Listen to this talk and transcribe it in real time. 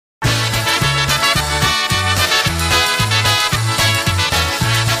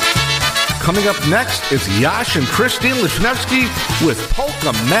Coming up next, it's Yash and Christine Lichnewski with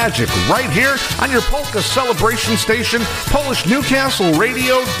Polka Magic right here on your Polka celebration station,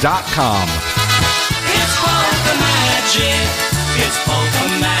 PolishNewcastleRadio.com. It's Polka Magic. It's Polka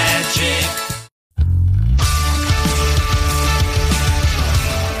Magic.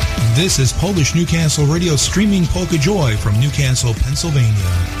 This is Polish Newcastle Radio streaming Polka Joy from Newcastle,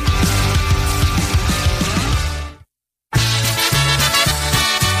 Pennsylvania.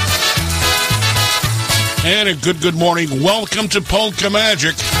 And a good morning. Welcome to Polka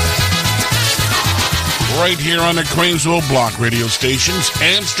Magic. Right here on the Cranesville Block radio stations.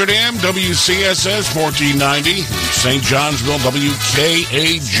 Amsterdam, WCSS 1490. St. Johnsville,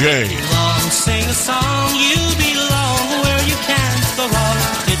 WKAJ. Sing a song, you belong where you can't go wrong.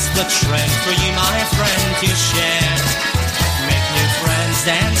 It's the trend for you, my friend, to share. Make new friends,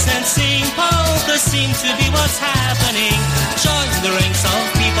 dance and sing. Polka seems to be what's happening. Join the ranks of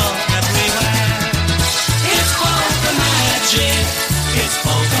people everywhere. It's Polka Magic. It's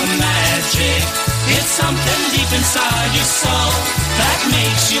Polka Magic. It's something deep inside your soul that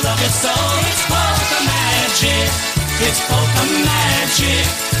makes you love it so. It's Polka Magic. It's Polka Magic.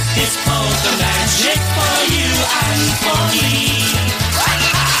 It's Polka Magic for you and for me.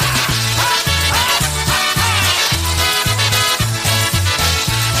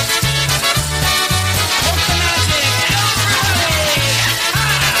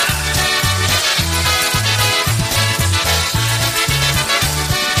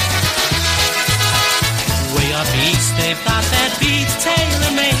 They've got that beat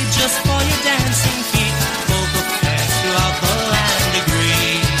tailor-made just for your dancing feet. Polka fans throughout the land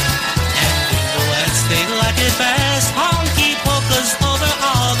agree. And in the West they like it best. Honky polkas over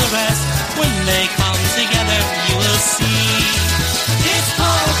all the rest. When they come together you will see. It's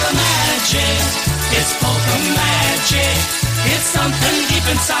Polka Magic. It's Polka Magic. It's something deep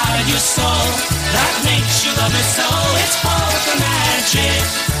inside your soul that makes you love it so. It's Polka Magic.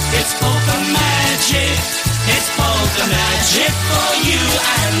 It's Polka Magic. It's Polka Magic for you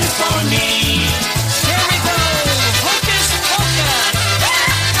and for me. Here we go, Hocus Pocus.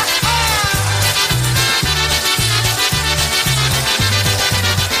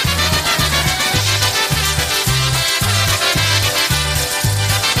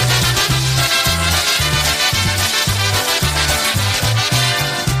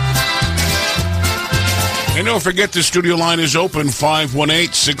 And don't forget the studio line is open,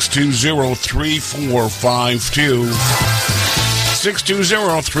 518-620-3452.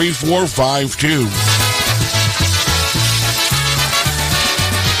 620-3452.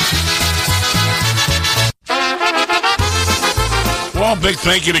 Well, big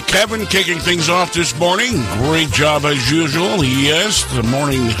thank you to Kevin kicking things off this morning. Great job as usual. Yes, the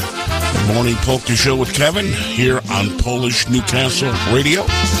morning polka show with Kevin here on Polish Newcastle Radio.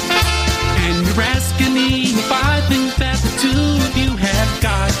 And you're asking me if I think that the two of you have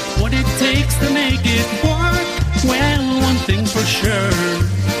got what it takes to make it work. Well, one thing for sure,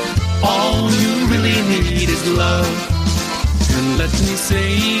 all you really need is love. And let me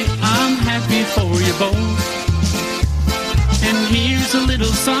say, I'm happy for you both. And here's a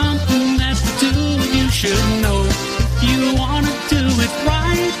little something that the two of you should know. If you want to do it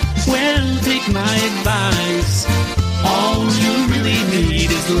right, well, take my advice. All you really need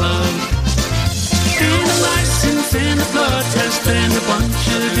is love. And a license and a blood test and a bunch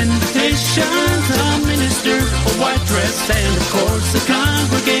of invitations, a minister, a white dress, and of course a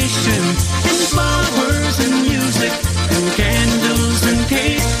congregation, and flowers and music, and candles and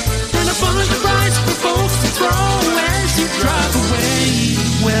cake, and a bunch of rice for folks to throw as you drive away.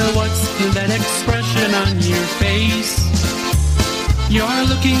 Well, what's that expression on your face? You're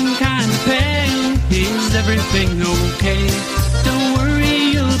looking kind of pale. Is everything okay? Don't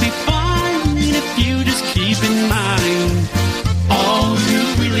worry, you'll be fine. If you just keep in mind, all you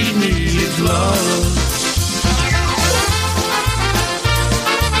really need is love.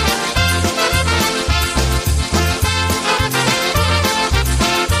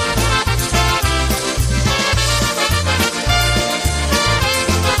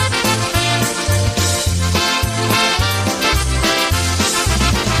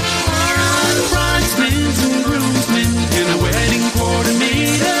 The bridesmaids and groomsmen in a wedding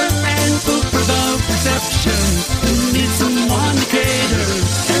coordinator and food for the reception. You need someone to cater.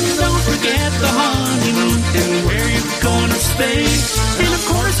 And don't forget the honeymoon and where you're gonna stay. And of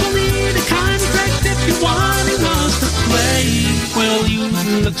course we'll need a contract if you want us to play. Well, you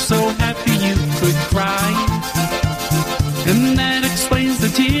look so happy you could cry. And that explains the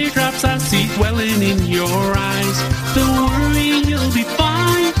teardrops I see welling in your eyes. Don't worry, you'll be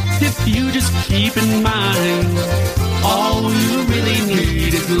fine if you just keep in mind, all you really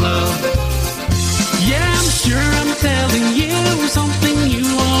need is love.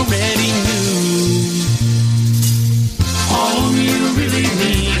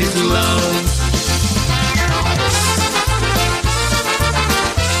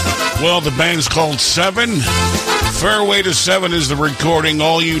 Well, the band's called Seven. Fairway to Seven is the recording.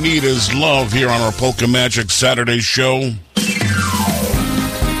 All you need is love here on our Polka Magic Saturday show.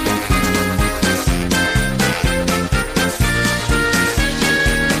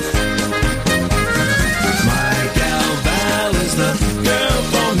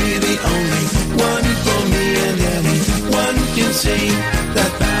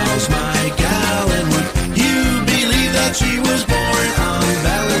 That Val's my gal, and would you believe that she was born on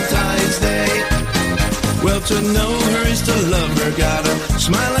Valentine's Day? Well, to know her is to love her, got a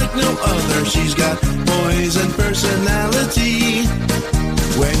smile like no other. She's got poise and personality.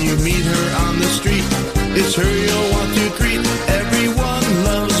 When you meet her on the street, it's her you'll want to greet. Everyone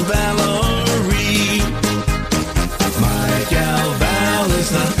loves Valerie. My gal Val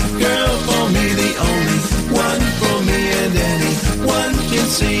is the girl for me, the only one for me, and anyone can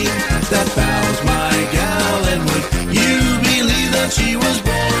see that Val's my gal, and would you believe that she was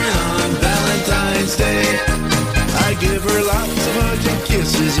born on Valentine's Day? I give her lots of hugs and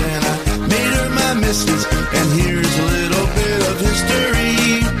kisses, and I made her my missus, and here's a little bit of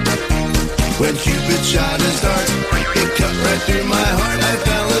history. When Cupid shot his dart, it cut right through my heart. I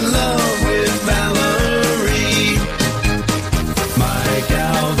fell in love with Valerie. My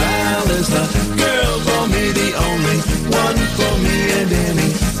gal Val is the girl for me, the only one for me, and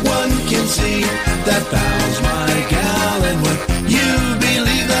anyone can see that Val's my gal, and would you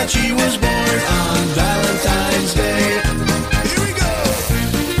believe that she was born on Valentine's Day? Here we go!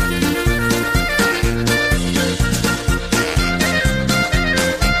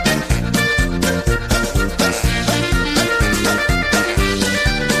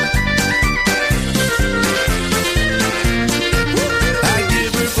 I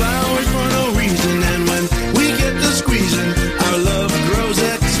give her flowers for no reason, and when we get to squeezing, our love grows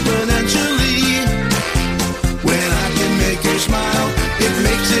exponentially. When I can make her smile, it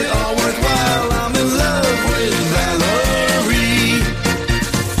makes it all worthwhile. I'm in love with Valerie.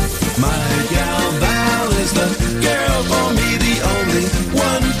 My gal Val is the girl for me, the only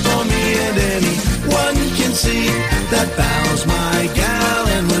one for me, and anyone can see that Val's my gal,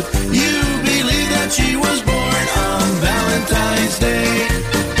 and would you believe that she was born on Valentine's Day?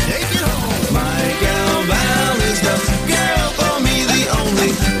 Take it home. My gal Val is the girl for me, the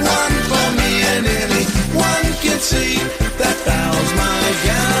only one for me, and anyone can see that Val's my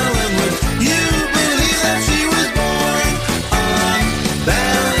gal, and would you believe that she was born on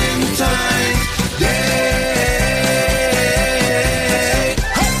Valentine's Day?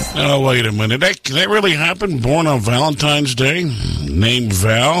 Oh, wait a minute. That really happened? Born on Valentine's Day? Named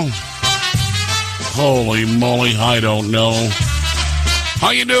Val? Holy moly, I don't know.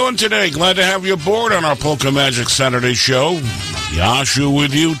 How you doing today? Glad to have you aboard on our Polka Magic Saturday show. Yashu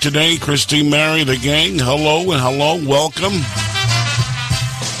with you today. Christy, Mary, the gang. Hello and hello. Welcome.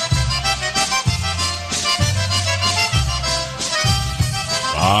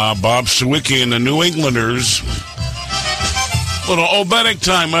 Bob Sawicki and the New Englanders. Little Obedic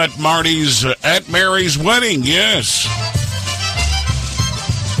time at Mary's wedding, yes.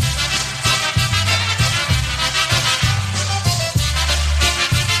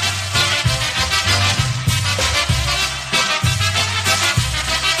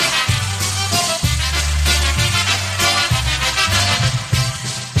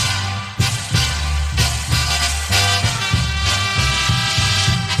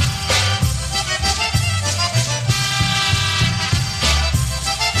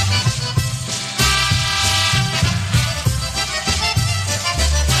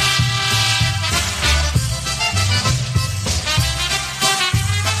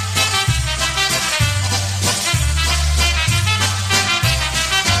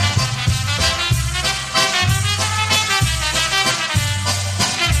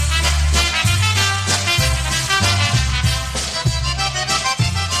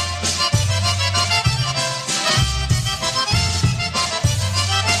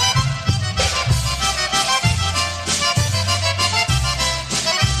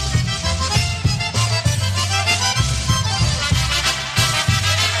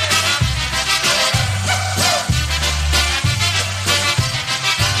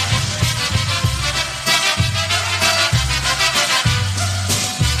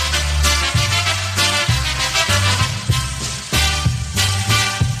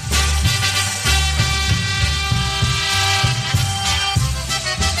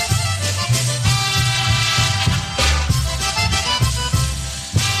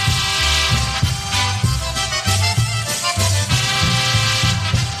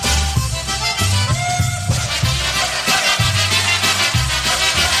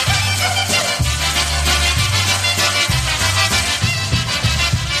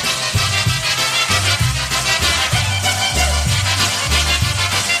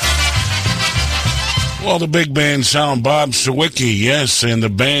 Well, the big band sound, Bob Sawicki, yes, and the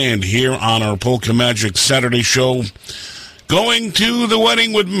band here on our Polka Magic Saturday show. Going to the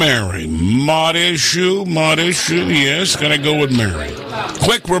wedding with Mary. Mod issue, yes, gonna go with Mary.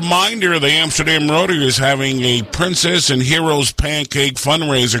 Quick reminder, the Amsterdam Rotary is having a Princess and Heroes Pancake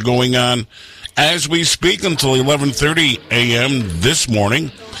fundraiser going on as we speak until 11:30 a.m. this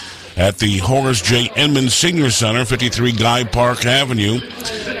morning at the Horace J. Inman Senior Center, 53 Guy Park Avenue,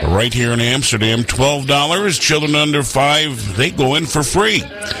 right here in Amsterdam. $12. Children under 5, they go in for free.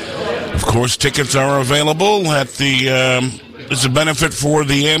 Of course, tickets are available at the, it's a benefit for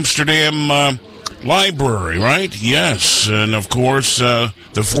the Amsterdam Library, right? Yes. And, of course, the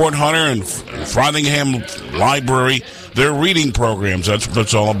Fort Hunter and Frothingham Library, their reading programs, that's what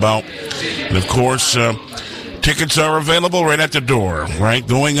it's all about. And, of course, tickets are available right at the door, right?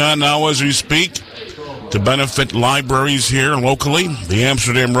 Going on now as we speak to benefit libraries here locally. The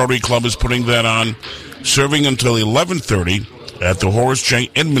Amsterdam Rotary Club is putting that on, serving until 11:30 at the Horace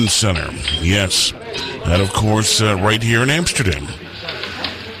J. Inman Center. Yes, that, of course, right here in Amsterdam.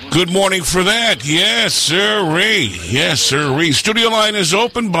 Good morning for that. Yes, sirree. Yes, sirree. Studio line is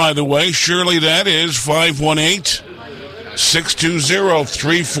open, by the way. Surely that is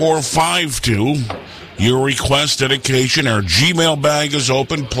 518-620-3452. Your request, dedication, our Gmail bag is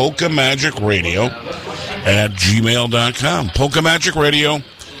open, Polka Magic Radio at gmail.com. Polka Magic Radio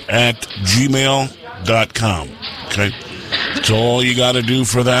at gmail.com. Okay? That's all you got to do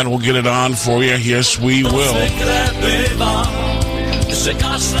for that. We'll get it on for you. Yes, we will.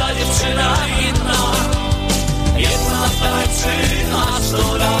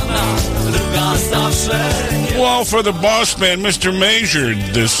 Well, for the boss man, Mr. Major,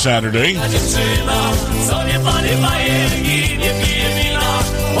 this Saturday.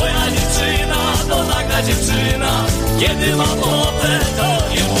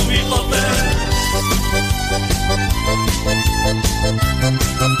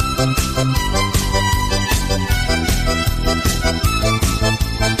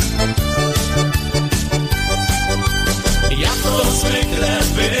 Jak to zwykle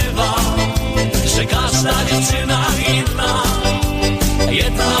bywa, że każda dziewczyna inna.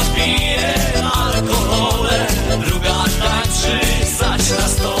 Jedna pije alkohole, druga tańczy zaś na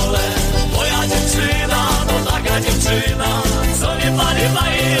stole. Moja dziewczyna to taka dziewczyna, co nie pali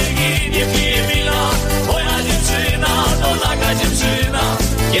bajeki, nie pije wina. Moja dziewczyna to taka dziewczyna,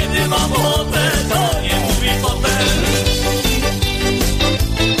 kiedy mam ochotę, to nie mówi potem.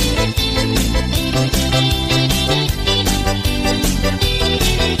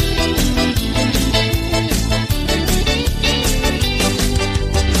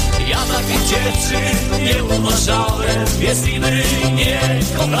 Dziewczyn nie uważałem, jest inny nie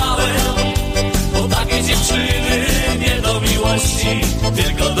kochałem. Bo takie dziewczyny nie do miłości,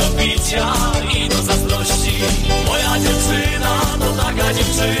 tylko do picia i do zazdrości. Moja dziewczyna to taka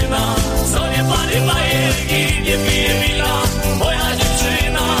dziewczyna, co nie pali bajeki, nie pije wina. Moja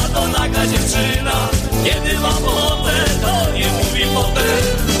dziewczyna to taka dziewczyna, kiedy mam ochotę, to nie mówi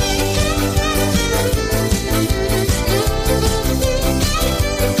potem.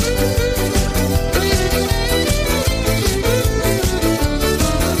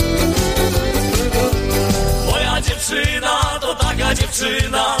 Dziewczyna to taka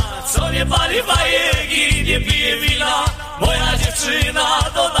dziewczyna, co nie pali bajeki, nie pije wina. Moja dziewczyna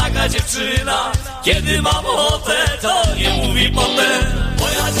to taka dziewczyna, kiedy mam ochotę, to nie mówi potem.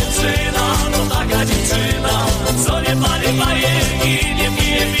 Moja dziewczyna to taka dziewczyna, co nie pali bajeki, nie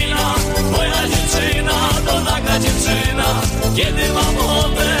pije wina. Moja dziewczyna to taka dziewczyna, kiedy mam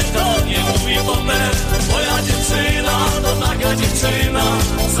ochotę, to nie mówi potem. Moja dziewczyna to taka dziewczyna,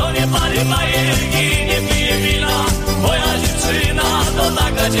 co nie pali bajeki, nie pije wina. Moja dziewczyna to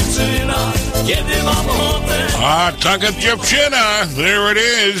taka dziewczyna, kiedy mam ochotę. Ah, taka dziewczyna. There it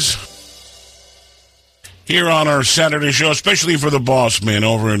is. Here on our Saturday show, especially for the boss man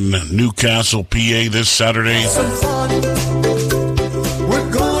over in Newcastle, PA, this Saturday. Some fun. We're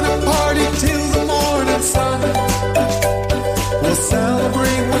gonna party till the morning sun. We'll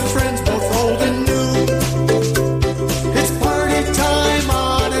celebrate with friends both old and new. It's party time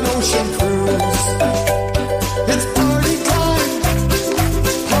on an ocean cruise. It's party time.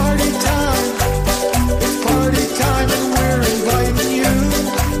 Party time. It's party time and we're inviting you.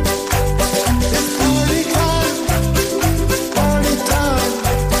 It's party time. Party time.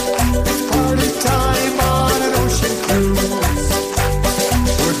 It's party time on an ocean cruise.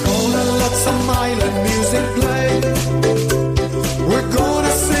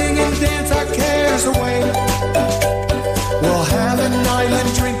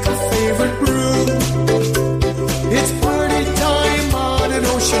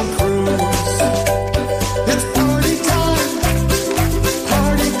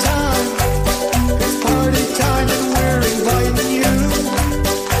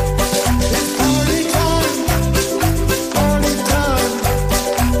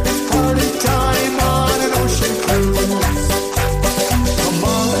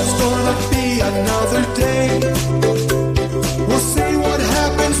 another day. We'll see what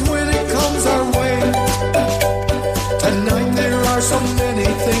happens when it comes our way. Tonight there are so many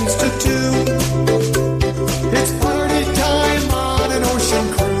things to do. It's party time on an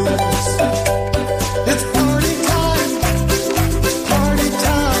ocean cruise. It's party time, party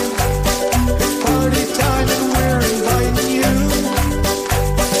time. It's party time and we're inviting you.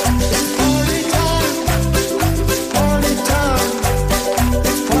 It's party time, party time.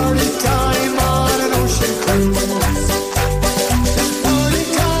 It's party time on an ocean cruise. It's party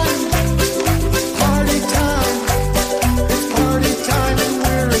time, party time. It's party time and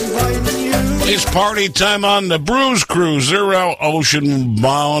we're inviting you. It's party time on the Bruise Cruise. They're out ocean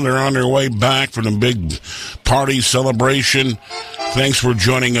bound. They're on their way back from the big party celebration. Thanks for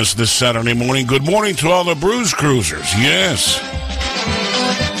joining us this Saturday morning. Good morning to all the Bruise Cruisers. Yes.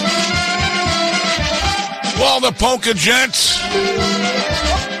 Well, the Polka Jets.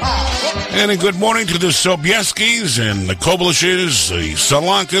 And a good morning to the Sobieskis and the Koblishes, the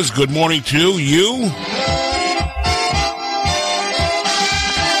Solankas. Good morning to you.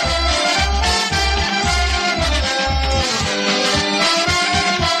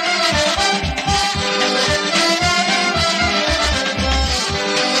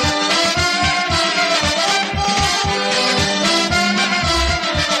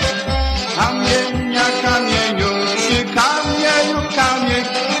 Kamienia, kamieniu, przy kamieniu kamień,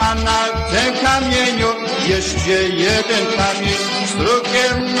 a na tym kamieniu jeszcze jeden kamień.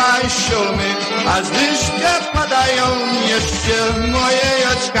 Strukiem najsiomy, a z liścia padają jeszcze moje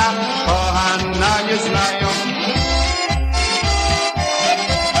oczka, kochana nie znają.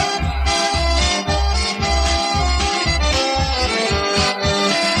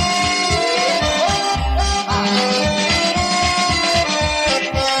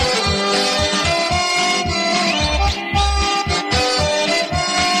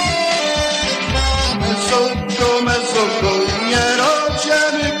 Mezuku, nie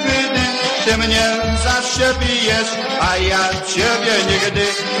rodziemy gdy ty mnie zawsze bijesz, a ja ciebie nigdy.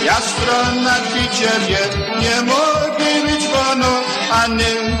 Ja strona i ciebie nie mogę być wolno,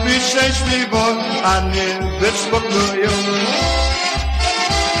 ani być szczęśliwą, ani być w spokoju.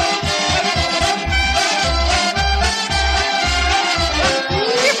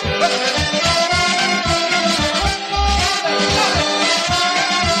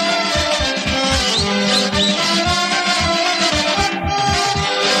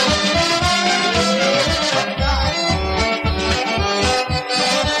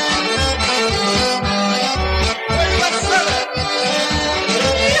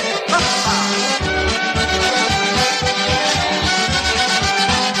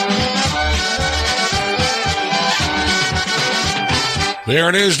 There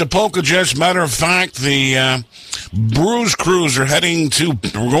it is, the Polka Jets. Matter of fact, the Bruise Cruise are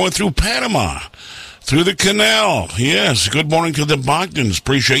we're going through Panama, through the canal. Yes, good morning to the Bogdans.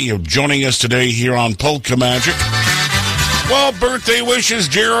 Appreciate you joining us today here on Polka Magic. Well, birthday wishes,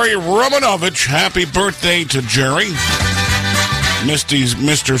 Jerry Romanovich. Happy birthday to Jerry.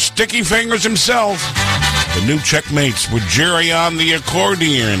 Mr. Sticky Fingers himself. The new Checkmates with Jerry on the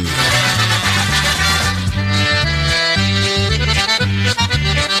accordion.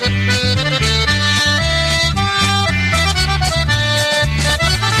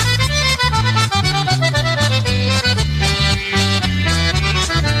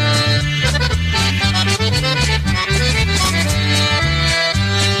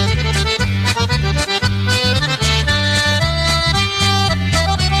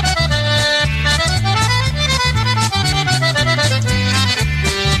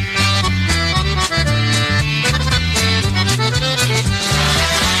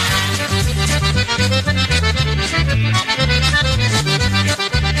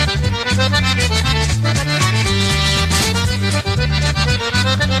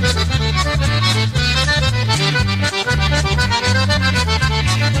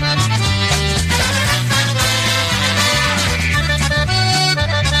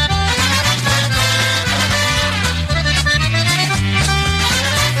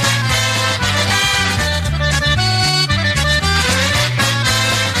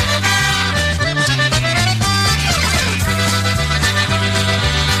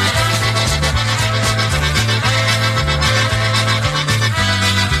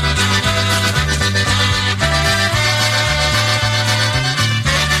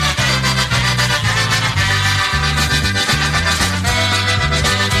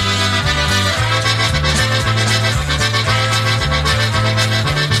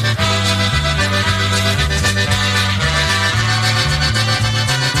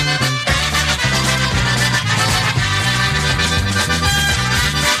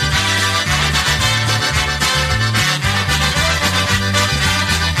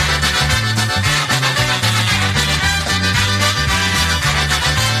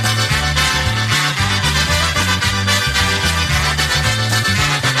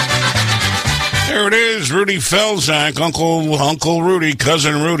 There it is, Rudy Felzak, Uncle Rudy,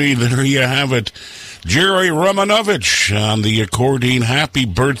 Cousin Rudy. There you have it. Jerry Romanovich on the accordion. Happy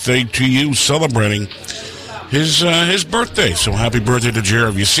birthday to you, celebrating his birthday. So happy birthday to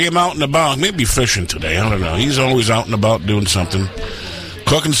Jerry. If you see him out and about, maybe fishing today, I don't know. He's always out and about doing something,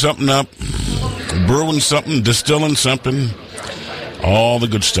 cooking something up, brewing something, distilling something, all the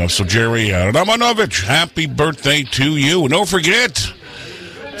good stuff. So Jerry Romanovich, happy birthday to you. And don't forget,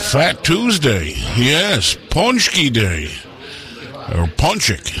 Fat Tuesday. Yes, Ponchki Day. Or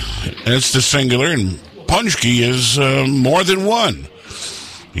Ponchik. That's the singular, and Ponchki is more than one.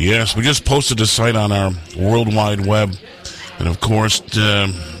 Yes, we just posted a site on our World Wide Web. And, of course,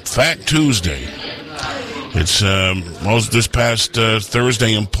 Fat Tuesday. It's this past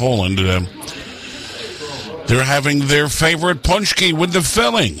Thursday in Poland. They're having their favorite Ponchki with the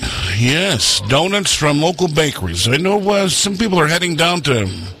filling. Yes, donuts from local bakeries. I know some people are heading down to,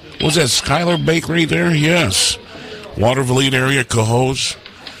 was that Skylar Bakery there? Yes. Waterville area, Cohoes,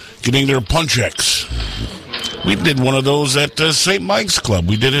 getting their Punchex. We did one of those at St. Mike's Club.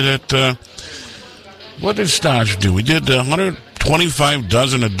 We did it at, what did Staj do? We did 125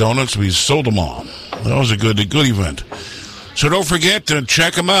 dozen of donuts. We sold them all. That was a good event. So don't forget to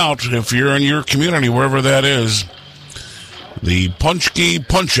check them out if you're in your community, wherever that is. The Punchki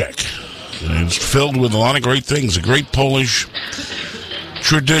Punchek. It's filled with a lot of great things. A great Polish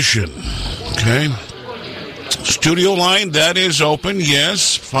tradition. Okay? Studio line, that is open,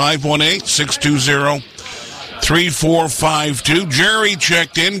 yes. 518-620-3452. Jerry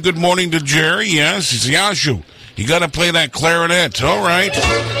checked in. Good morning to Jerry. Yes, it's Yashu. You got to play that clarinet. All right.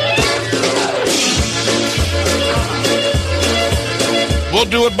 We'll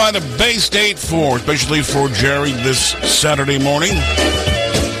do it by the Bay State 4, especially for Jerry this Saturday morning.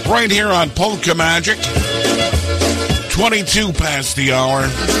 Right here on Polka Magic. 22 past the hour.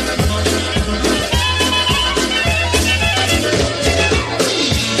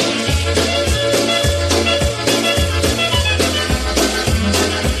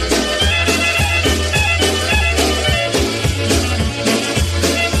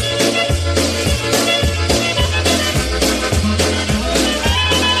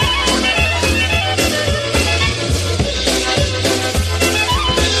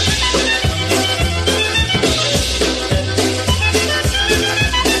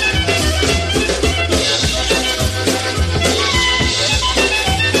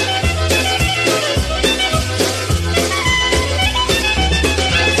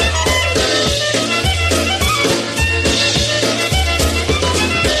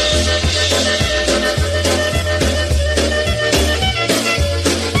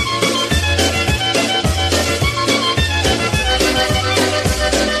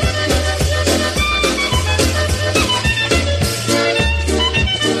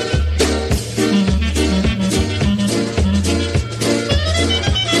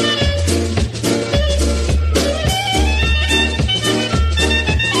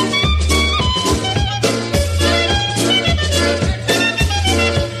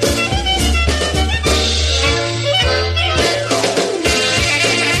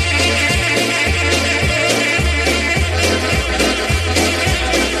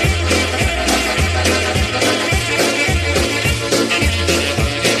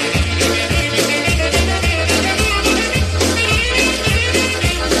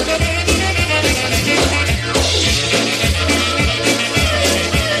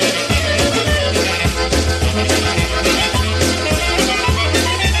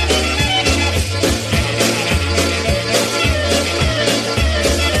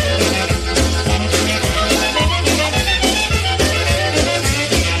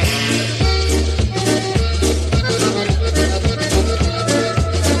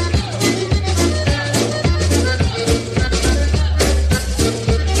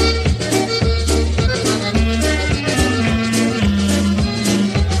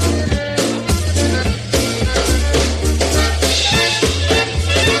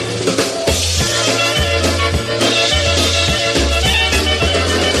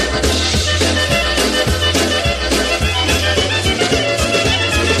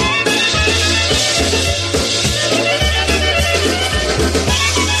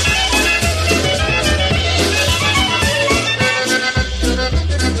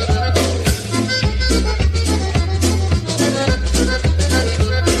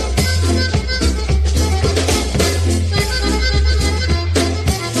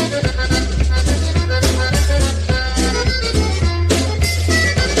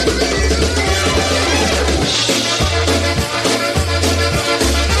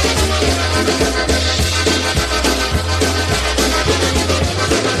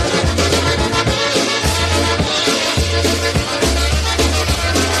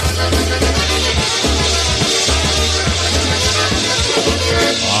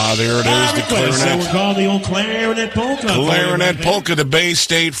 clarinet. We're called the old clarinet polka. Clarinet polka, the Bay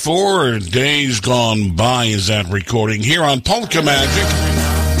State 4. Days Gone By is that recording here on Polka Magic.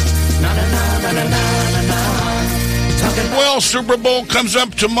 Well, Super Bowl comes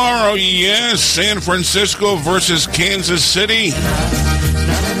up tomorrow. Yes, San Francisco versus Kansas City.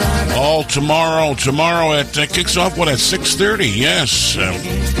 All tomorrow. Tomorrow at kicks off at 6:30. Yes,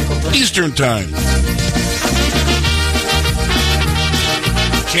 Eastern Time.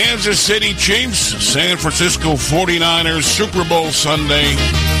 Kansas City Chiefs, San Francisco 49ers, Super Bowl Sunday.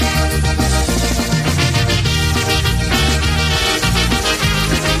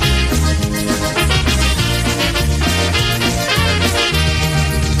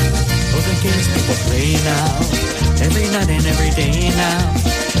 People play now, every night and every day now,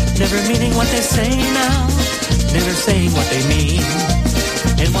 never meaning what they say now, never saying what they mean.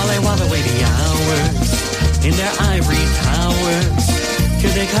 And while they while away the hours in their ivory towers,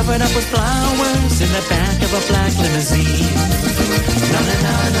 till they covered up with flowers in the back of a black limousine. Na na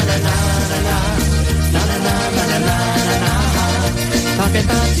na na na na na na na na na na na na na. Talking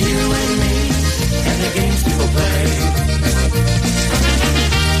about you and me and the games people play.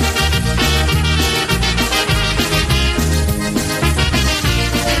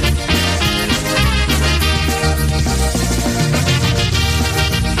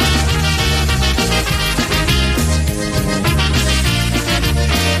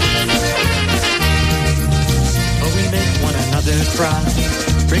 Cry,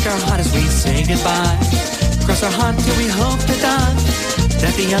 break our heart as we say goodbye, cross our heart till we hope to die,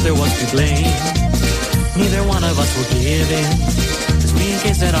 that the other was to blame. Neither one of us will give in, as we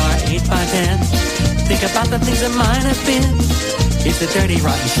encase at our 8 by 10, think about the things that might have been. It's a dirty,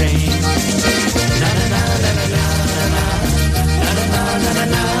 rotten shame. Na na na na na na na na na na na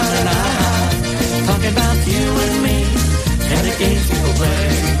na na. Talking about you and me and the games people play,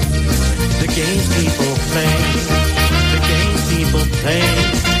 the games people play. People play,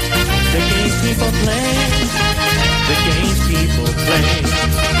 the games people play, the games people play.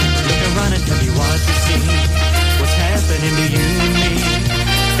 Look around and tell me what you see, what's happening to you and me.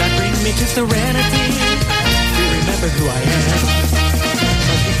 God bring me to serenity, to remember who I am.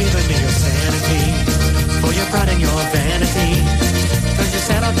 Cause you've given me your sanity, for your pride and your vanity. Cause you're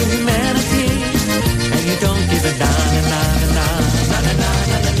sad out to humanity, and you don't give a na-na-na-na-na,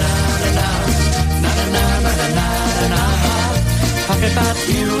 na-na-na-na-na-na-na, na-na-na-na-na-na-na. Talking about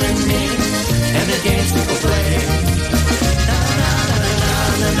you and me and the games people play. Na na na na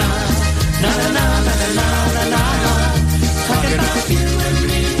na na na na na na na. Talking about you and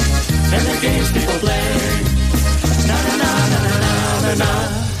me and the games people play. Na na na na na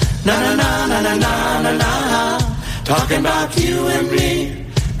na na na na na na. Talking about you and me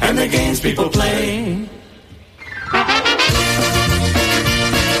and the games people play.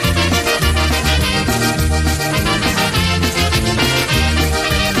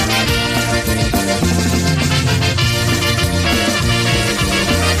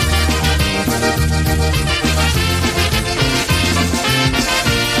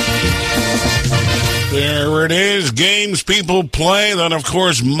 There it is, games people play. Then, of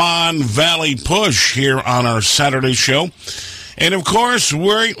course, Mon Valley Push here on our Saturday show. And, of course,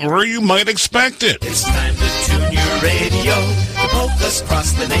 where you might expect it. It's time to tune your radio. The polkas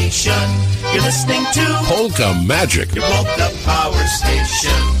cross the nation. You're listening to Polka Magic. your Polka Power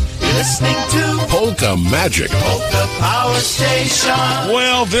Station. You're listening to Polka Magic. Polka Power Station.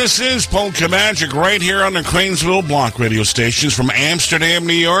 Well, this is Polka Magic right here on the Cranesville Block radio stations from Amsterdam,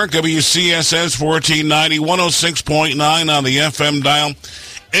 New York. WCSS 1490, 106.9 on the FM dial.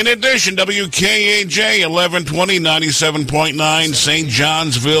 In addition, WKAJ 1120, 97.9, St.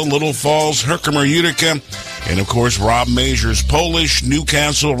 Johnsville, Little Falls, Herkimer, Utica. And, of course, Rob Mazur's Polish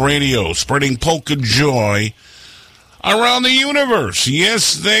Newcastle Radio, spreading polka joy around the universe.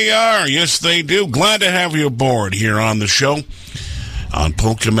 Yes, they are. Yes, they do. Glad to have you aboard here on the show. On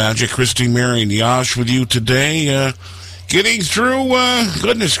Polka Magic, Christy, Mary, and Yash with you today. Getting through,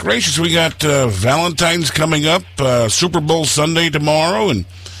 goodness gracious, we got Valentine's coming up, Super Bowl Sunday tomorrow, and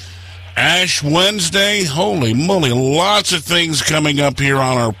Ash Wednesday. Holy moly, lots of things coming up here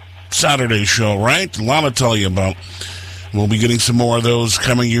on our Saturday show, right? A lot to tell you about. We'll be getting some more of those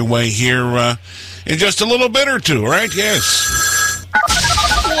coming your way here in just a little bit or two, right? Yes.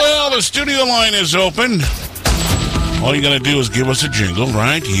 Well, the studio line is open. All you got to do is give us a jingle,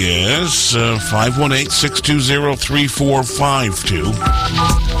 right? Yes. 518-620-3452.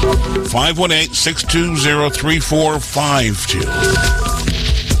 518-620-3452.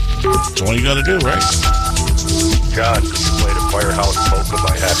 That's all you got to do, right? John, could you play the Firehouse Polka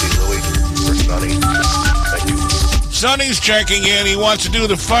by Happy Louie for Sonny? Thank you. Sonny's checking in. He wants to do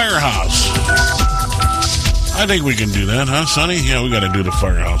the Firehouse. I think we can do that, huh, Sonny? Yeah, we got to do the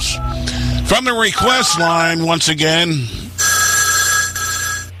Firehouse. From the request line, once again.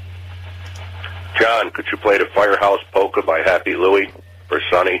 John, could you play the Firehouse Polka by Happy Louie for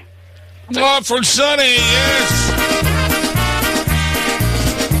Sonny? Oh, for Sonny, yes.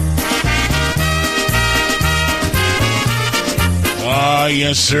 Ah,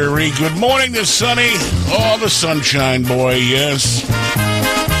 yes, sirree. Good morning to Sonny. Oh, the sunshine boy, yes.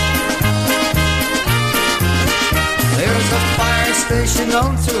 There's a fire station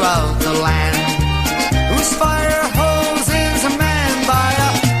known throughout the land, whose fire hose is manned by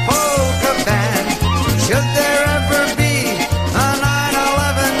a polka band. Should there ever be a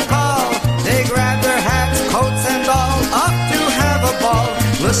 9/11 call, they grab their hats, coats, and all up to have a ball.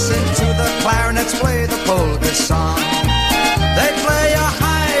 Listen to the clarinets play the polka song. They play a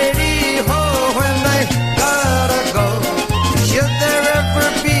hidey-ho when they gotta go. Should there ever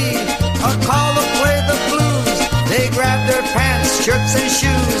be a call to play the blues, they grab their pants, shirts, and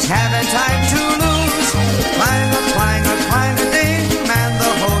shoes, having time to lose. Clang-a-clang-a-clang-a-ding, man the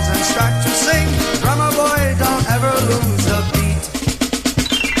hose and start to sing. Drummer boy, don't ever lose a beat.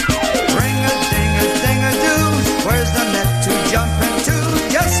 Ring-a-ding-a-ding-a-do, where's the net to jump into?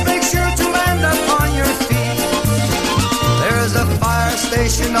 Just make sure to land up on your feet. There's a fire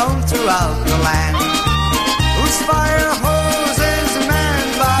station known throughout the land, whose fire hose is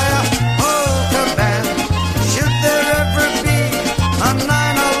manned by a polka band. Should there ever be a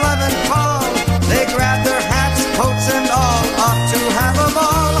 9/11 call, they grab their hats, coats, and all off to have a ball.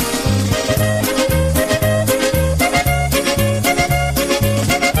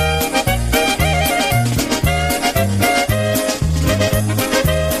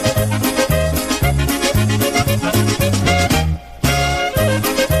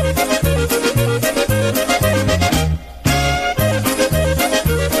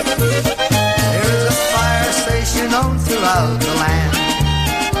 There's a fire station known throughout the land,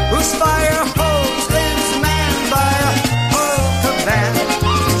 whose fire hose is manned by a polka band.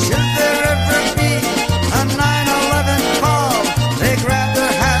 Should there ever be a 9/11 call, they grab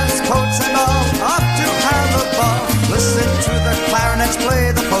their hats, coats, and all off to have a ball. Listen to the clarinets play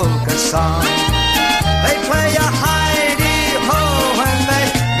the polka song. They play a hidey-ho when they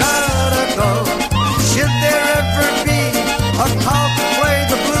gotta go. Should there ever be a call to play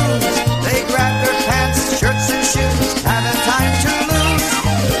the blues, they grab their pants, shirts, and shoes, having time to lose.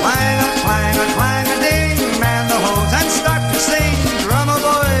 Clang-a-clang-a-clang-a-ding, man the hose and start to sing. Drummer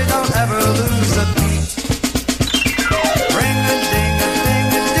boy, don't ever lose a beat.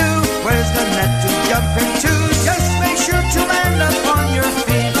 Ring-a-ding-a-ding-a-do, where's the net to jump into? Just make sure to land up on your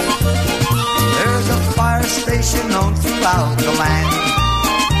feet. There's a fire station known throughout the land,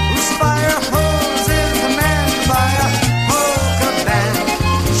 whose fire hose is manned by a polka band.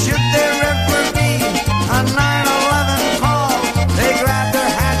 Should there ever be a 9/11 call, they grab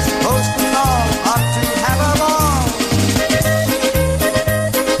their hats, coats, and all off to have a ball.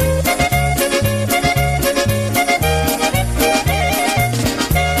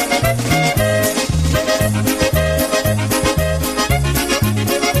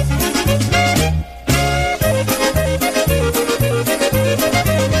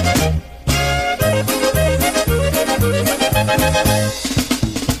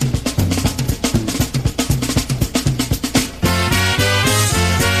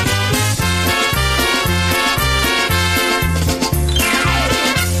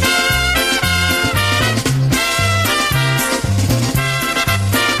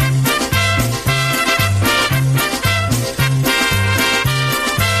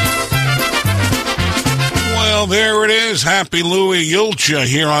 Well, there it is. Happy Louie Yulcha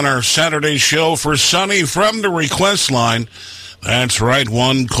here on our Saturday show for Sonny from the request line. That's right,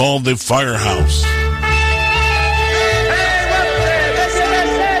 one called the Firehouse.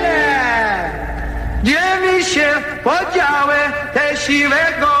 Gdzie mi się podziały te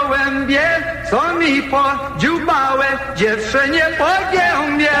siwe gołębie, co mi podziubały, dziewczę nie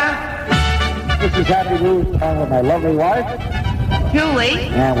pogębie. This is Happy Louie along with my lovely wife. Julie.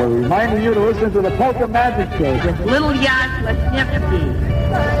 And we're reminding you to listen to the Polka Magic Show. With Little Yacht Lesniewski.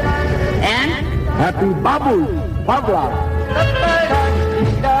 And? Happy Babu's Pawla.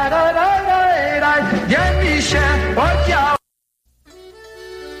 Gdzie mi się podziały.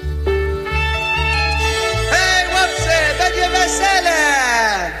 Hej, chłopcy, będzie wesele!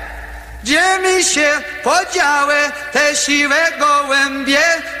 Gdzie mi się podziały te siwe gołębie,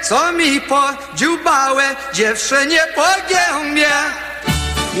 co mi podziubały, dziewczę nie pogębie.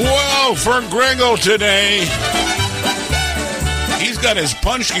 Well, for Grego today, he's got his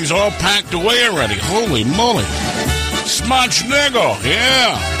punchkins all packed away already. Holy moly. Smacznego,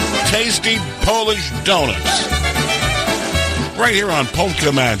 yeah. Tasty Polish donuts. Right here on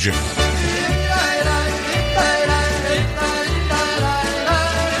Polka Magic.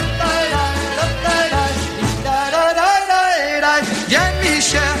 Gdzie mi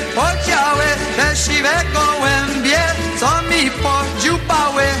się podziały te siwe gołębie, co mi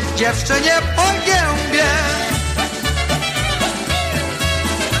podziupały dziewczynie po gębie?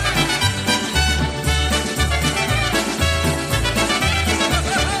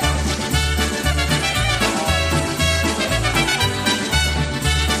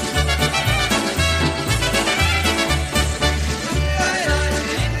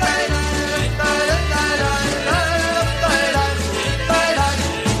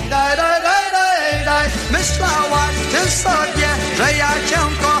 Myślałaś ty sobie, że ja cię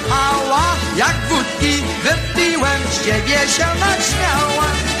kochała, jak wódki wypiłem, z ciebie się naśmiała.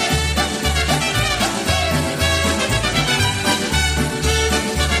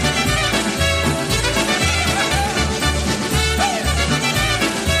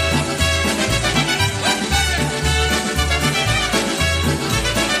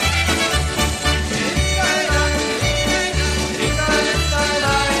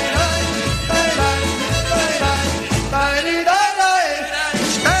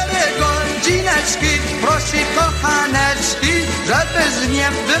 Prosi kochaneczki, żeby z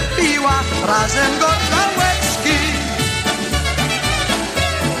niem wypiła razem gorączki.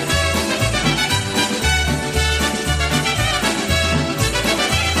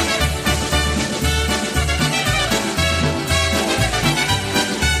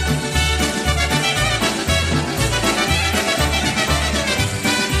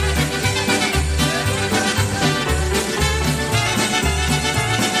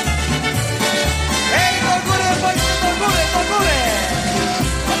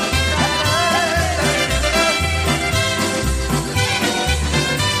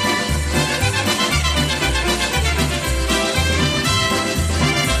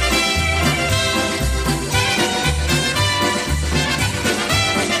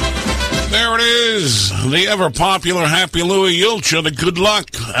 There it is, the ever-popular Happy Louie Yulcha, the Good Luck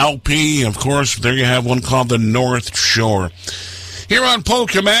LP. Of course, there you have one called the North Shore. Here on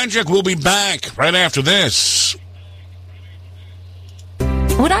Polka Magic, we'll be back right after this.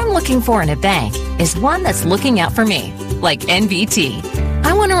 What I'm looking for in a bank is one that's looking out for me, like NBT.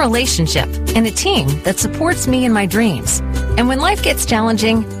 I want a relationship and a team that supports me in my dreams. And when life gets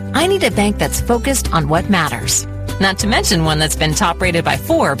challenging, I need a bank that's focused on what matters. Not to mention one that's been top-rated by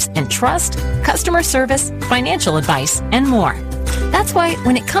Forbes in trust, customer service, financial advice, and more. That's why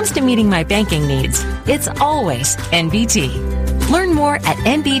when it comes to meeting my banking needs, it's always NBT. Learn more at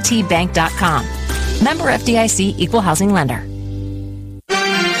nbtbank.com. Member FDIC Equal Housing Lender.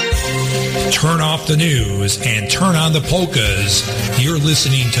 Turn off the news and turn on the polkas. You're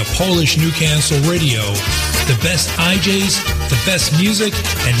listening to Polish Newcastle Radio. The best IJs, the best music,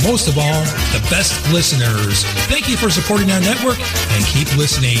 and most of all, the best listeners. Thank you for supporting our network and keep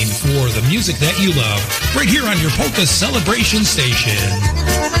listening for the music that you love right here on your Polka Celebration Station.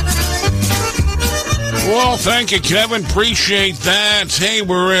 Well, thank you, Kevin. Appreciate that. Hey,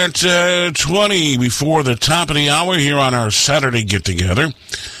 we're at 20 before the top of the hour here on our Saturday get-together.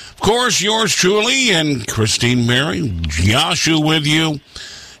 Of course, yours truly and Christine Mary, Yashu with you.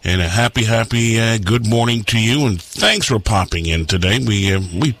 And a happy good morning to you. And thanks for popping in today.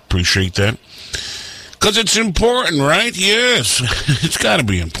 We appreciate that. Because it's important, right? Yes. It's got to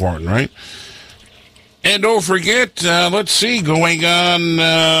be important, right? And don't forget, let's see, going on,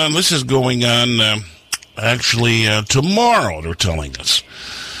 this is going on, actually, tomorrow, they're telling us.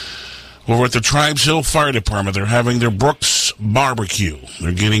 Over at the Tribes Hill Fire Department, they're having their Brooks Barbecue.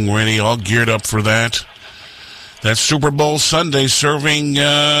 They're getting ready, all geared up for that. That's Super Bowl Sunday, serving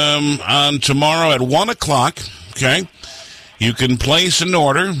on tomorrow at 1 o'clock, okay? You can place an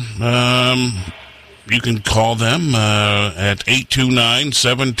order. You can call them at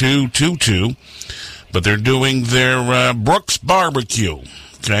 829-7222. But they're doing their Brooks Barbecue,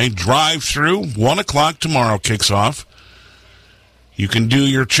 okay? Drive-through, 1 o'clock tomorrow kicks off. You can do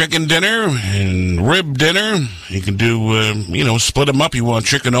your chicken dinner and rib dinner. You can do, split them up. You want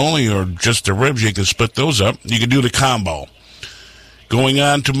chicken only or just the ribs, you can split those up. You can do the combo. Going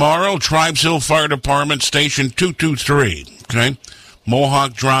on tomorrow, Tribes Hill Fire Department, Station 223, okay?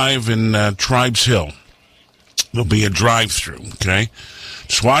 Mohawk Drive in Tribes Hill. There'll be a drive-through, okay?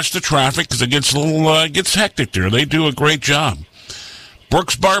 Just watch the traffic because it gets a little, gets hectic there. They do a great job.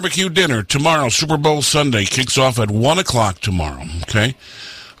 Brooks Barbecue Dinner tomorrow, Super Bowl Sunday, kicks off at 1 o'clock tomorrow, okay?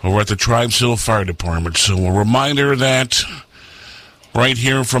 Over at the Tribes Hill Fire Department. So a reminder that right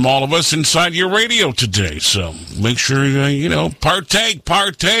here from all of us inside your radio today. So make sure,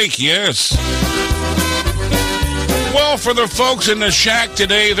 partake, yes. Well, for the folks in the shack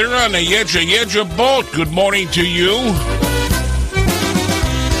today, they're on the Yedja boat. Good morning to you.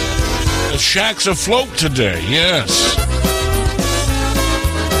 The shack's afloat today, yes.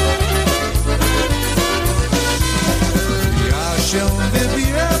 Ja się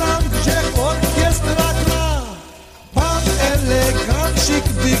wybieram, gdzie orkiestra gra. Pan elegancik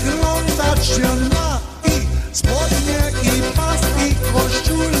wyglądać się ma. I spodnie, i pas, i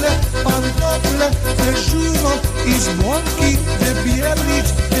koszule, pantople, dyżurą i dzwonki wybielić,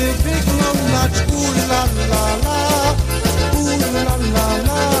 by wyglądać u-la-la-la,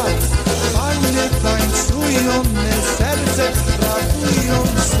 u-la-la-la. Panie tańcują, me serce radują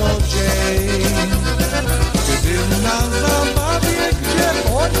co dzień. Gdy na zabawie, gdzie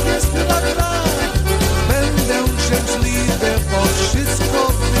orkiestra gra, będę szczęśliwy, bo wszystko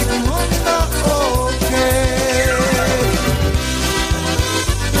wygląda okej.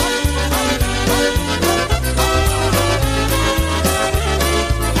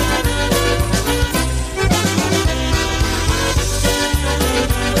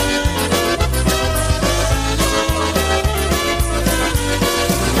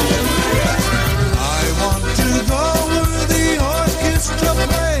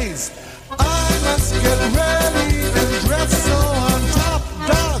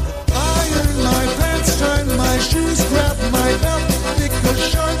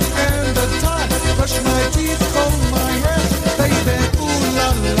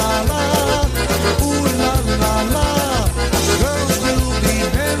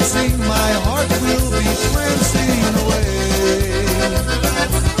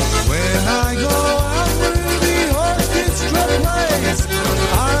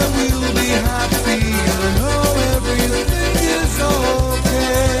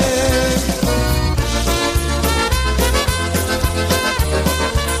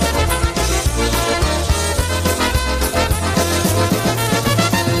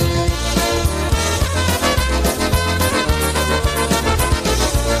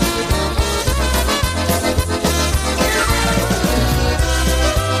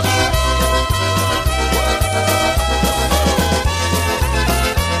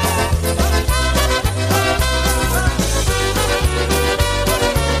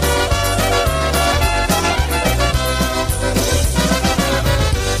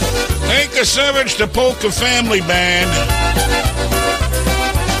 Savage, the Polka Family Band.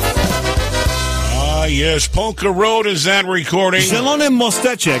 Ah, yes, Polka Road is that recording. Zielony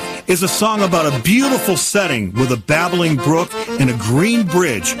Mosteczek is a song about a beautiful setting with a babbling brook and a green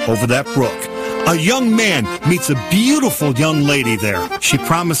bridge over that brook. A young man meets a beautiful young lady there. She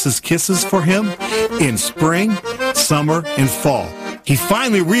promises kisses for him in spring, summer, and fall. He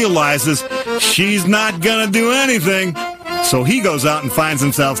finally realizes she's not gonna do anything. So he goes out and finds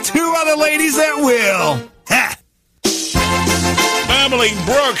himself two other ladies at will. Ha! Babbling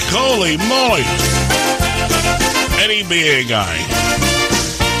Brook, holy moly. Eddie B.A. guy.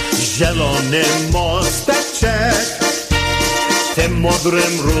 Zielony mosteczek w tym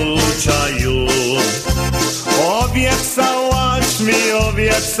modrym ruczaju. Obiecałaś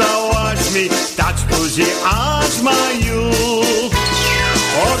mi, dać buzi aż maju.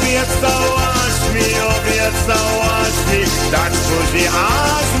 Obiecałaś mi, dać buzi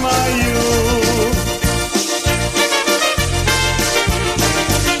aż maju.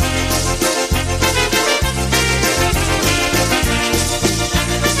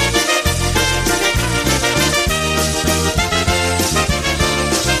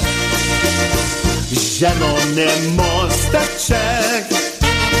 Zielony mosteczek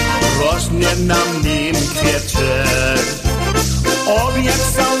rośnie na nim kwieczek.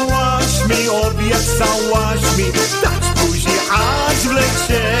 Obiecałaś mi, dać buzi aż w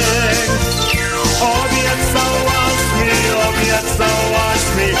leciek. Obiecałaś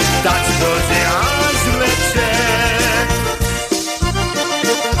mi, dać buzi aż w leciek.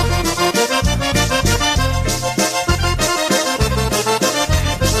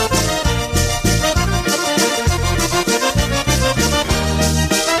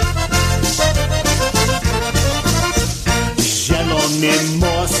 Zielony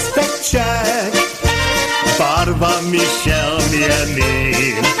mosteczek barwami się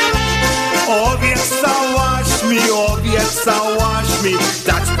mieni. Obiecałaś mi,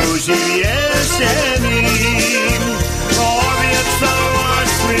 dać buzi w jesieni.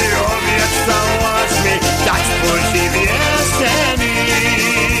 Obiecałaś mi, dać buzi w jesieni.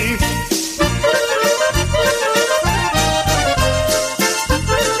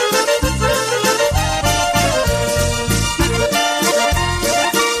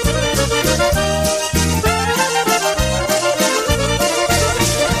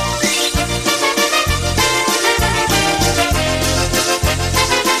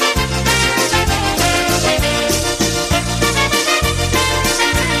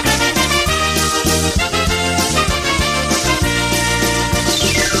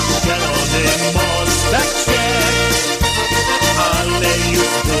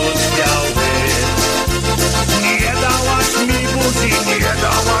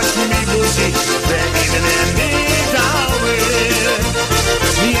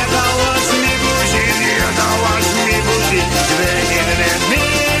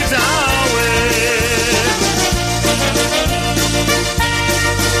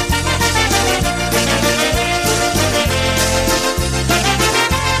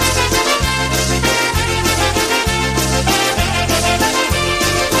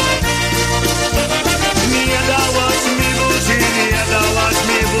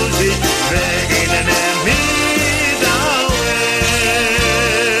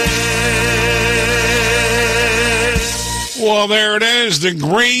 Well, there it is, the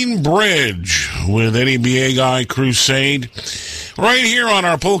Green Bridge with Eddie Biegui Crusade. Right here on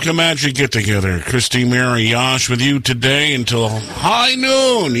our Polka Magic Get-Together. Christy, Mary, Yash with you today until high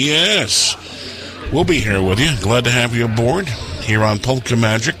noon. Yes. We'll be here with you. Glad to have you aboard here on Polka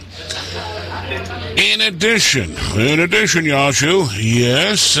Magic. In addition, Yashu,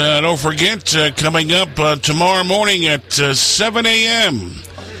 yes, don't forget, coming up tomorrow morning at 7 a.m.,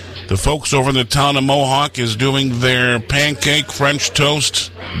 the folks over in the town of Mohawk is doing their pancake French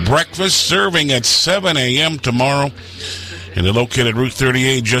toast breakfast, serving at 7 a.m. tomorrow. And they're located at Route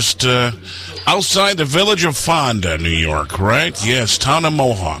 38, just outside the village of Fonda, New York, right? Yes, town of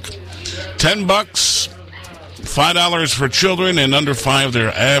Mohawk. $10, $5 for children, and under 5,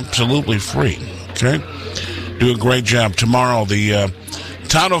 they're absolutely free. Okay? Do a great job. Tomorrow, the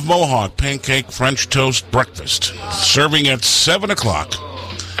town of Mohawk pancake French toast breakfast, serving at 7 o'clock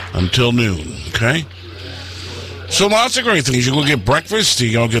until noon. Okay? So lots of great things. You go get breakfast.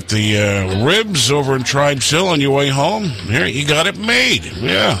 You go get the ribs over in Tribes Hill on your way home. There, you got it made.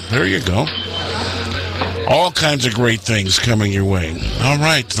 Yeah, there you go. All kinds of great things coming your way. All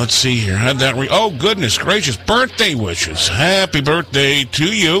right, let's see here. Had that oh, goodness gracious. Birthday wishes. Happy birthday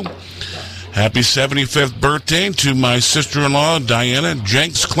to you. Happy 75th birthday to my sister-in-law, Diana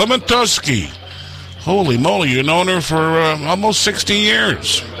Jenks Klementowski. Holy moly, you've known her for almost 60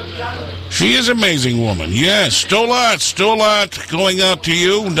 years. She is an amazing woman. Yes, still a lot going out to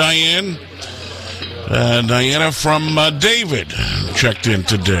you, Diane. Diana from David checked in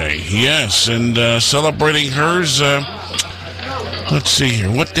today. Yes, and celebrating hers. Let's see here.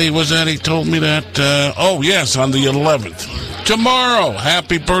 What day was that? He told me that. Oh, yes, on the 11th. Tomorrow.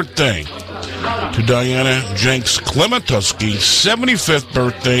 Happy birthday to Diana Jenks Klementowski, 75th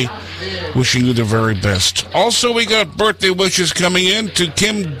birthday. Wishing you the very best. Also, we got birthday wishes coming in to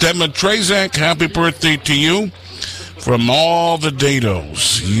Kim Demetrazak. Happy birthday to you from all the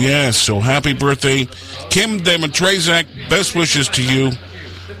Dados. Yes, so happy birthday, Kim Demetrazak. Best wishes to you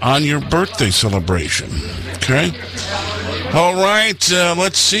on your birthday celebration. Okay? All right,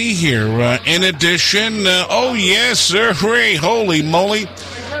 let's see here. In addition, oh yes, sir, hooray, holy moly.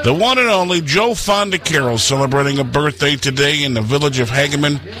 The one and only Joe Fondacaro celebrating a birthday today in the village of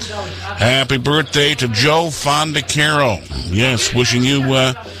Hageman. Happy birthday to Joe Fondacaro. Yes, wishing you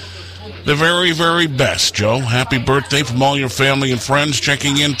the very, very best, Joe. Happy birthday from all your family and friends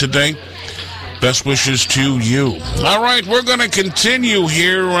checking in today. Best wishes to you. All right, we're going to continue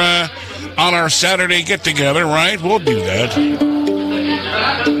here on our Saturday get-together, right? We'll do that.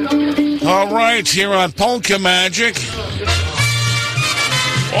 All right, here on Polka Magic.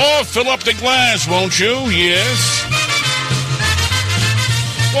 Oh, fill up the glass, won't you? Yes.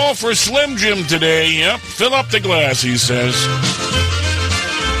 Oh, for Slim Jim today. Yep, fill up the glass, he says.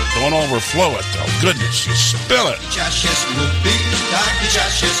 Don't overflow it, though. Goodness, you spill it. Taki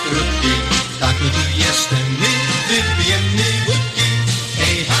czas jest długi, taki tu jestem my, wypijemy drugi.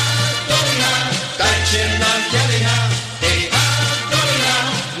 Hej ha, doliha, dajcie nam kielicha. Hej ha, doliha,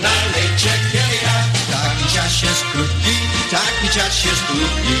 nalejcie kielicha.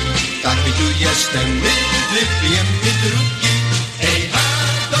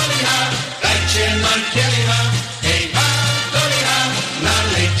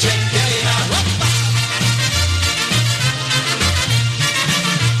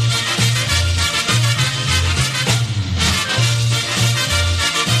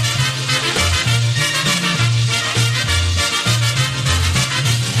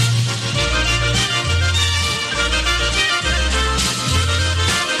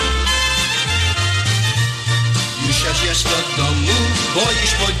 Jest do domu, bo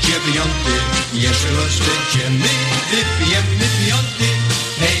już po 9. Jeszcze rozbędziemy, wypijemy 5.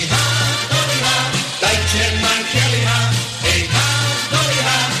 Hej ha, doliha, dajcie nam kielicha. Hej ha,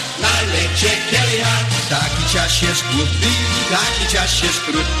 doliha, nalejcie kielicha. Taki czas jest długi, taki czas jest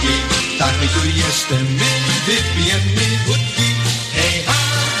krótki. Taki tu jestemy, wypijemy wódki. Hej ha,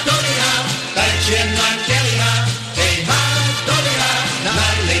 doliha, dajcie nam kielicha. Hej ha, doliha,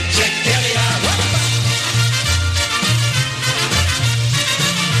 nalejcie kielicha.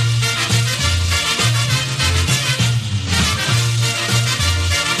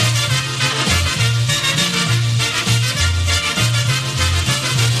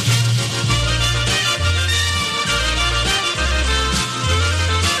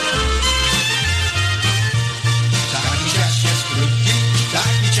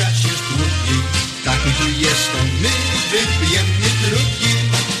 Jestem my, wypijemy drugi.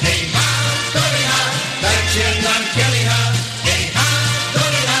 Hej ha, doliha, dajcie nam kielicha. Hej ha,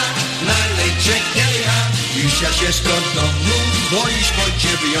 doliha, nalejcie kielicha. Już ja się z domu, bo już po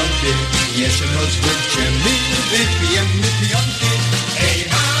 9. pionki, jeszcze pozwólcie my wypijemy pionki. Ej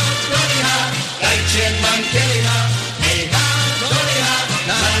ha, doliha, dajcie nam kielicha. Ej ha, doliha,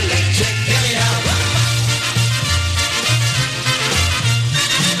 nalejcie kielicha.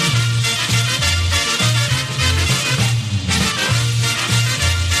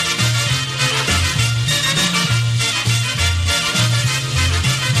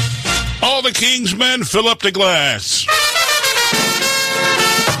 All the King's men, fill up the glass.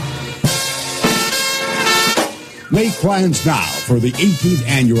 Make plans now for the 18th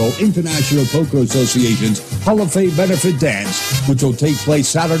Annual International Polka Association's Hall of Fame Benefit Dance, which will take place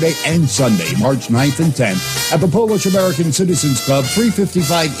Saturday and Sunday, March 9th and 10th, at the Polish American Citizens Club,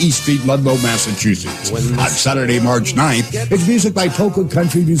 355 East Street, Ludlow, Massachusetts. On Saturday, March 9th, it's music by polka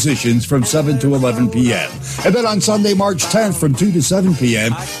country musicians from 7 to 11 p.m. And then on Sunday, March 10th, from 2 to 7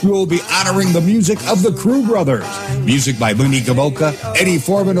 p.m., we will be honoring the music of the Crew Brothers. Music by Monika Polka, Eddie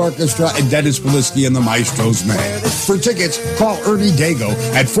Foreman Orchestra, and Dennis Polisky and the Maestros Band. For tickets, call Ernie Dago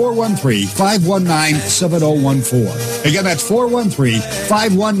at 413-519-7014. Again, that's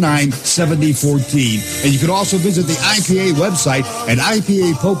 413-519-7014. And you can also visit the IPA website at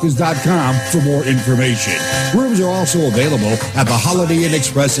IPApolkas.com for more information. Rooms are also available at the Holiday Inn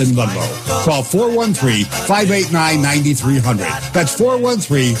Express in Ludlow. Call 413-589-9300. That's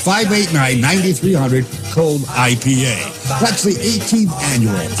 413-589-9300, code IPA. That's the 18th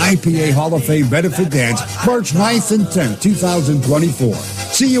Annual IPA Hall of Fame Benefit Dance, March 9th and 10th, 2024.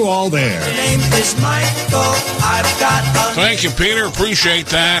 See you all there. Thank you, Peter. Appreciate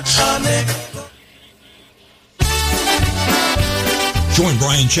that. Join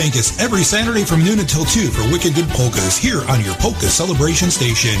Brian Chankis every Saturday from noon until 2 for Wicked Good Polkas here on your Polka Celebration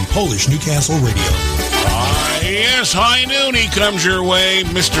Station, Polish Newcastle Radio. Yes, high noon. He comes your way.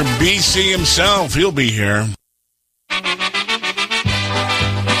 Mr. BC himself. He'll be here.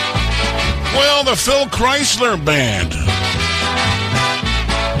 Well, the Phil Chrysler Band.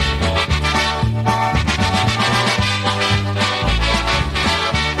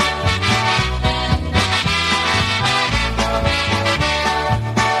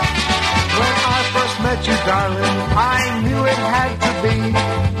 You, darling, I knew it had to be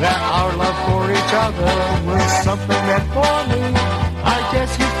that our love for each other was something that for me. I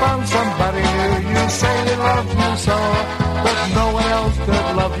guess you found somebody new. You say they love you so, but no one else could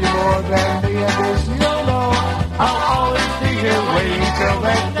love you more than me. And as you know, I'll always be here waiting till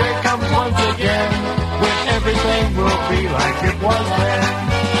that day comes once again, when everything will be like it was then.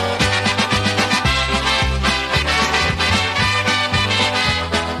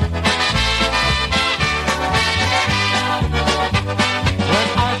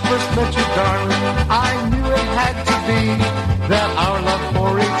 Met you, darling, I knew it had to be that our love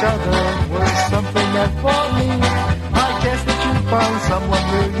for each other was something that for me. I guess that you found someone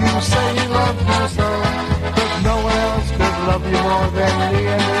new. You say he loved you so, but no one else could love you more than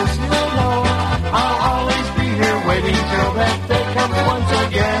me. And as you know, I'll always be here waiting till that day comes once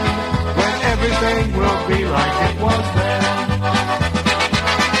again, when everything will be like it was then.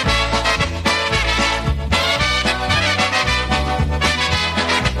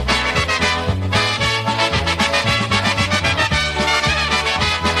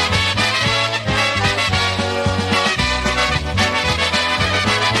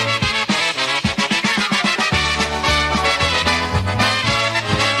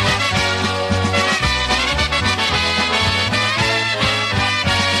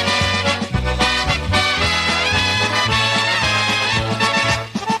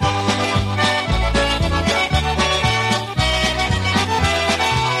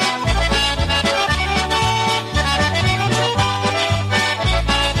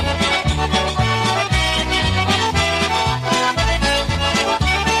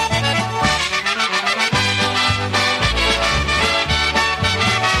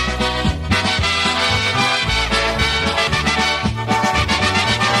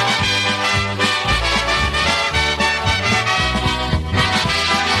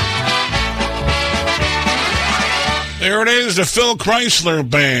 There it is, the Phil Chrysler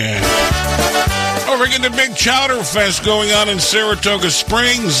Band. Don't forget the big Chowder Fest going on in Saratoga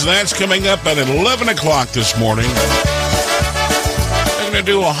Springs. That's coming up at 11 o'clock this morning. They're going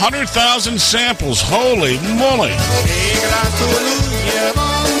to do 100,000 samples. Holy moly.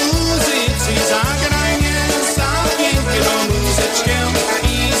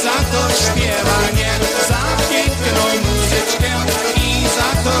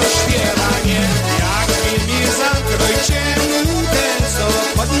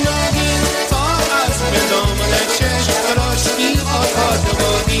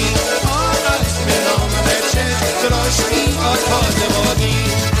 Troszki odchodzę od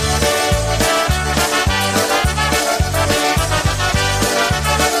nich.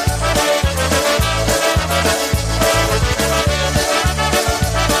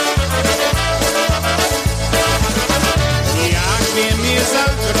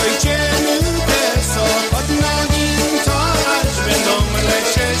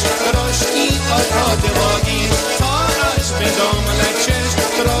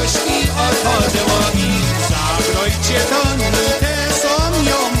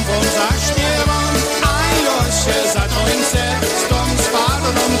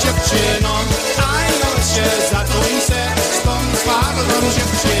 dziewczyną, a ja się zatończę z tą twardą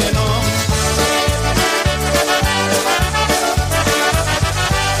dziewczyną.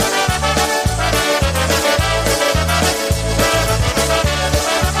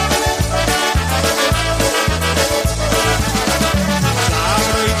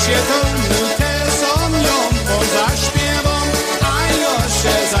 Zagrajcie tą nutę z nią, bo zaśpiewam, a ja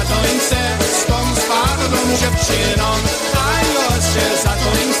się zatończę z tą twardą dziewczyną, a ja się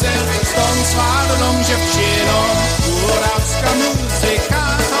zatończę z tą twardą dziewczyną. Górawska muzyka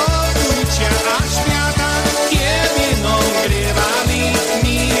to ludzie a świata, kiedy nam grywali,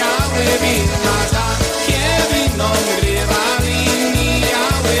 mijały lata, kiedy nam grywali,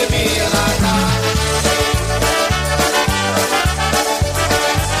 mijały lata.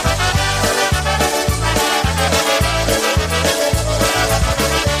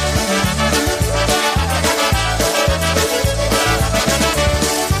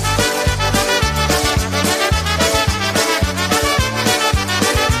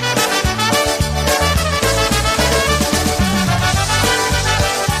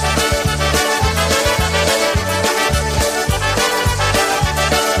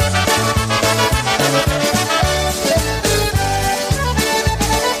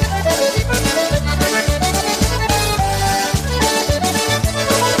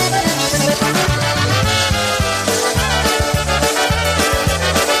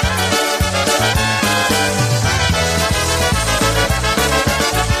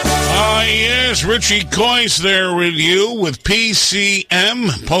 Richie Coyce there with you with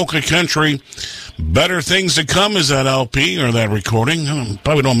PCM, Polka Country. Better Things to Come is that LP or that recording.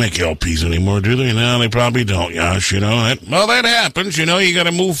 Probably don't make LPs anymore, do they? No, they probably don't, Yash. You know, that happens. You know, you got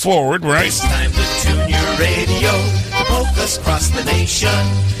to move forward, right? It's time to tune your radio. The polkas cross the nation.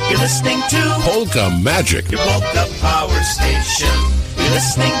 You're listening to Polka Magic. Your Polka Power Station. You're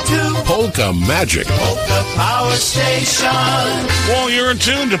listening to Polka Magic. Polka Power Station. Well, you're in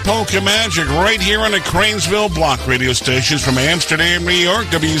tune to Polka Magic right here on the Cranesville block radio stations from Amsterdam, New York,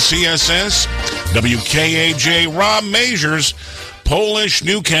 WCSS, WKAJ, Rob Majors,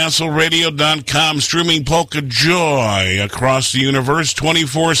 PolishNewcastleRadio.com, streaming Polka Joy across the universe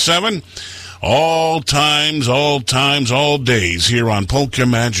 24/7. All times, all days here on Polka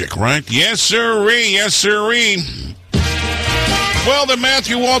Magic, right? Yes, sirree, yes, sirree. Well, the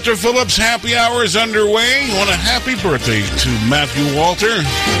Matthew Walter Phillips Happy Hour is underway. Want a happy birthday to Matthew Walter.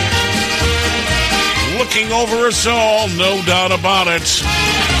 Looking over us all, no doubt about it.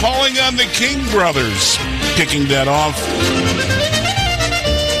 Calling on the King Brothers. Kicking that off.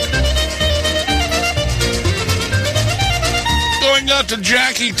 Going out to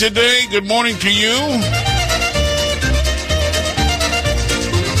Jackie today. Good morning to you.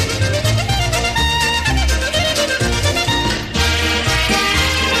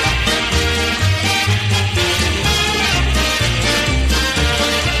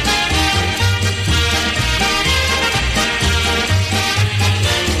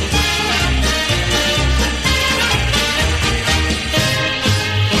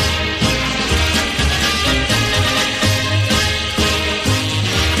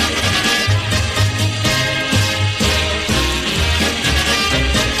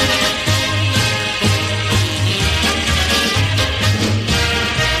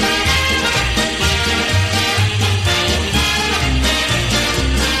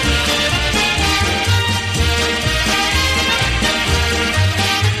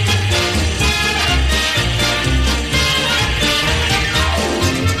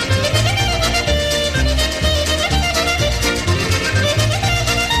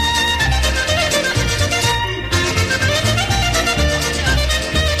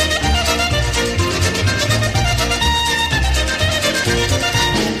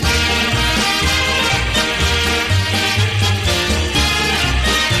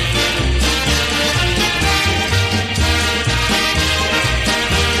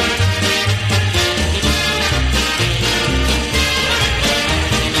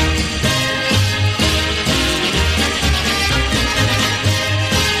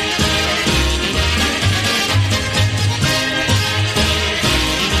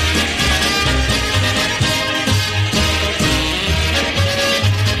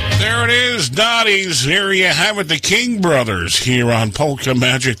 Here you have it, the King Brothers here on Polka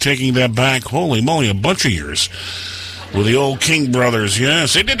Magic, taking that back, holy moly, a bunch of years with the old King Brothers.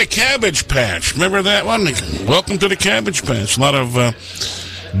 Yes, they did the Cabbage Patch. Remember that one? Welcome to the Cabbage Patch. A lot of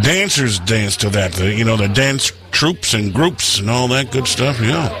dancers danced to that, you know, the dance troops and groups and all that good stuff.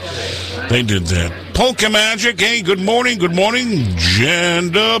 Yeah, they did that. Polka Magic. Hey, good morning. Good morning. Jan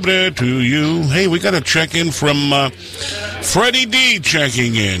Dobre to you. Hey, we got a check-in from Freddie D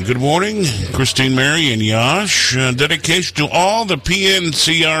checking in. Good morning. Christine, Mary, and Yash. Dedication to all the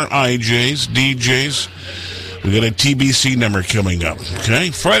PNCR IJs, DJs. We got a TBC number coming up.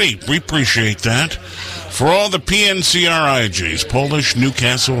 Okay? Freddie, we appreciate that. For all the PNCR IJs, Polish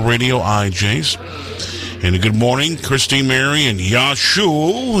Newcastle Radio IJs. And a good morning, Christine, Mary, and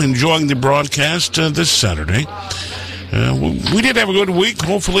Yashu, enjoying the broadcast this Saturday. We did have a good week.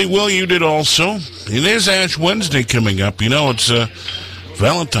 Hopefully, Will, you did also. It is Ash Wednesday coming up. You know, it's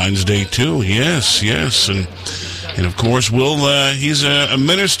Valentine's Day, too. Yes. And of course, Will, he's a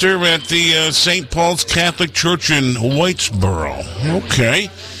minister at the St. Paul's Catholic Church in Whitesboro.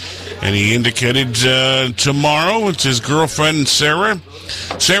 Okay. And he indicated tomorrow, it's his girlfriend, Sarah.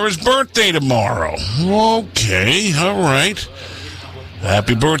 Sarah's birthday tomorrow. Okay, all right.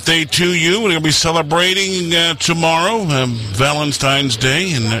 Happy birthday to you. We're going to be celebrating tomorrow, Valentine's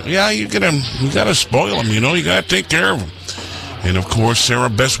Day. And you gotta spoil them, you know. You got to take care of them. And, of course, Sarah,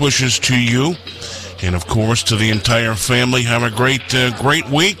 best wishes to you. And, of course, to the entire family. Have a great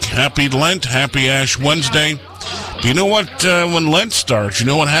week. Happy Lent. Happy Ash Wednesday. But you know what? When Lent starts, you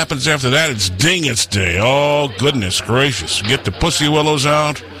know what happens after that? It's Dingus Day. Oh, goodness gracious. Get the pussy willows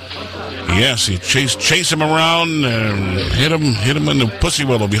out. Yes, you chase him around and hit him in the pussy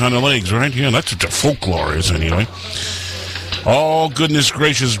willow behind the legs, right? Yeah, that's what the folklore is anyway. Oh, goodness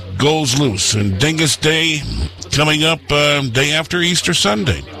gracious, goes loose. And Dingus Day coming up day after Easter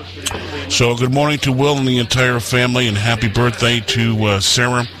Sunday. So good morning to Will and the entire family, and happy birthday to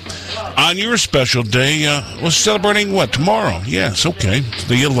Sarah. On your special day, we're celebrating what? Tomorrow? Yes, okay. It's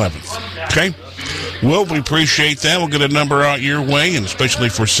the 11th. Okay? Will, we appreciate that. We'll get a number out your way, and especially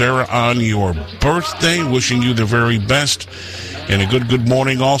for Sarah on your birthday. Wishing you the very best. And a good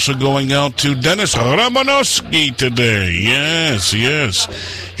morning also going out to Dennis Romanowski today. Yes.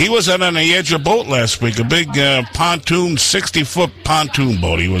 He was out on the edge of a boat last week. A big pontoon, 60-foot pontoon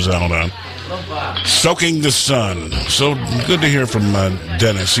boat he was out on. Soaking the sun. So good to hear from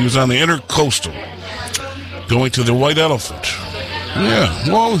Dennis. He was on the Intercoastal, going to the White Elephant.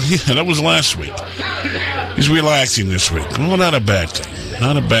 That was last week. He's relaxing this week. Well, not a bad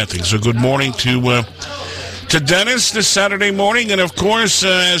thing. So good morning to Dennis this Saturday morning. And, of course,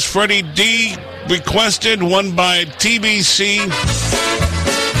 as Freddie D requested, one by TBC,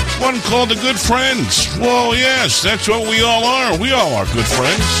 one called the Good Friends. Well, yes, that's what we all are. We all are good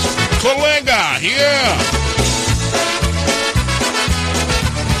friends. Kolega, yeah.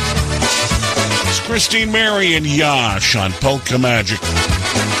 It's Christine, Mary, and Yash on Polka Magic.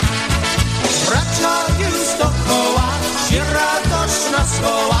 Wracają z dookoła, gdzie radośna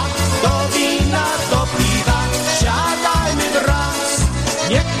szkoła, do wina, do piwa, siadajmy wraz.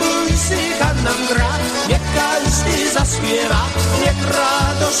 Niech muzyka nam gra, niech każdy zaśpiewa, niech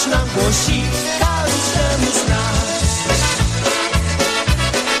radość nam głosi każdemu z nas.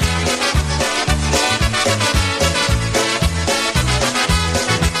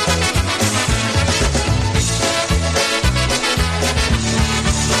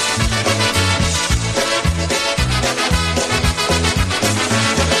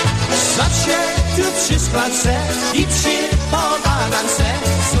 I przypomagam se,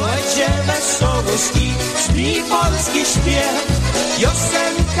 słuchajcie wesołości, brzmi polski śpiew.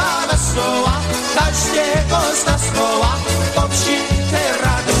 Piosenka wesoła, każdego z nas woła, to przy tej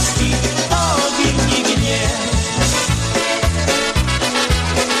radości ogień i gniew.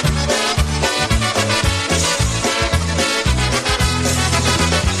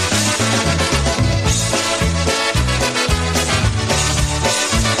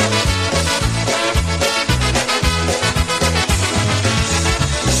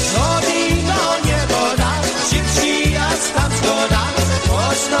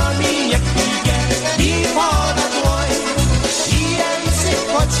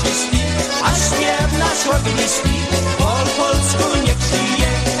 Ogniski, po polsku niech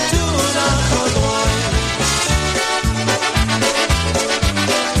żyje, tu na podłoń.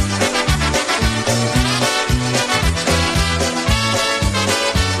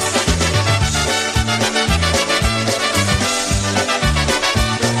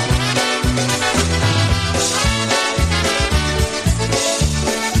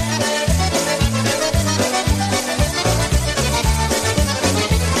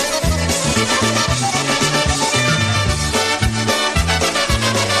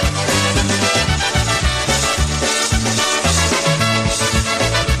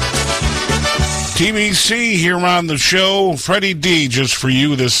 TBC here on the show. Freddie D just for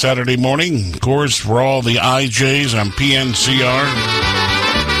you this Saturday morning. Of course, for all the IJs on PNCR.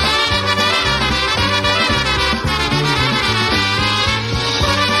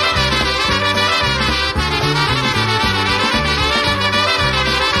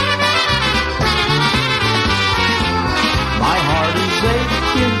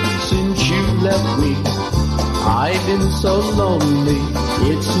 so lonely,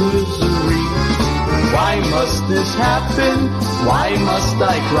 it's misery. Why must this happen? Why must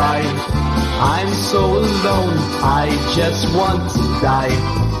I cry? I'm so alone, I just want to die.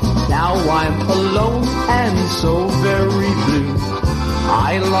 Now I'm alone and so very blue.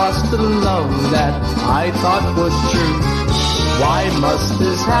 I lost the love that I thought was true. Why must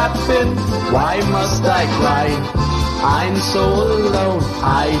this happen? Why must I cry? I'm so alone,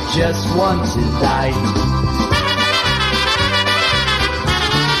 I just want to die.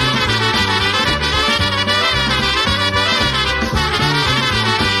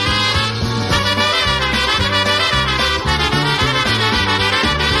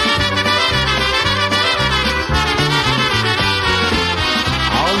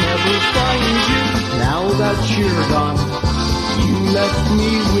 I'll never find you now that you're gone. You left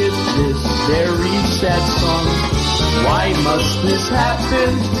me with this very sad song. Why must this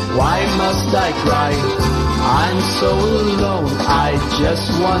happen? Why must I cry? I'm so alone, I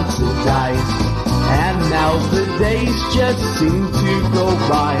just want to die. And now the days just seem to go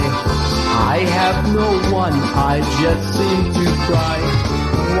by. I have no one, I just seem to cry.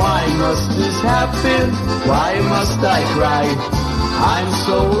 Why must this happen? Why must I cry? I'm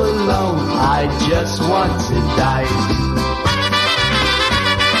so alone, I just want to die.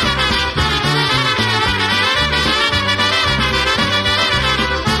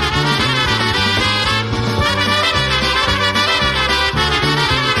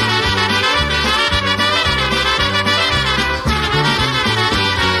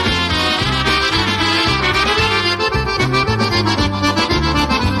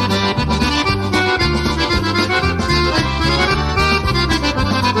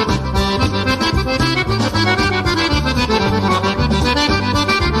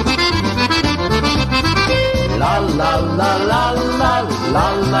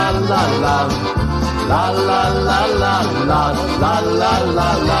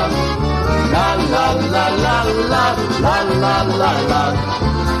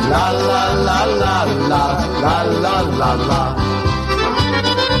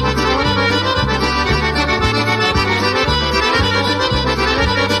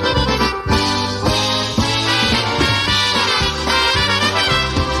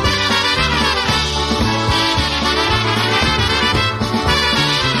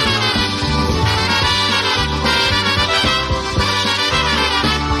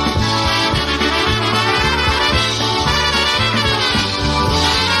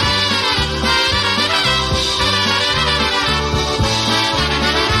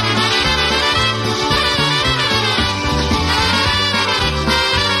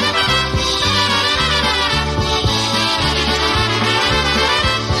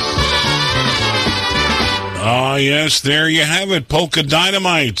 Yes, there you have it. Polka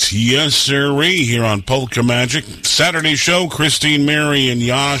Dynamite. Yes, sirree, here on Polka Magic. Saturday show, Christine, Mary, and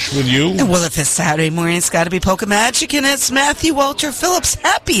Yash with you. Well, if it's Saturday morning, it's got to be Polka Magic, and it's Matthew Walter Phillips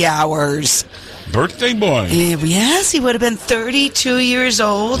Happy Hours. Birthday boy. Yes, he would have been 32 years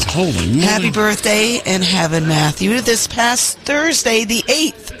old. Holy moly. Happy birthday in heaven, Matthew. This past Thursday, the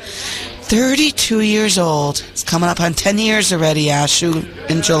 8th. 32 years old. It's coming up on 10 years already, Ashu,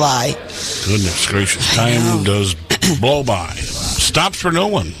 in July. Goodness gracious. Time does blow by. Stops for no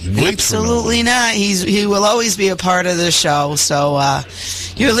one. Absolutely not. He will always be a part of the show. So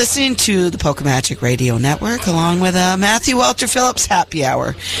you're listening to the Polka Magic Radio Network along with Matthew Walter Phillips Happy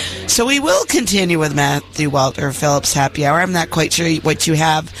Hour. So we will continue with Matthew Walter Phillips Happy Hour. I'm not quite sure what you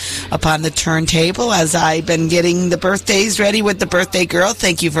have up on the turntable as I've been getting the birthdays ready with the birthday girl.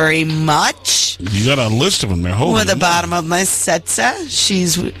 Thank you very much. You got a list of them there. With the bottom of my setsa.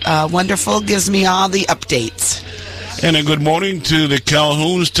 She's wonderful. Gives me all the updates. And a good morning to the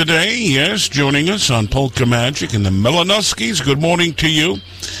Calhouns today. Yes, joining us on Polka Magic and the Melanuskis. Good morning to you.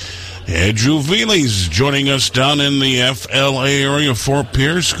 Ed Juviles joining us down in the FLA area, Fort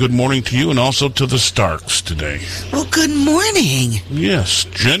Pierce. Good morning to you, and also to the Starks today. Well, good morning. Yes,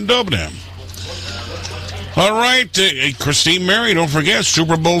 Jen Dubnam. All right, Christine, Mary, don't forget,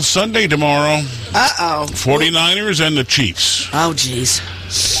 Super Bowl Sunday tomorrow. Uh-oh. 49ers and the Chiefs. Oh, jeez.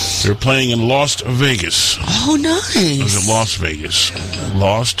 They're playing in Las Vegas. Oh, nice. Is it Las Vegas?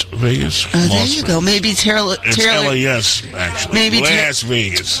 Las Vegas? There you go. Maybe Taylor. It's LAS, actually. Maybe Las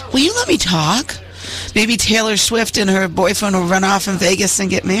Vegas. Will you let me talk? Maybe Taylor Swift and her boyfriend will run off in Vegas and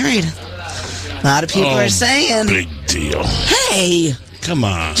get married. A lot of people are saying. Big deal. Hey. Come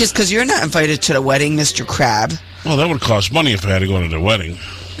on. Just because you're not invited to the wedding, Mr. Crab. Well, that would cost money if I had to go to the wedding.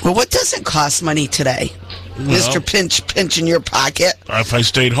 Well, what doesn't cost money today? Mr. Pinch in your pocket. If I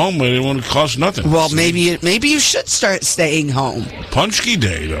stayed home, it wouldn't cost nothing. Well, maybe you should start staying home. Punchki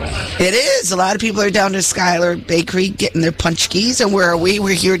Day, though. It is. A lot of people are down to Skylar Bakery getting their punchkis, and where are we?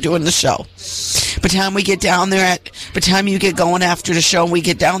 We're here doing the show. By the time we get down there, by the time you get going after the show and we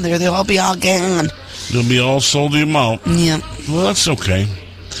get down there, they'll all be all gone. They'll be all sold them out. Yeah. Well, that's okay.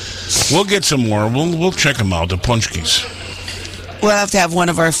 We'll get some more. We'll check them out, the punchkis. We'll have to have one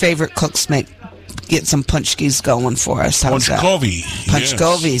of our favorite cooks get some punchkis going for us. Punchkovi.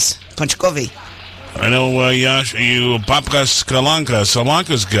 Punchkovis. Punchkovi. I know, you Papka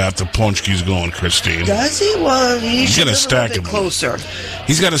Salanka's got the punchkis going, Christine. Does he? Well, he's got a stack of them. Closer.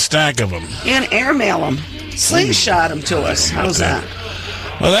 He's got a stack of them. And airmail them. Slingshot them to us. How's that?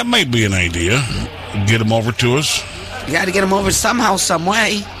 Well, that might be an idea. Get them over to us. You got to get them over somehow, some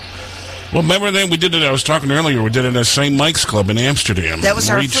way. Well, remember then we did it, I was talking earlier, we did it at St. Mike's Club in Amsterdam. That was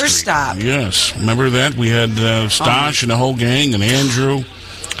our Reed first Street. stop. Yes. Remember that? We had Stosh and the whole gang and Andrew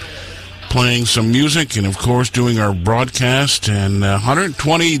playing some music and, of course, doing our broadcast. And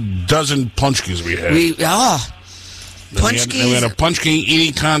 120 dozen punchkis we had. Punchkis. We had a punchki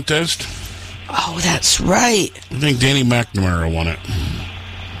eating contest. Oh, that's right. I think Danny McNamara won it.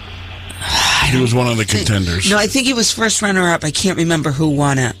 He was one of the contenders. No, I think he was first runner-up. I can't remember who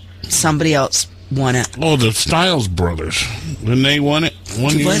won it. Somebody else won it. Oh, the Stiles brothers. When they won it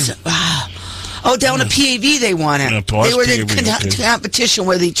one year? Oh, down at PAV they won it. They were in competition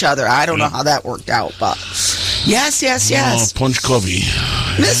with each other. I don't know how that worked out, but yes. Oh, Punch Clubby.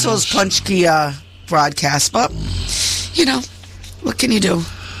 This was Punchki broadcast, but, what can you do?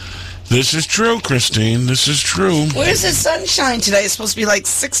 This is true, Christine. This is true. Where's the sunshine today? It's supposed to be like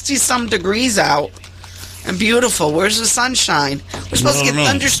 60-some degrees out. And beautiful. Where's the sunshine? We're supposed to get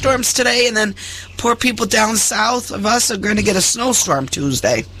thunderstorms today, and then poor people down south of us are going to get a snowstorm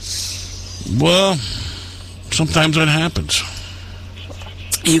Tuesday. Well, sometimes that happens.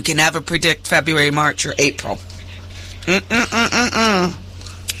 You can never predict February, March, or April.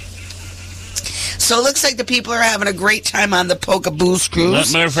 So it looks like the people are having a great time on the Polka Booze cruise. As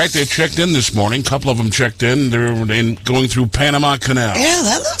a matter of fact, they checked in this morning. A couple of them checked in. They're going through Panama Canal. Yeah,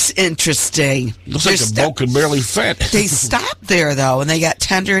 that looks interesting. Looks like the boat could barely fit. They stopped there, though, and they got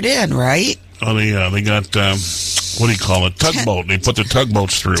tendered in, right? Oh, they got, what do you call it, tugboat. They put the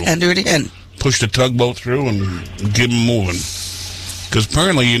tugboats through. Tendered in. Push the tugboat through and get them moving. Because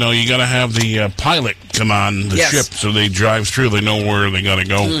apparently, you got to have the pilot come on the ship so they drive through. They know where they got to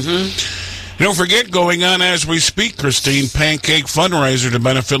go. Mm-hmm. Don't forget, going on as we speak, Christine, Pancake Fundraiser to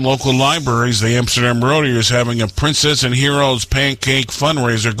benefit local libraries. The Amsterdam Rotary is having a Princess and Heroes Pancake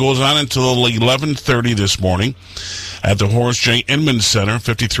Fundraiser. Goes on until 11:30 this morning at the Horace J. Inman Center,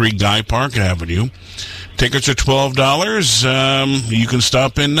 53 Guy Park Avenue. Tickets are $12. You can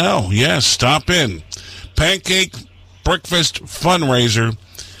stop in now. Yes, stop in. Pancake Breakfast Fundraiser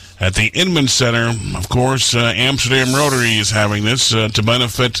at the Inman Center. Of course, Amsterdam Rotary is having this to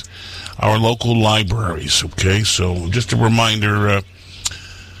benefit our local libraries. Okay, so just a reminder of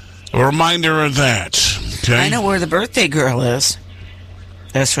that. Okay, I know where the birthday girl is.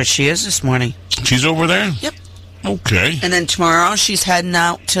 That's what she is this morning. She's over there? Yep. Okay. And then tomorrow she's heading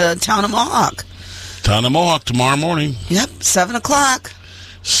out to Town of Mohawk. Town of Mohawk tomorrow morning. Yep, 7 o'clock.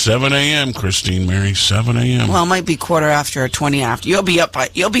 7 a.m., Christine Mary, 7 a.m. Well, it might be quarter after or 20 after. You'll be up by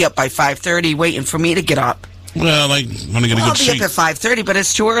 5:30 waiting for me to get up. Well, I'm going to get a good seat. I'll be up at 5:30, but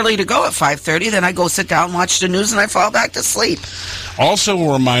it's too early to go at 5:30. Then I go sit down, watch the news, and I fall back to sleep. Also,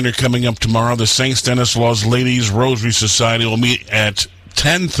 a reminder coming up tomorrow, the St. Stanislaus Ladies Rosary Society will meet at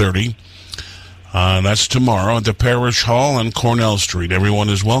 10:30. That's tomorrow at the Parish Hall on Cornell Street. Everyone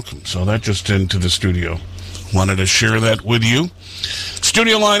is welcome. So that just into the studio. Wanted to share that with you.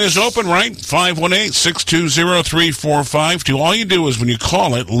 Studio line is open, right? 518-620-3452. All you do is when you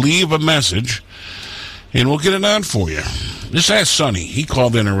call it, leave a message, and we'll get it on for you. Just ask Sonny. He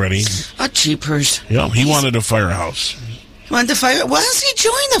called in already. Oh, jeepers. Yeah, he wanted a firehouse. Why does he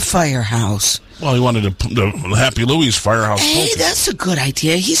join the firehouse? Well, he wanted the Happy Louie's firehouse. Hey, that's a good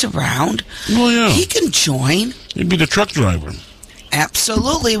idea. He's around. Well, yeah. He can join. He'd be the truck driver.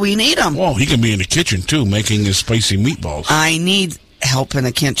 Absolutely, we need him. Well, he can be in the kitchen, too, making his spicy meatballs. I need help in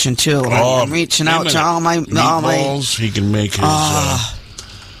the kitchen, too. I'm reaching out to all my... Meatballs, he can make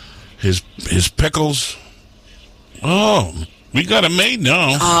his pickles. Oh, we got him made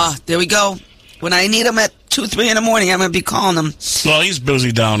now. There we go. When I need him at 2, 3 in the morning, I'm going to be calling him. Well, he's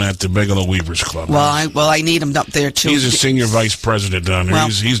busy down at the Bigelow Weavers Club. Well, I need him up there, too. He's a senior vice president down there. Well,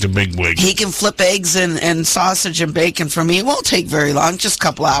 he's the big wig. He can flip eggs and sausage and bacon for me. It won't take very long, just a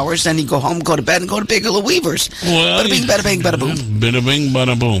couple hours. Then he go home, go to bed, and go to Bigelow Weavers. Well, Bada bing, bada bing, bada boom. Bada bing,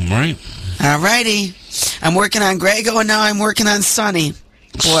 bada boom, right? All righty. I'm working on Grego, and now I'm working on Sonny.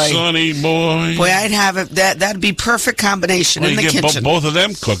 Boy. Sonny boy. Boy, I'd have it. That'd be perfect combination in the get kitchen. Both of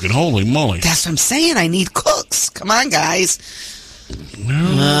them cooking. Holy moly. That's what I'm saying. I need cooks. Come on, guys. Boy,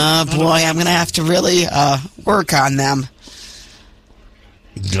 I'm going to have to really work on them.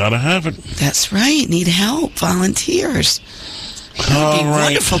 Gotta have it. That's right. Need help. Volunteers. That'd be a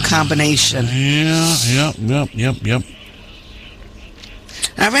wonderful combination. Yeah, yep.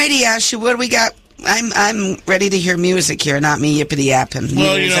 All righty, Ashley, what do we got? I'm ready to hear music here, not me yippity-yapping.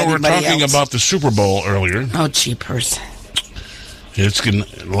 Well, we're talking about the Super Bowl earlier. Oh, jeepers. It's in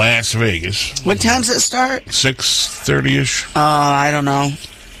Las Vegas. What time does it start? 6:30-ish. Oh, I don't know.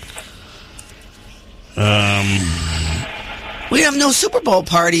 We have no Super Bowl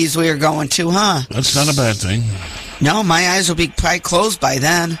parties we are going to, huh? That's not a bad thing. No, my eyes will be probably closed by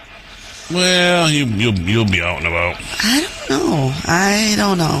then. Well, you'll be out and about. I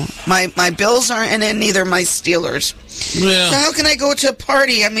don't know. My Bills aren't in, neither my Steelers. Yeah. So how can I go to a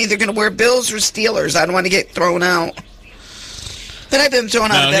party? I'm either going to wear Bills or Steelers. I don't want to get thrown out. But I've been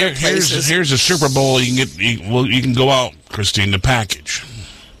thrown out of better places. Here's a Super Bowl you can go out, Christine, the package.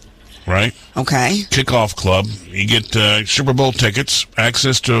 Right? Okay. Kickoff club. You get Super Bowl tickets,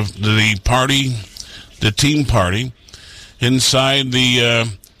 access to the party, the team party, inside the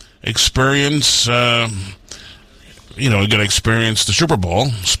experience. You get to experience the Super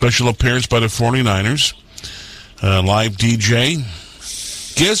Bowl. Special appearance by the 49ers. Live DJ.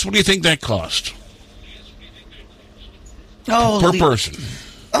 Guess what do you think that cost? Per person.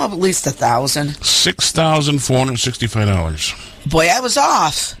 Oh, at least $1,000. $6,465. Boy, I was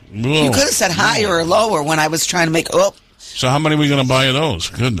off. Whoa. You could have said higher or lower when I was trying to make. So how many are we going to buy of those?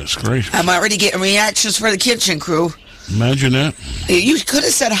 Goodness gracious. I'm already getting reactions for the kitchen crew. Imagine that. You could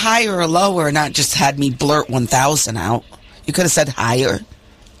have said higher or lower, not just had me blurt 1,000 out. You could have said higher.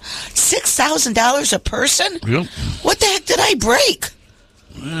 $6,000 a person? Yep. What the heck did I break?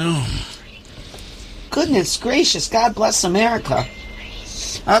 Well. Goodness gracious. God bless America.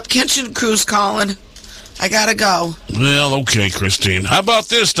 Kitchen crew's calling. I gotta go. Well, okay, Christine. How about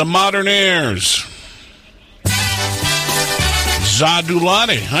this? The Modern Airs.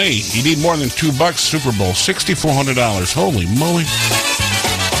 Zadulati. Hey, you need more than $2 Super Bowl. $6,400. Holy moly.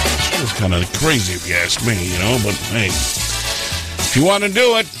 That was kind of crazy if you ask me, but hey. If you want to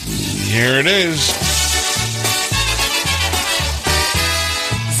do it, here it is.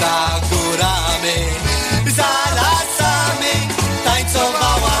 Za górami, za lasami,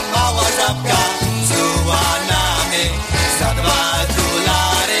 tańcowała mała żabka z ułanami. Za $2,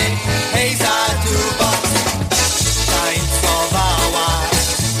 hej, za $2. Tańcowała,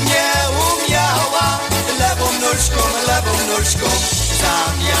 nie umiała, lewą nóżką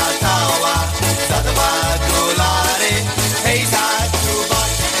zamiatała. Za $2, hej, za $2.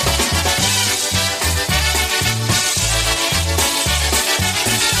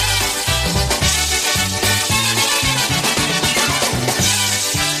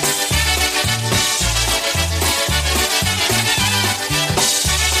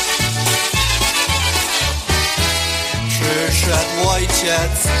 Przyszedł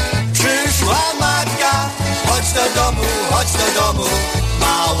ojciec, przyszła matka. Chodź do domu,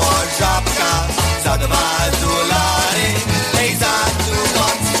 mała żabka. Za $2, hej, za $2.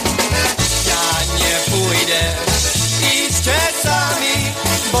 Ja nie pójdę, idźcie sami,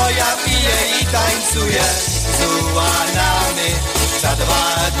 bo ja piję i tańcuję z ułanami. Za $2,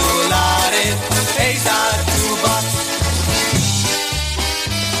 hej, za $2.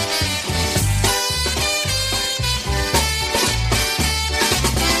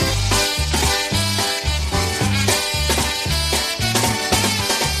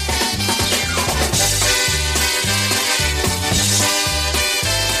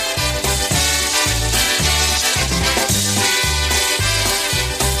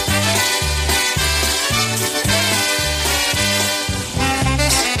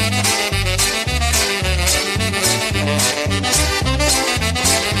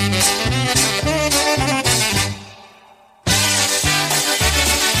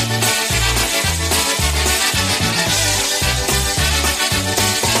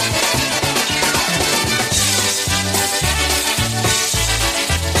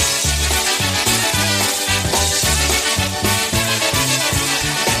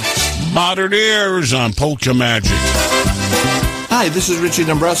 Modern Airs on Polka Magic. Hi, this is Richie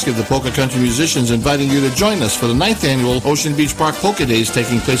Dombrowski of the Polka Country Musicians inviting you to join us for the 9th annual Ocean Beach Park Polka Days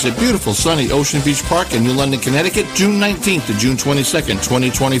taking place at beautiful sunny Ocean Beach Park in New London, Connecticut, June 19th to June 22nd,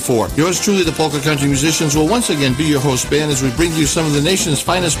 2024. Yours truly, the Polka Country Musicians, will once again be your host band as we bring you some of the nation's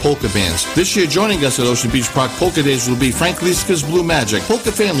finest polka bands. This year, joining us at Ocean Beach Park Polka Days will be Frank Liska's Blue Magic,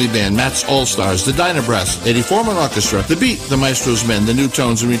 Polka Family Band, Matt's All-Stars, the Dyna Brass, Eddie Foreman Orchestra, The Beat, the Maestro's Men, the New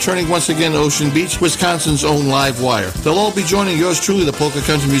Tones, and returning once again to Ocean Beach, Wisconsin's own Live Wire. They'll all be joining yours truly, the Polka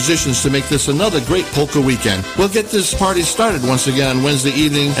Country Musicians, to make this another great polka weekend. We'll get this party started once again on Wednesday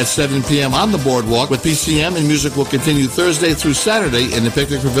evening at 7 p.m. on the boardwalk with PCM, and music will continue Thursday through Saturday in the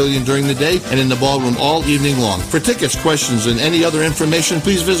Picnic Pavilion during the day and in the ballroom all evening long. For tickets, questions, and any other information,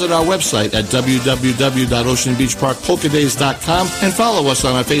 please visit our website at www.oceanbeachparkpolkadays.com and follow us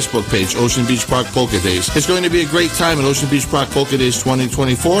on our Facebook page, Ocean Beach Park Polka Days. It's going to be a great time at Ocean Beach Park Polka Days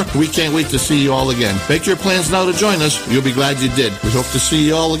 2024. We can't wait to see you all again. Make your plans now to join us. You'll be glad you did. We hope to see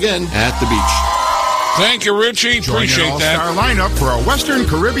you all again at the beach. Thank you, Richie. Appreciate that. Join an all-star lineup for a Western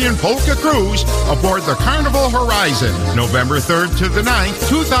Caribbean polka cruise aboard the Carnival Horizon, November 3rd to the 9th,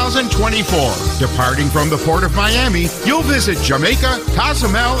 2024. Departing from the Port of Miami, you'll visit Jamaica,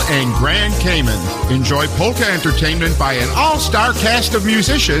 Cozumel, and Grand Cayman. Enjoy polka entertainment by an all-star cast of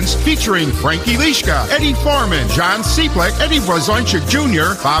musicians featuring Frankie Liska, Eddie Foreman, John Seeplek, Eddie Wozonczyk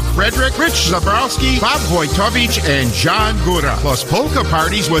Jr., Bob Frederick, Rich Zabrowski, Bob Wojtowicz, and John Gura. Plus polka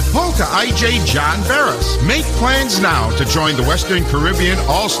parties with Polka IJ John Barrett. Make plans now to join the Western Caribbean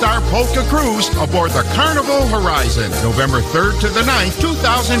All-Star Polka Cruise aboard the Carnival Horizon, November 3rd to the 9th,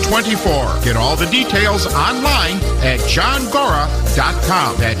 2024. Get all the details online at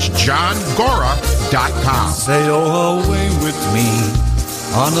johngora.com. That's johngora.com. Sail away with me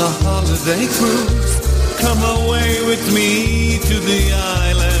on a holiday cruise. Come away with me to the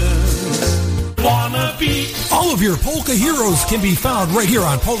islands. Wanna be. All of your polka heroes can be found right here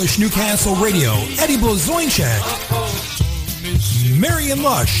on Polish Newcastle Radio. Eddie Blazonczyk, Marion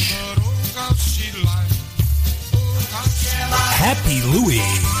Lush, Happy Louie,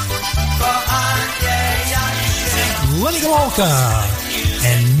 Lenny Gomulka,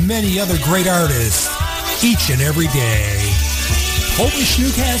 and many other great artists each and every day. Polish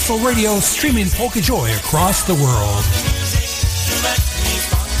Newcastle Radio, streaming polka joy across the world.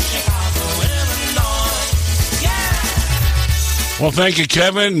 Well, thank you,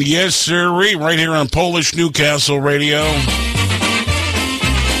 Kevin. Yes, sirree. Right here on Polish Newcastle Radio.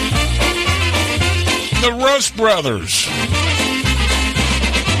 The Rust Brothers.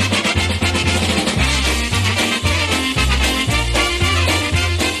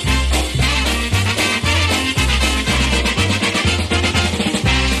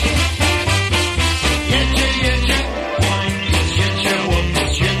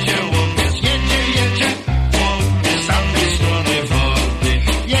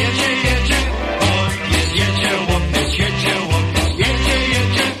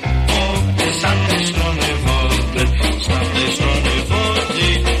 Stop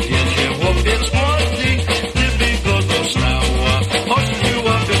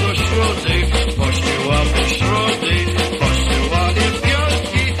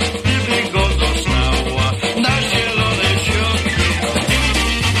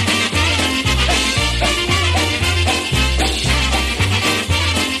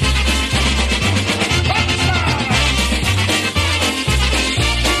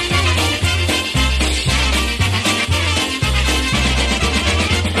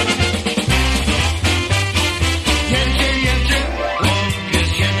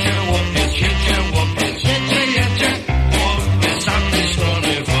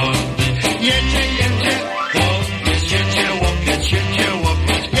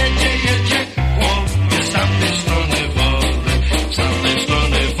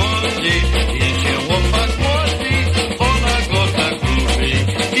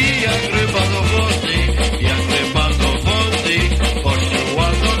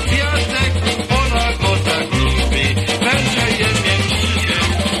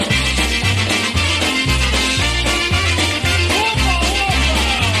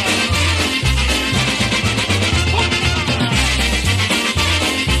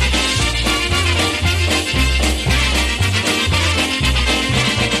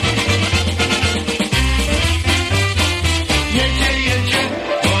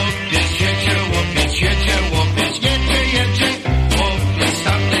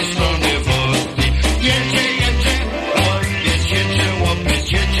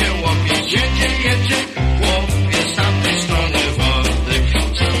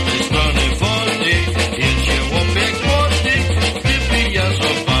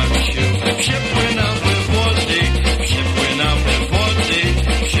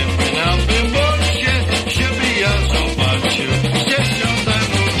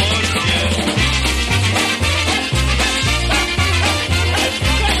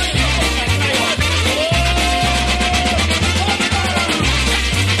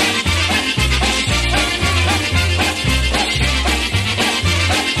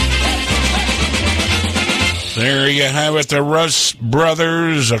There you have it, the Russ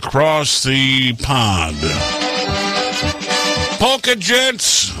Brothers across the pond. Polka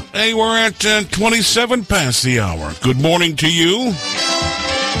Jets, hey, we're at 27 past the hour. Good morning to you.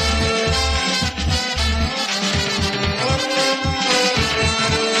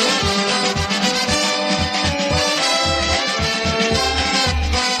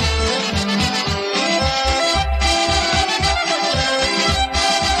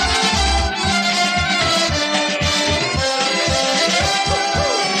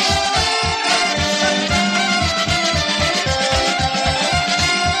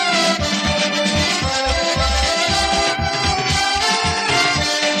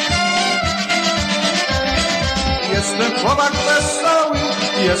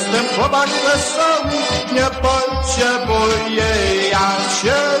 Jestem chłopak wesoły, nie potrzebuję ja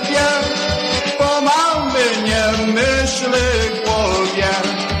siebie, bo mamy nie myśli w głowie.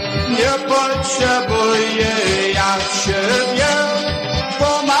 Nie potrzebuję ja siebie,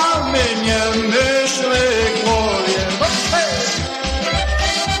 bo mamy nie myśli w głowie.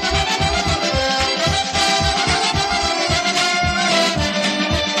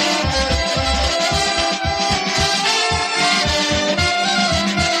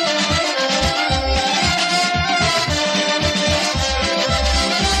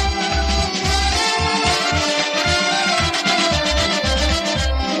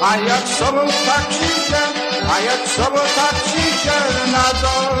 A jak sobą tak ciszę, a jak sobą tak ciszę, na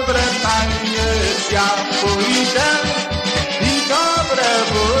dobre taniec ja pójdę i dobre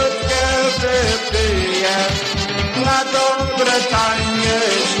wódkę wypiję. Na dobre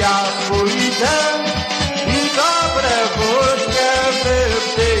taniec ja pójdę i dobre wódkę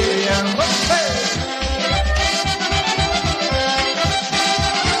wypiję.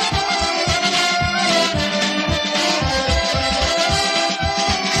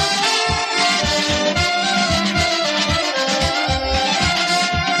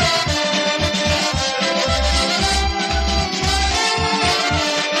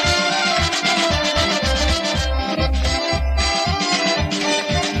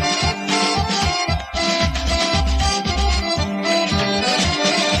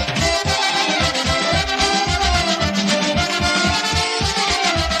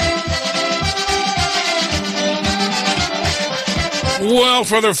 Well,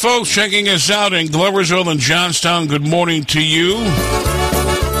 for the folks checking us out in Gloversville and Johnstown, good morning to you.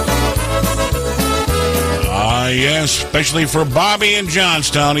 Yes, especially for Bobby in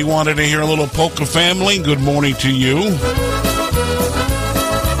Johnstown. He wanted to hear a little Polka Family. Good morning to you.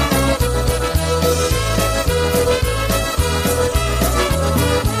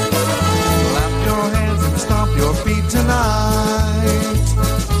 Clap your hands and stomp your feet tonight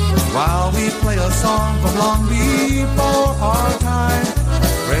while we play a song from long before our time.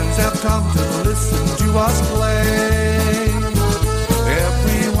 Friends have come to listen to us play.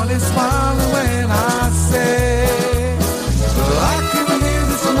 Everyone is smiling when I say, I can hear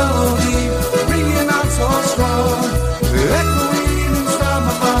this melody ringing out so strong, echoing inside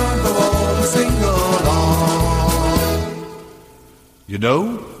my mind, go all to sing along. You know,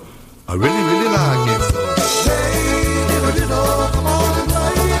 I really like it. Hey, diddle diddle, come on and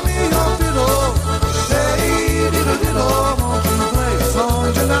play me your fiddle. Hey, diddle diddle, won't you play a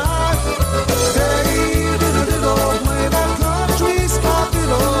song tonight? Hey, diddle diddle, play that country ska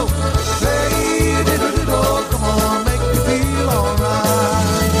fiddle. Hey, diddle diddle, come on, make me feel alright.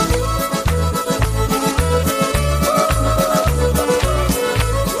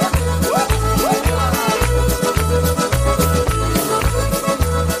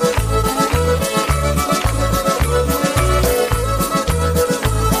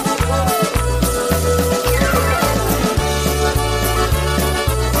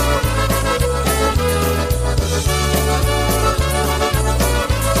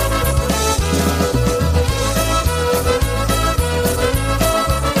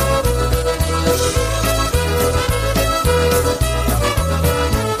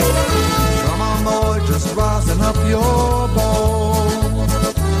 Come on, boy, just rising up your bow.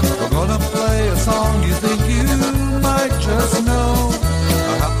 We're gonna play a song you think you might just know.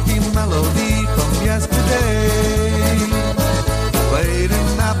 A happy melody from yesterday, played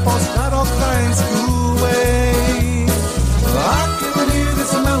in that postcard high school way. I can hear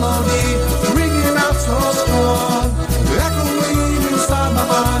this melody ringing out so strong, echoing inside my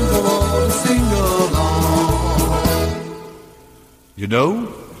mind, go all to sing along. You know,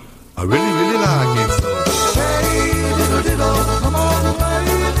 I really like it. Hey, diddle diddle, come on and play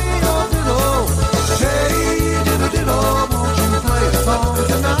me your fiddle. Hey, diddle diddle, won't you play a song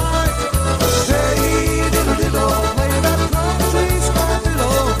tonight? Hey, diddle diddle, play that country ska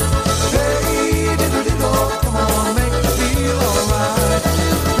fiddle. Hey, diddle diddle, come on,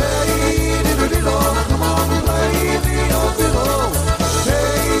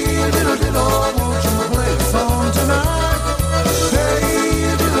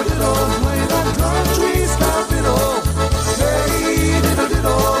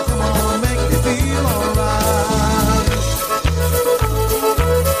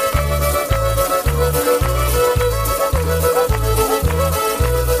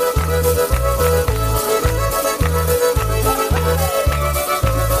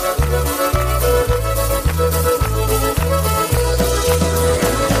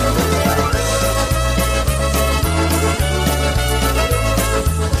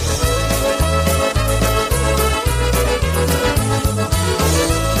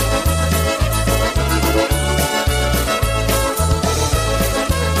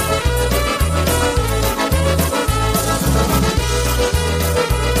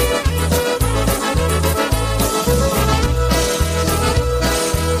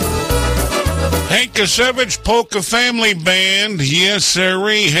 Hank Kasevich Polka Family Band. Yes,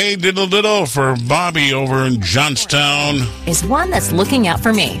 sirree. Hey, diddle diddle for Bobby over in Johnstown. Is one that's looking out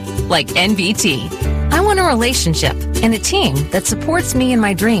for me, like NVT. I want a relationship and a team that supports me in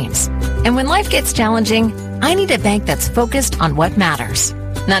my dreams. And when life gets challenging, I need a bank that's focused on what matters.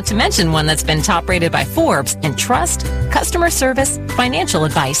 Not to mention one that's been top rated by Forbes in trust, customer service, financial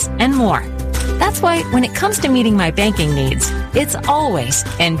advice, and more. That's why when it comes to meeting my banking needs, it's always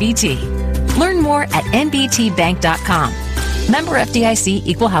NBT. Learn more at nbtbank.com. Member FDIC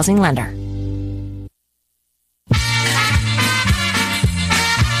Equal Housing Lender.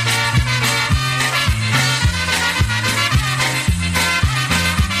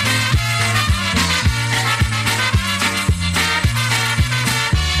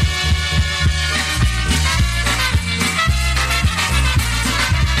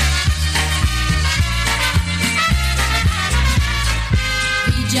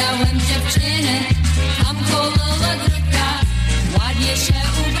 Widziałem dziewczynę, tam koło ogródka, ładnie się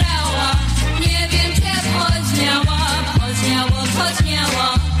ubrała, nie wiem gdzie poźniała,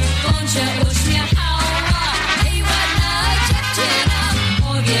 on się uśmiechała. Hej ładna dziewczyna,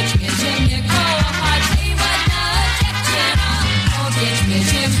 powiedz mi, że mnie kochasz. Hej ładna dziewczyna, powiedz mi,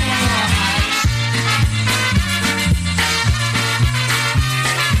 że kochasz.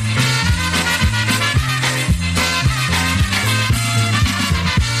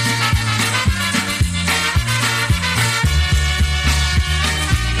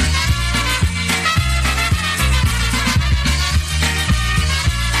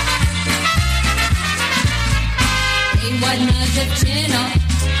 Ładna dziewczyno,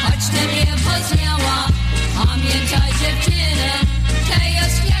 choć ty mnie poznała. Pamiętaj dziewczynę, te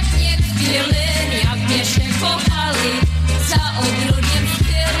jest jak nie chwilę, jak mnie się kochali, za ogródkiem w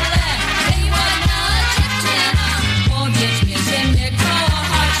tyle. Hej ładna dziewczyna, powiedz mi, że mnie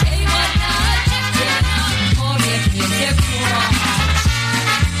kochasz. Hej ładna dziewczyna, powiedz mi, że kochasz.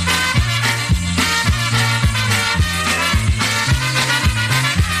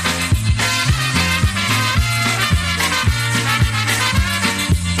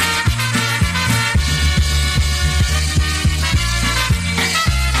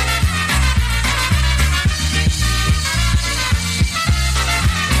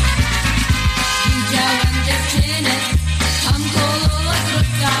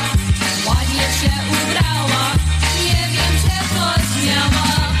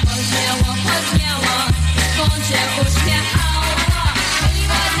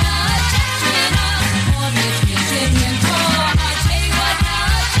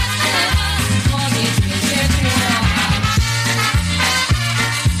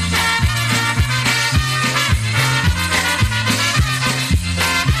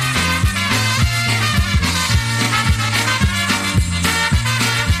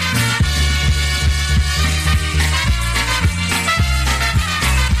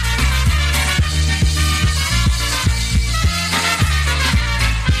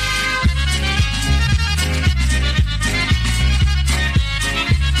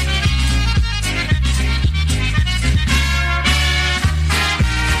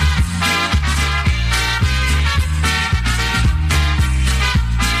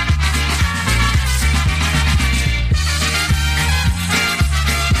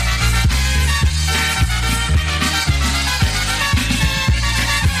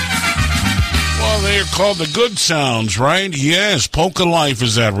 Called The Good Sounds, right? Yes, Polka Life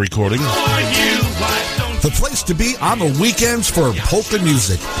is that recording. The place to be on the weekends for polka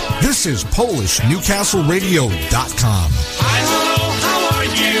music. This is PolishNewcastleRadio.com.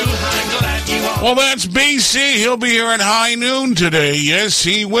 Well, that's BC. He'll be here at high noon today. Yes,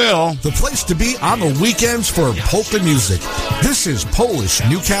 he will. The place to be on the weekends for polka music. This is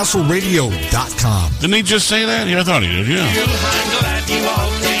PolishNewcastleRadio.com. Didn't he just say that? Yeah, I thought he did, yeah.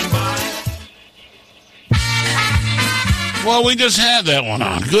 Well, we just had that one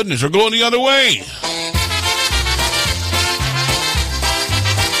on. Goodness, we're going the other way.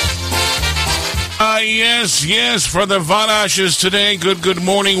 Yes, for the Vanashes today. Good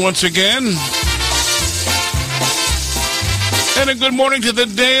morning once again. And a good morning to the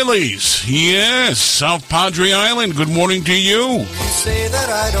Dailies. Yes, South Padre Island, good morning to you. You say that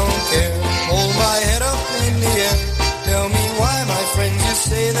I don't care. Hold my head up in the air. Tell me why, my friend, you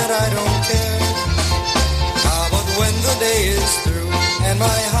say that I don't care. When the day is through and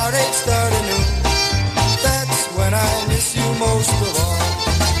my heartache start anew, that's when I miss you most of all.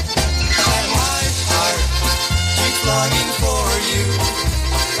 And my heart keeps longing for you,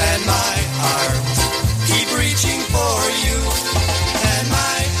 and my arms keep reaching for you, and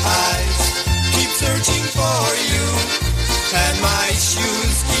my eyes keep searching for you, and my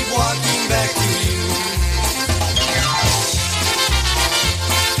shoes keep walking back to you.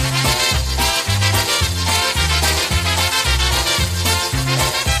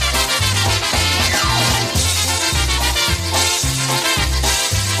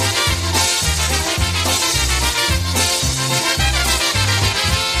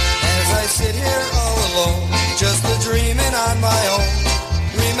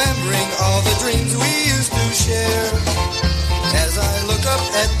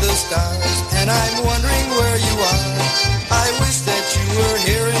 the stars, and I'm wondering where you are. I wish that you were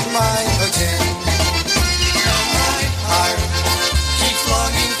here in mine again. And my heart keeps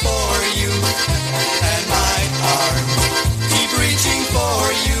longing for you, and my arms keep reaching for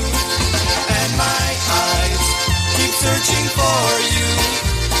you, and my eyes keep searching for you,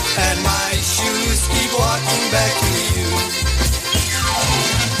 and my shoes keep walking back to you.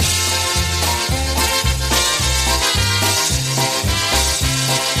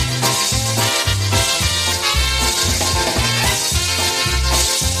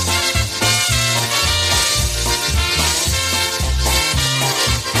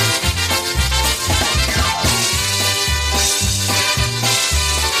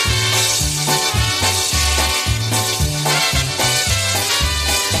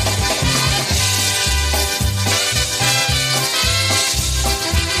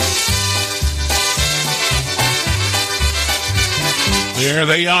 There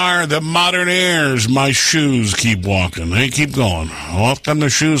they are, the modern airs. My shoes keep walking. They keep going. How come the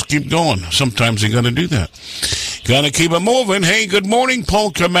shoes keep going? Sometimes you got to do that. Got to keep it moving. Hey, good morning,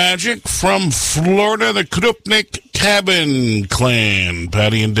 Polka Magic from Florida, the Krupnik Cabin Clan.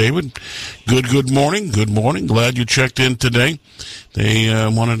 Patty and David, good morning. Good morning. Glad you checked in today. They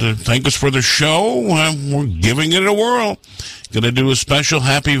wanted to thank us for the show. We're giving it a whirl. Going to do a special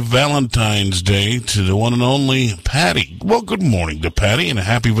happy Valentine's Day to the one and only Patty. Well, good morning to Patty and a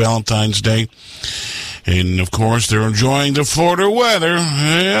happy Valentine's Day. And, of course, they're enjoying the Florida weather.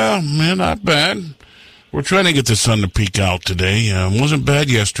 Yeah, not bad. We're trying to get the sun to peek out today. It wasn't bad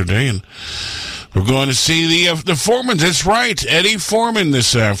yesterday. And we're going to see the Foreman. That's right, Eddie Foreman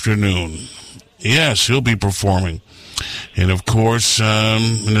this afternoon. Yes, he'll be performing. And, of course,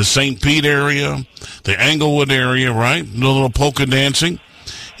 in the St. Pete area, the Englewood area, right? A little polka dancing.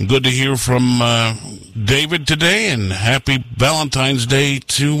 And good to hear from David today. And happy Valentine's Day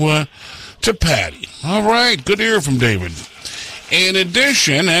to Patty. All right, good to hear from David. In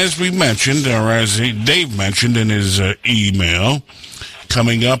addition, as we mentioned, or as Dave mentioned in his email,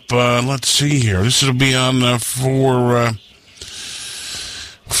 coming up, let's see here. This will be on for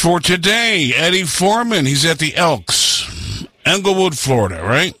today. Eddie Foreman, he's at the Elks. Englewood, Florida,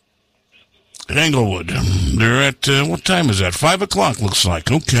 right? Englewood. They're at, what time is that? 5 o'clock, looks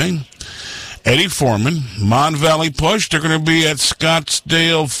like. Okay. Eddie Foreman, Mon Valley Push. They're going to be at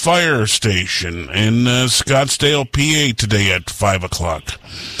Scottsdale Fire Station in Scottsdale, PA today at 5 o'clock.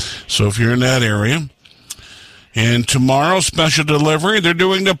 So if you're in that area. And tomorrow, special delivery. They're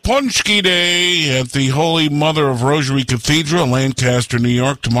doing the Punchki Day at the Holy Mother of Rosary Cathedral, Lancaster, New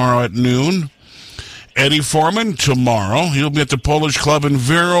York, tomorrow at noon. Eddie Foreman, tomorrow. He'll be at the Polish Club in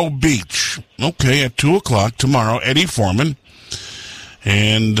Vero Beach. Okay, at 2 o'clock tomorrow, Eddie Foreman.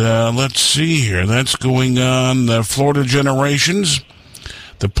 And let's see here. That's going on the Florida Generations,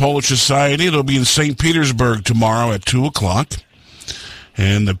 the Polish Society. They'll be in St. Petersburg tomorrow at 2 o'clock.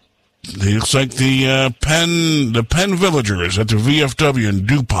 And it looks like the Penn Villagers at the VFW in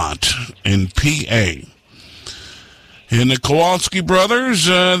DuPont in PA. And the Kowalski brothers,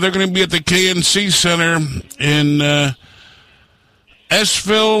 they're going to be at the KNC Center in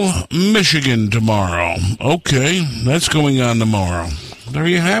Esville, Michigan tomorrow. Okay, that's going on tomorrow. There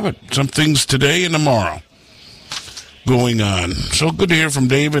you have it. Some things today and tomorrow going on. So good to hear from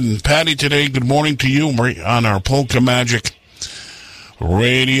David and Patty today. Good morning to you on our Polka Magic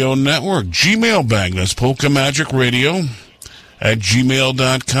Radio Network. Gmail bag, that's Polka Magic Radio at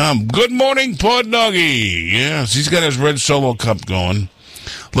gmail.com. Good morning, Podnuggy. Yes, he's got his red Solo cup going.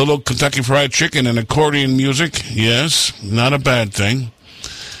 Little Kentucky Fried Chicken and accordion music. Yes, not a bad thing.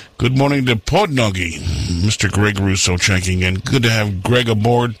 Good morning to Podnuggy. Mr. Greg Russo checking in. Good to have Greg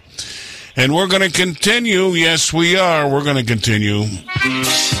aboard. And we're going to continue. Yes, we are. We're going to continue.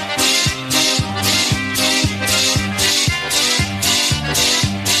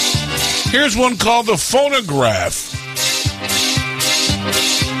 Here's one called The Phonograph.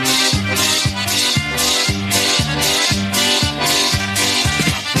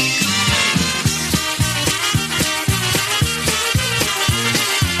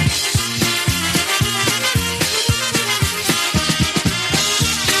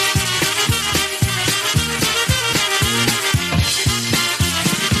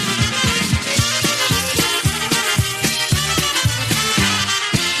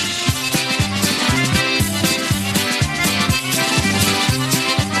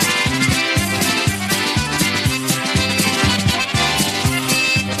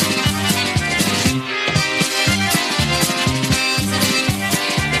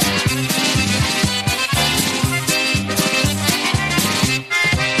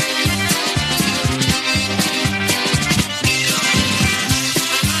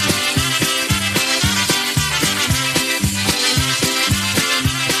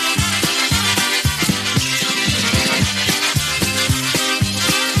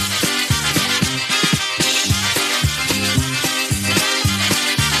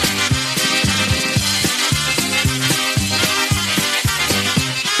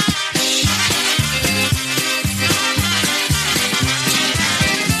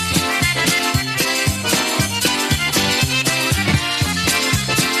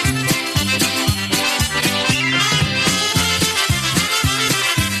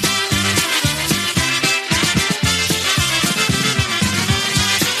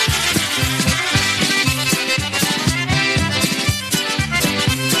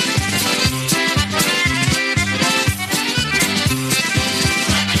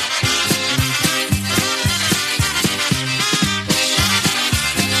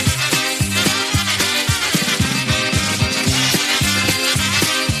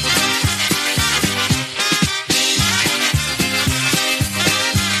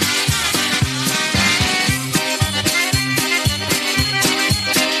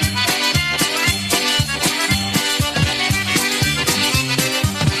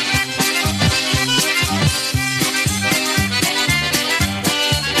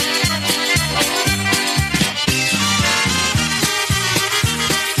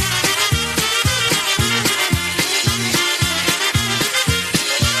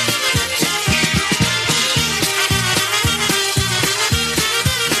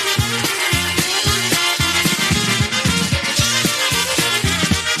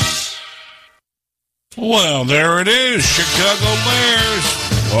 Well, there it is, Chicago Bears.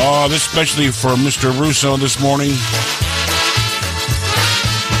 Oh, this especially for Mr. Russo this morning.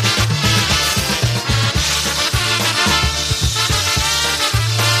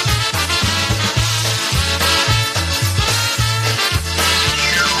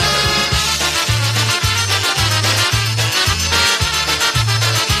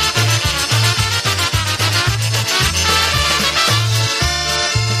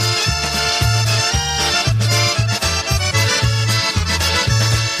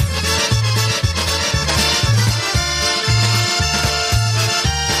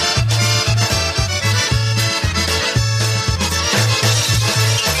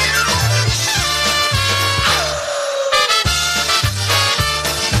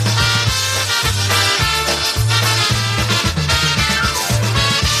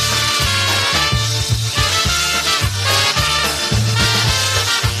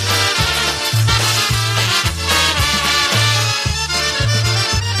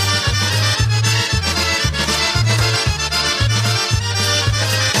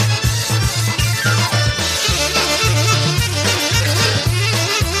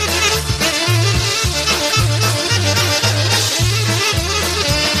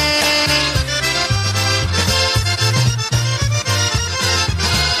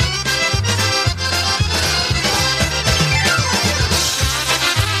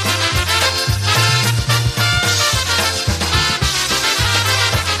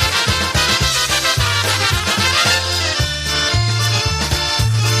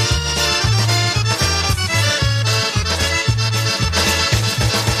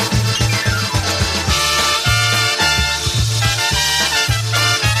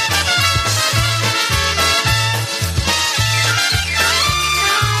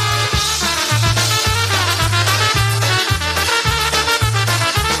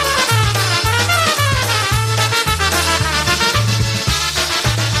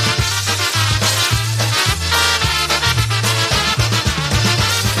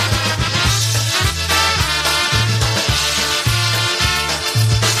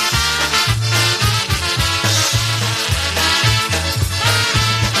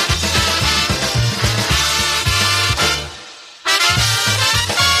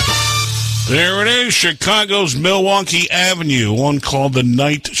 There it is, Chicago's Milwaukee Avenue, one called The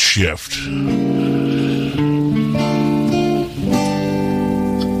Night Shift.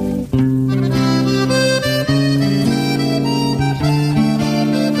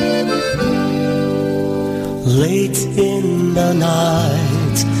 Late in the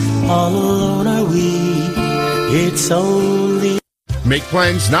night, all alone are we, it's only... Make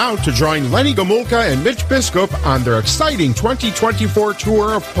plans now to join Lenny Gomulka and Mitch Biskup on their exciting 2024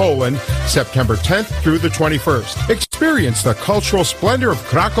 tour of Poland, September 10th through the 21st. Experience the cultural splendor of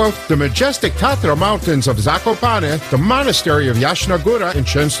Krakow, the majestic Tatra Mountains of Zakopane, the monastery of Jasna Góra in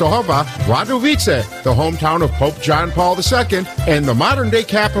Częstochowa, Wadowice, the hometown of Pope John Paul II, and the modern-day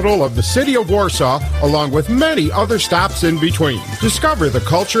capital of the city of Warsaw, along with many other stops in between. Discover the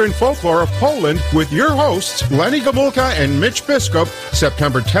culture and folklore of Poland with your hosts, Lenny Gomulka and Mitch Biskup,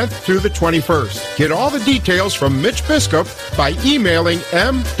 September 10th through the 21st. Get all the details from Mitch Biskup by emailing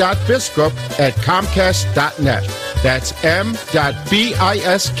m.biskup@comcast.net. That's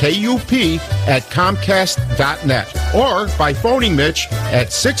m.biskup@comcast.net. Or by phoning Mitch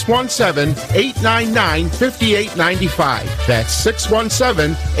at 617-899-5895. That's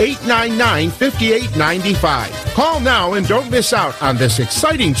 617-899-5895. Call now and don't miss out on this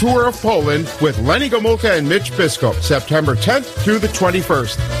exciting tour of Poland with Lenny Gomulka and Mitch Biskup, September 10th through the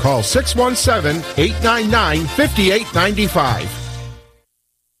 21st. Call 617-899-5895.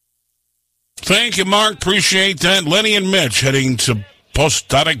 Thank you, Mark. Appreciate that. Lenny and Mitch heading to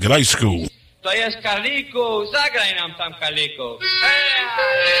Postatek High School. To jest Karliku, zagraj nam tam Karliku.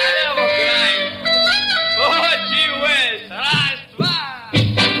 Raz, dwa.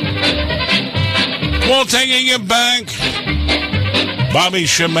 Well, taking it back, Bobby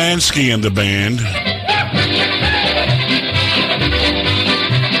Szymanski and the band.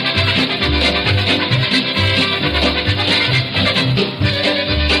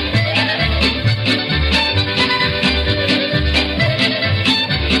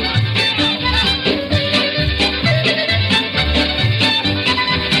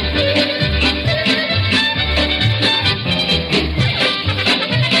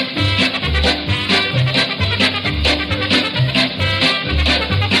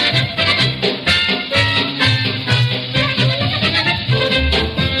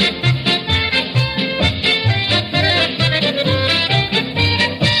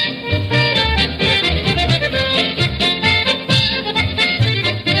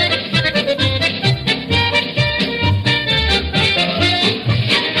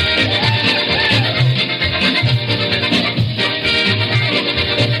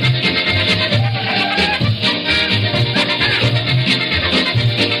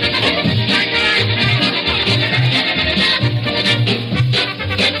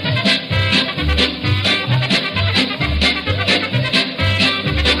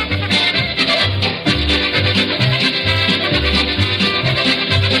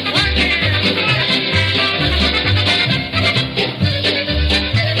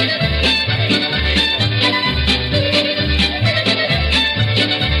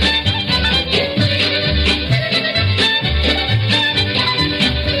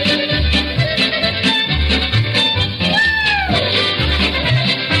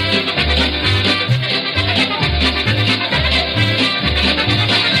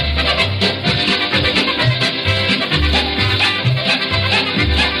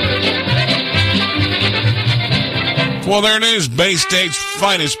 Well, there it is, Bay State's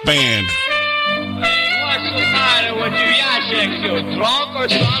finest band. What's the matter with you, Yashik? You drunk or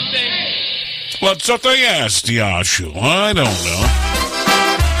something? What's what they asked, Yashu? I don't know.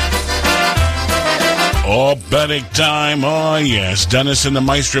 Oh, betting time. Oh, yes. Dennis and the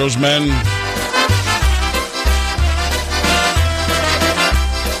Maestro's men.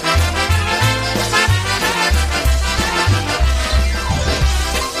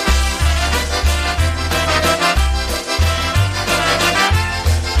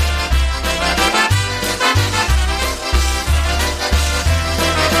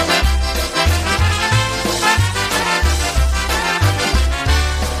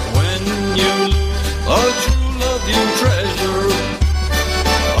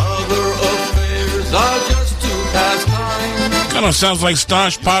 Kind of sounds like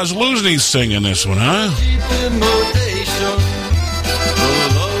Stosh Pazluzny singing this one, huh?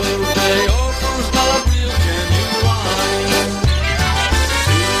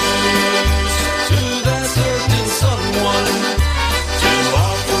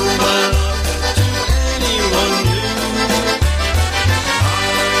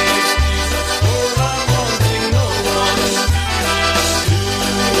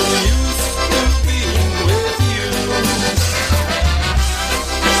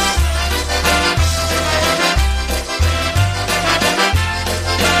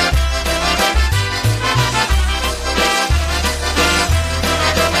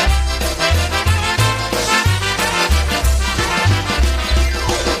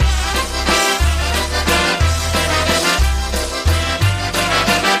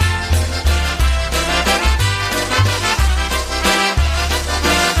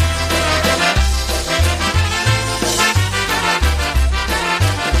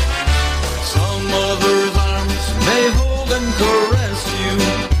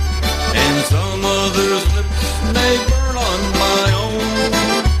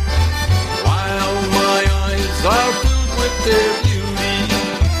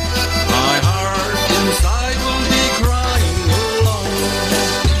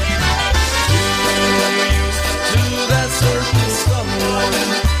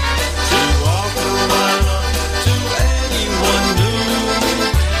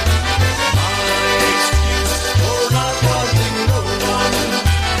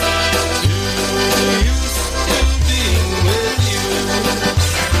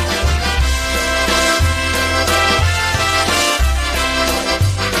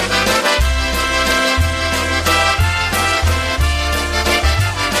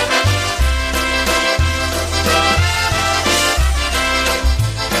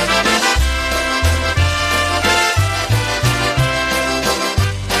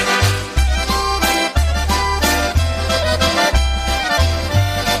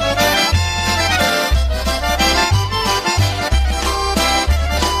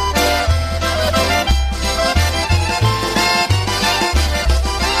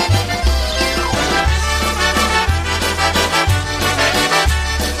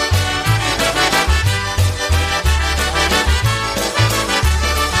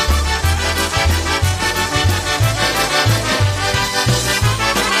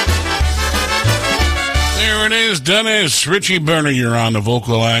 Dennis, Richie Berner, you're on the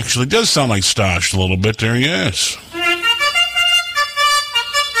vocal, actually. Does sound like Stosh a little bit there, yes.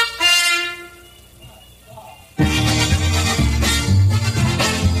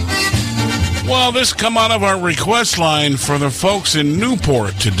 Well, this come out of our request line for the folks in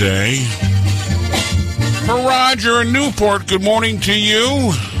Newport today. For Roger in Newport, good morning to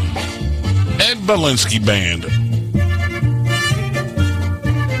you. Ed Belinsky Band.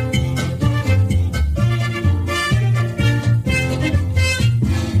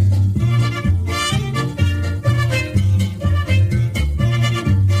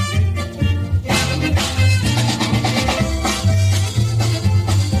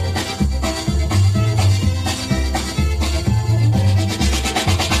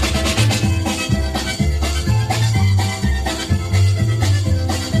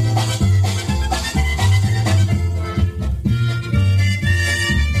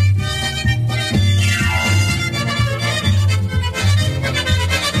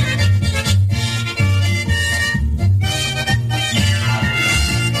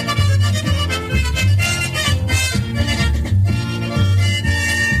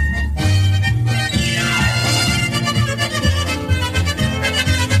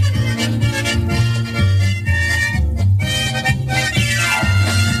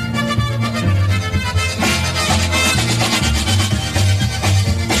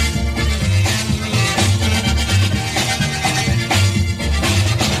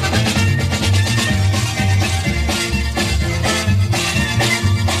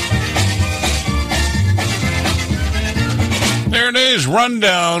 is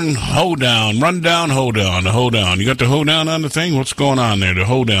Rundown, Hoedown. Rundown, Hoedown, the Hoedown. You got the Hoedown on the thing? What's going on there? The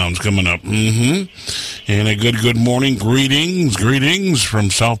Hoedown's coming up. And a good morning. Greetings from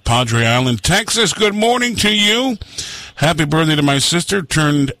South Padre Island, Texas. Good morning to you. Happy birthday to my sister.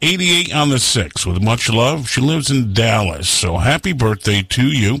 Turned 88 on the 6th. With much love. She lives in Dallas. So happy birthday to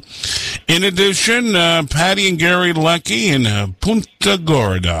you. In addition, Patty and Gary Leckie in Punta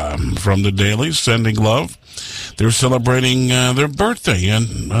Gorda from the Dailies sending love. They're celebrating their birthday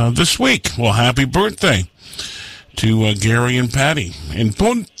this week. Well, happy birthday to Gary and Patty in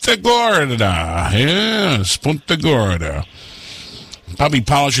Punta Gorda. Yes, Punta Gorda. Probably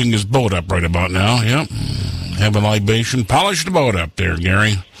polishing his boat up right about now. Yep. Have a libation. Polish the boat up there,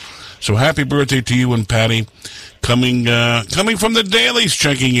 Gary. So happy birthday to you and Patty. Coming from the Dailies,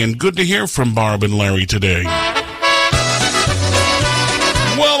 checking in. Good to hear from Barb and Larry today.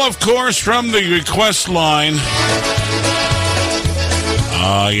 Well, of course, from the request line.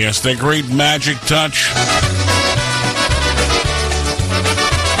 Yes, that great magic touch.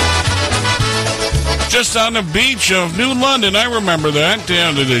 Just on the beach of New London, I remember that,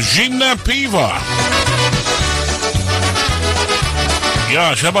 down to the Zimna Piva.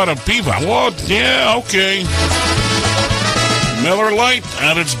 Gosh, how about a piva? What? Yeah, okay. Miller Lite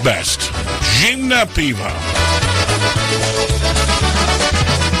at its best. Zimna Piva.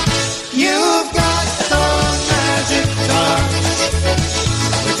 You've got the magic touch,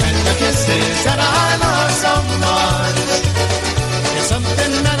 the tender kisses that I love so much. It's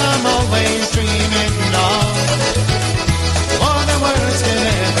something that I'm always dreaming of, more than words can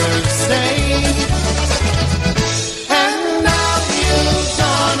ever say. And now you've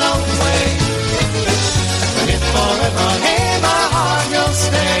gone away, but if forever in my heart you'll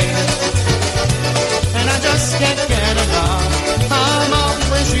stay. And I just can't get enough. I'm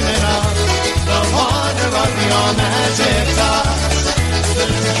always dreaming of the wonder of your magic touch.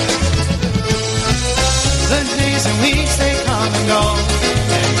 The days and weeks, they come and go,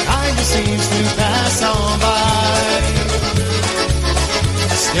 and time just seems to pass on by.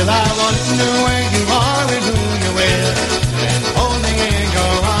 Still I wonder where you are and who you're with, and holding in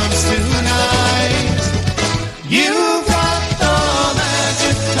your arms tonight. You've got the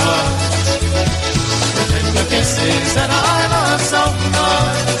magic touch, the tender kisses that I love so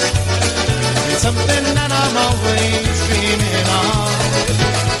much. It's something that I'm always dreaming of,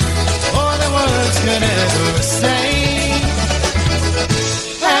 more than words could ever say.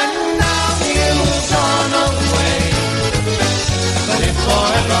 And now you've gone away, but if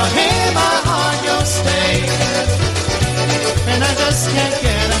forever in my heart you'll stay. And I just can't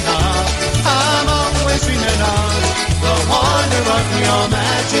get enough. I'm always dreaming of the wonder of your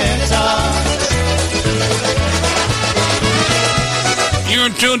magic touch. You're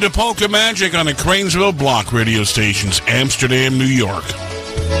tuned to Polka Magic on the Cranesville Block radio stations, Amsterdam, New York.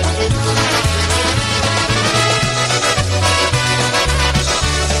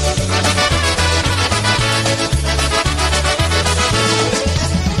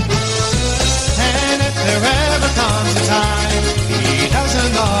 And if there ever comes a time he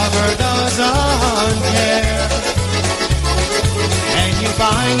doesn't love or doesn't care, and you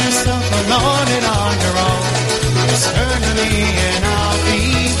find yourself alone and on your own, just turn to me and I'll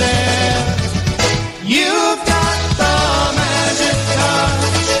be there. You've got the magic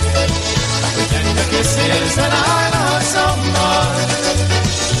touch, the tender kisses that I love so much.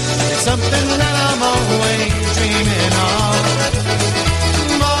 It's something that I'm always dreaming of,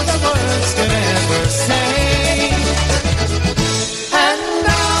 more than words could ever say. And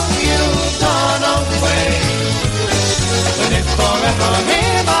now you've gone away, but if forever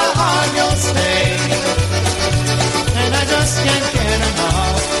in my heart you'll stay. And I just can't get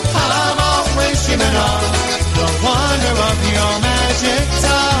enough. I'm always dreaming of the wonder of your magic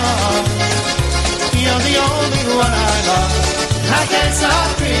touch. You're the only one I love. I can't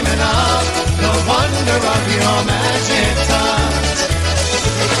stop dreaming of the wonder of your magic touch.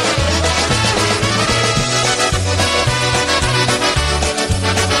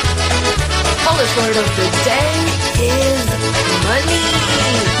 Polish word of the day is money.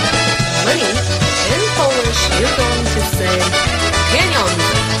 Money. In Polish, you're going to say pieniądze.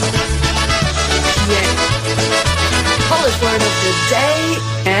 Polish word of the day,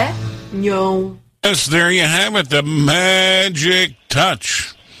 pieniądze. Yes, there you have it, the magic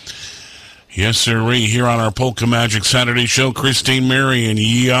touch. Yes, sir, here on our Polka Magic Saturday show, Christine Mary and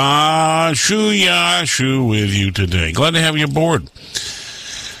Yashu with you today. Glad to have you aboard.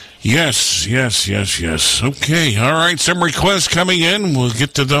 Yes. Okay, all right, some requests coming in. We'll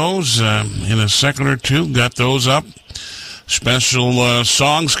get to those in a second or two. Got those up. Special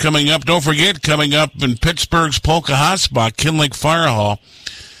songs coming up. Don't forget, coming up in Pittsburgh's Polka Hotspot, Kinlake Fire Hall.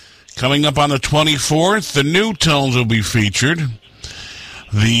 Coming up on the 24th, the New Tones will be featured.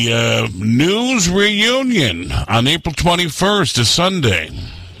 The News Reunion on April 21st is Sunday.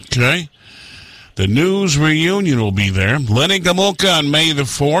 Okay? The News Reunion will be there. Lenny Gamulka on May the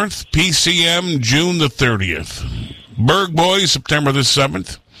 4th. PCM June the 30th. Berg Boys September the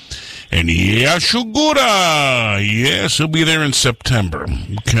 7th. And Yashugura, yes, he'll be there in September.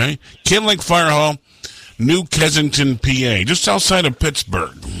 Okay? Kinlake Fire Hall, New Kensington, PA, just outside of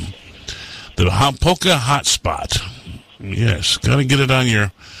Pittsburgh. The Polka Hotspot. Yes, got to get it on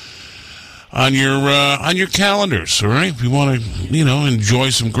your calendars, all right? If you want to, enjoy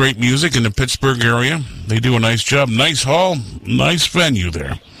some great music in the Pittsburgh area, they do a nice job. Nice hall, nice venue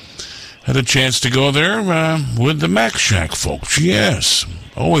there. Had a chance to go there with the Mac Shack folks. Yes,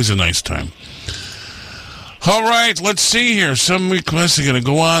 always a nice time. All right, let's see here. Some requests are going to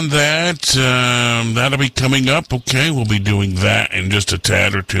go on that. That'll be coming up. Okay, we'll be doing that in just a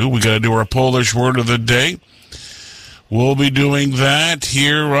tad or two. We got to do our Polish word of the day. We'll be doing that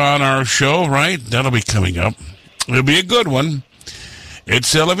here on our show, right? That'll be coming up. It'll be a good one.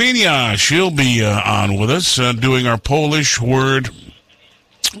 It's Lavinia. She'll be on with us doing our Polish word,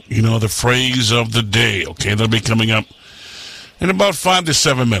 the phrase of the day. Okay, that'll be coming up in about 5 to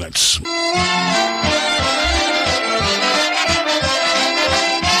 7 minutes.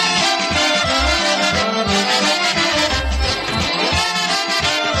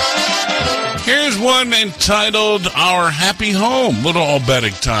 Here's one entitled Our Happy Home. Little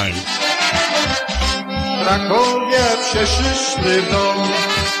Obetic time. Krakowie przeszliśmy dom,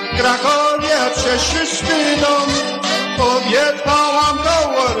 Krakowie przeszliśmy dom. Obiecałam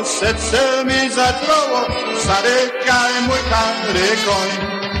koło, serce mi zatrwało, zarykaj mój kary koń.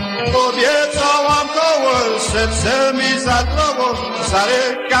 Obiecałam koło, serce mi zatrwało,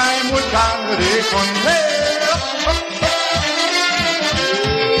 zarykaj mój kary koń.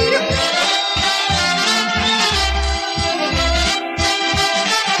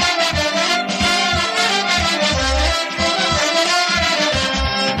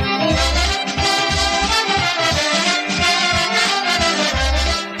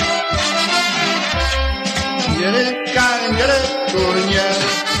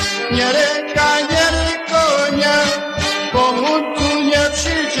 Nie rykaj, konie, pomóż tu nie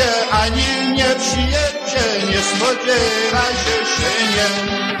przyjdzie, ani nie przyjedzie, nie spodziewaj się nie.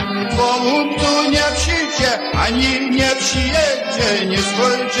 Pomóż tu nie przyjdzie, ani nie przyjedzie, nie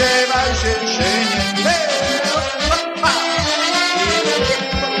spodziewaj się nie.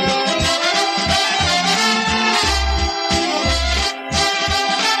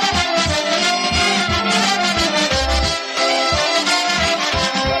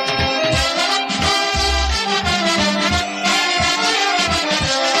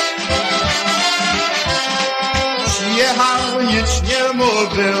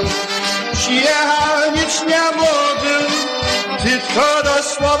 Przyjechał, nic nie mówił, tylko do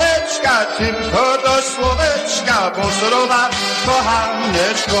słoweczka, pozdrowa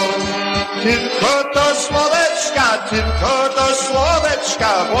kochaneczko. Tylko do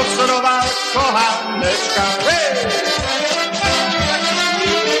słoweczka, pozdrowa kochaneczka.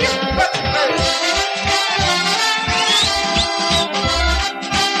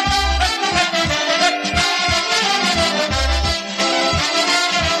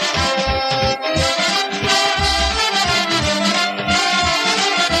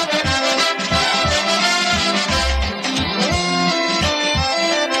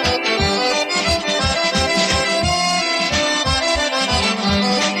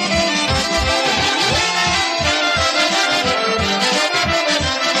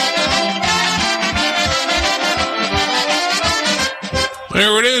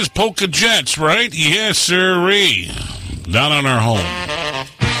 There it is, Polka Jets, right? Yes, sirree. Down on our home.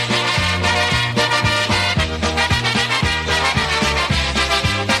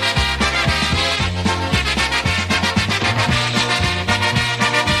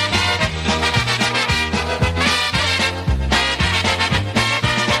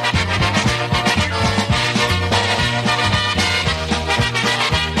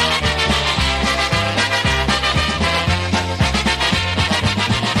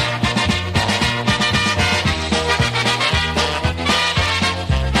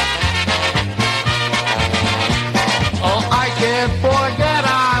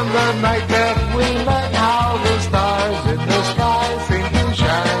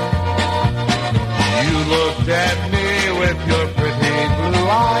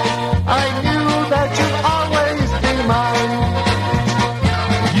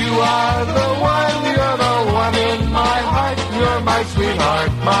 You're the one in my heart.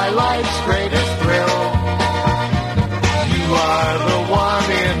 my life's greatest thrill. You are the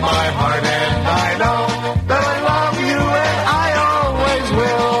one in my heart, and I know that I love you and I always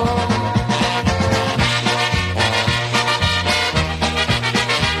will.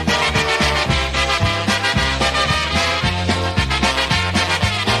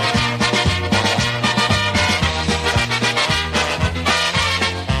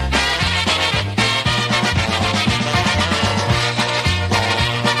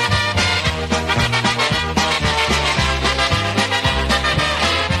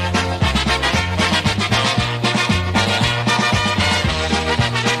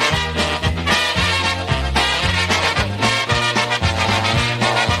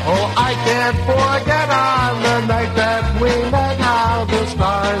 Can't forget on the night that we met how the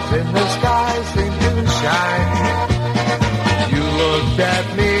stars in the sky seemed to shine. You looked at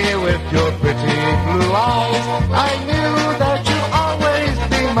me with your pretty blue eyes. I knew that you'd always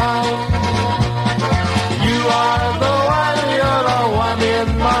be mine. You are the one, you're the one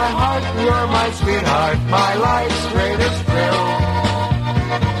in my heart. You're my sweetheart, my life's greatest thrill.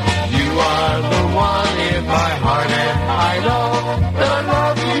 You are the one in my heart, and I know that I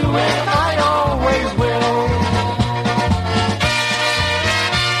love you and I always will.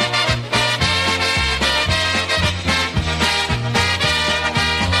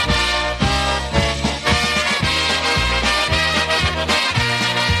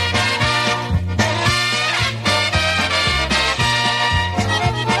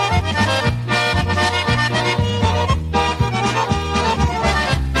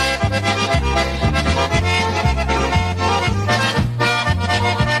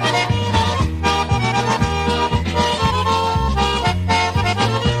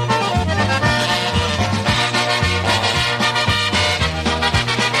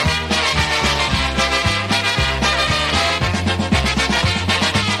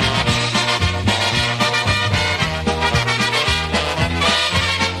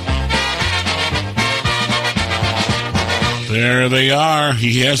 There they are.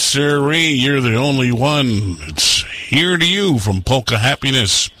 Yes, sirree. You're the only one. It's Here to You from Polka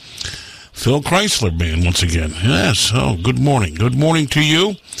Happiness. Phil Chrysler Band once again. Yes. Oh, good morning. Good morning to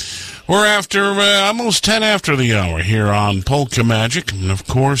you. We're after almost 10 after the hour here on Polka Magic. And, of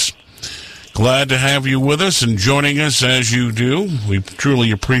course, glad to have you with us and joining us as you do. We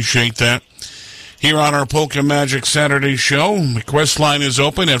truly appreciate that. Here on our Polka Magic Saturday show, request line is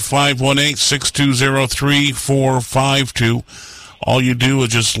open at 518-620-3452. All you do is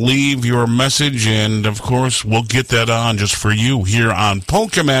just leave your message, and, of course, we'll get that on just for you here on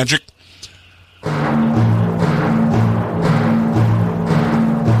Polka Magic.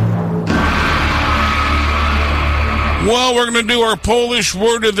 Well, we're going to do our Polish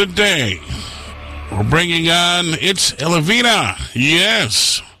word of the day. We're bringing on, it's Elewina.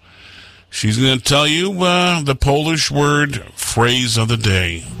 Yes. She's going to tell you the Polish word phrase of the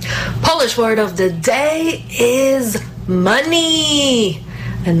day. Polish word of the day is money.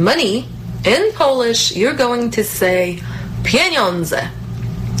 And money, in Polish, you're going to say pieniądze.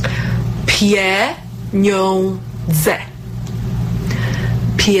 Pieniądze.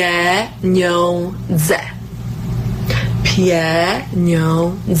 Pieniądze.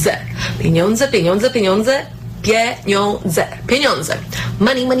 Pieniądze. Pieniądze, pieniądze, pieniądze. Pieniądze. Pieniądze.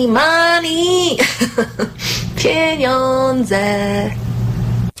 Money, money, money. Pieniądze.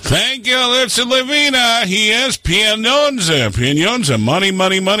 Thank you. That's Elewina. Yes, pieniądze. Pieniądze. Money,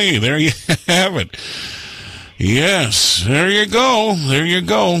 money, money. There you have it. Yes, there you go. There you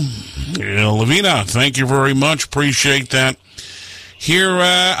go. Elewina, thank you very much. Appreciate that. Here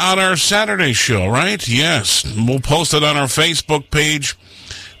on our Saturday show, right? Yes. We'll post it on our Facebook page,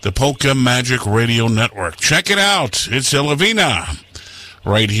 the Polka Magic Radio Network. Check it out. It's Elewina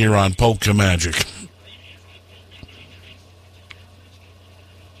right here on Polka Magic.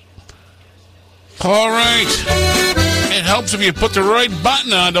 All right. It helps if you put the right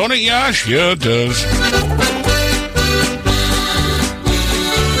button on, don't it, Yash? Yeah, it does.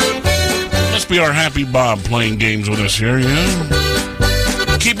 Must be our Happy Bob playing games with us here,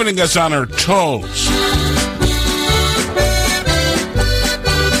 yeah? Keeping us on our toes.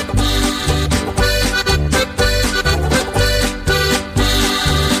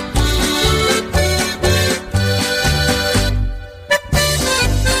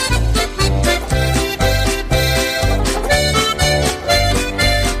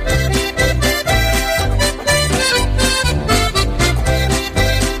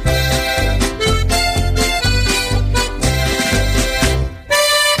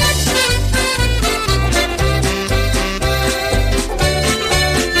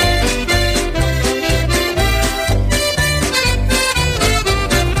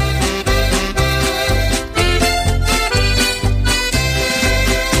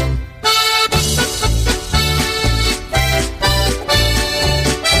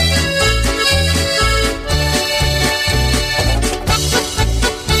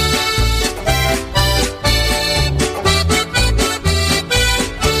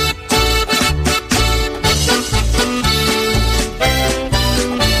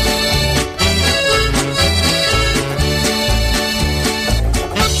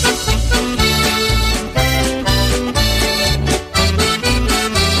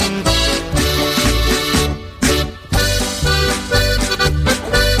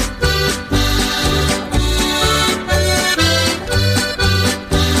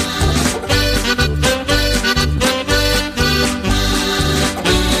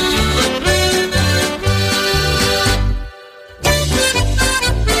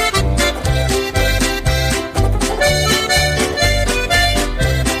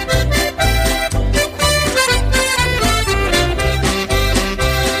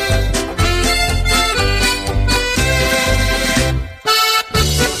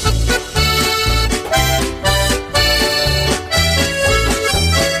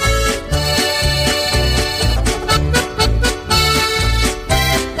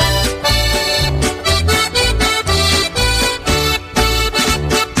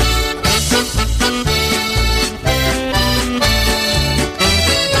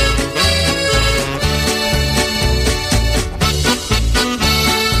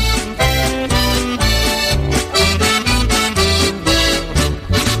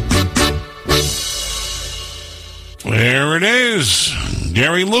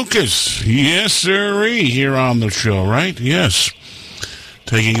 Gary Lucas. Yes, sirree, here on the show, right? Yes.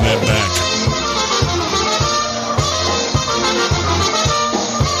 Taking that back.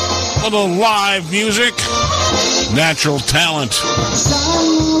 A little live music. Natural talent.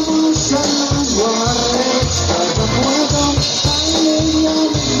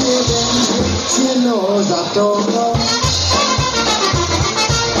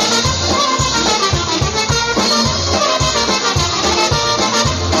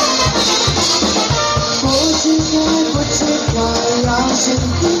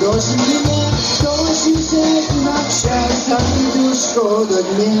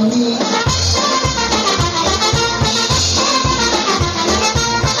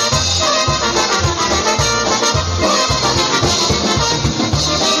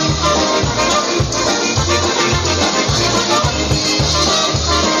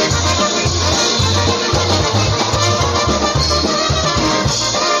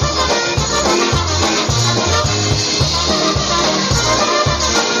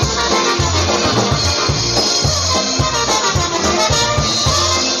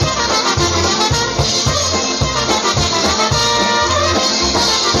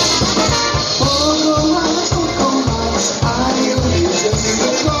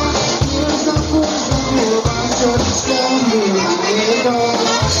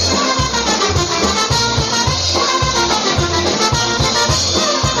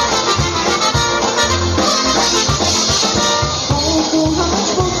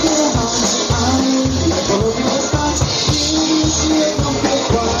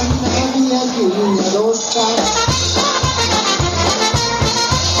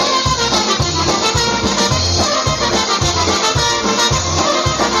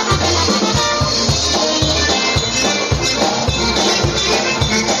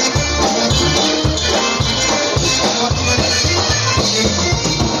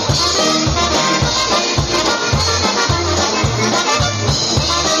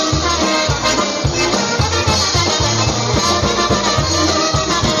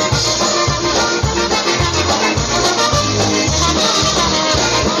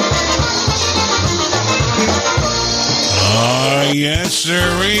 Yes,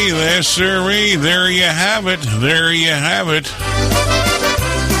 sirree. Yes, sirree. There you have it. There you have it.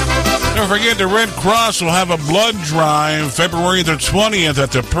 Don't forget, the Red Cross will have a blood drive February the 20th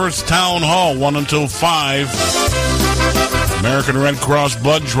at the Perth Town Hall, 1 until 5. American Red Cross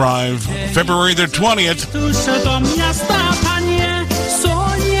blood drive February the 20th.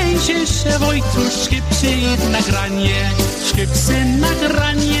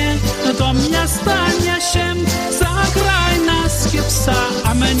 Do miasta niesiem, zagraj na skipsa,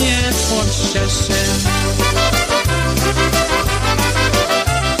 a mnie pocieszy.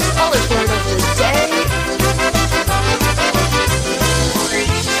 Polish word of the day.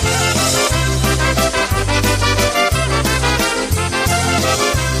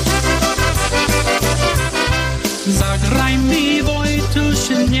 Zagraj mi,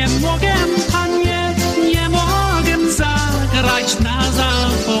 Wojtuś, nie mogę, panie, nie mogę zagrać na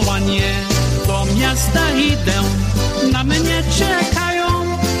zawołanie. Do miasta idę, na mnie czekają,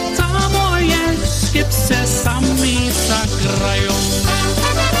 tam moje skipsy sami zagrają.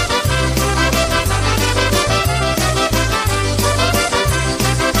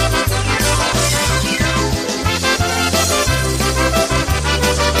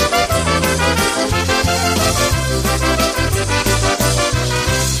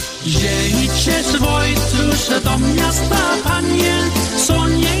 Jedziesz, Wojtuś, do miasta, panie,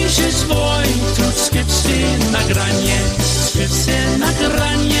 słonniejszy Wojtuś, skipsy nagranie,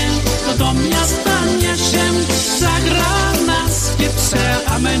 do miasta niesiem, zagra na skipsę,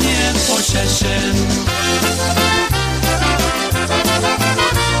 a mnie pocieszy.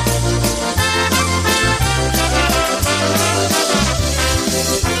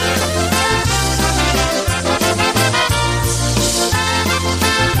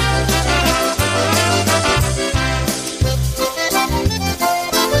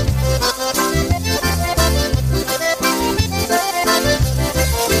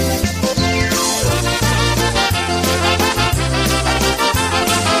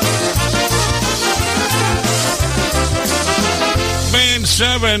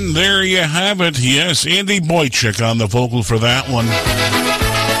 Seven, there you have it. Yes, Andy Boychik on the vocal for that one.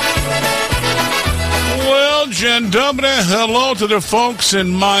 Well, Jen Dubna, hello to the folks in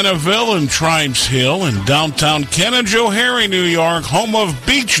Minaville and Tribes Hill in downtown Kennejoe, New York, home of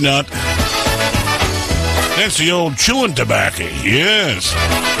Beech Nut. That's the old chewing tobacco, yes.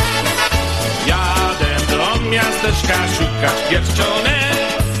 Jadę do miasteczka szukać dziewczyny.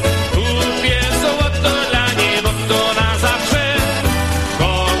 Kupię złoto dla niej, bo to na zawsze.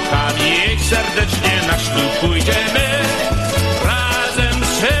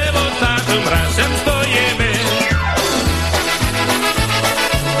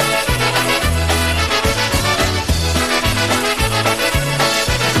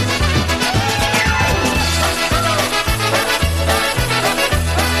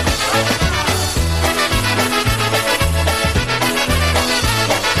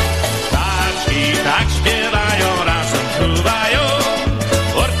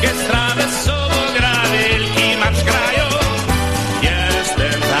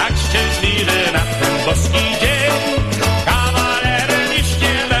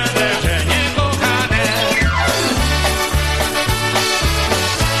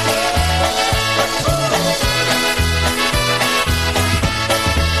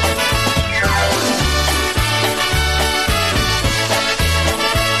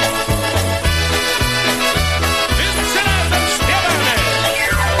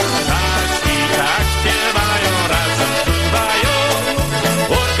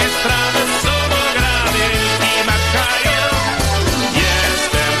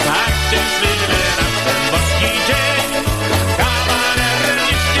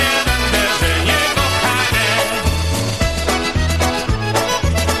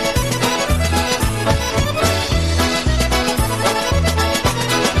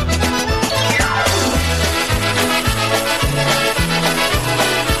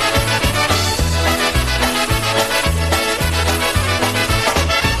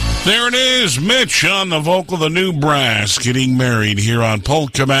 There it is, Mitch on the vocal, the new brass, getting married here on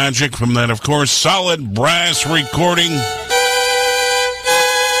Polka Magic from that, of course, solid brass recording.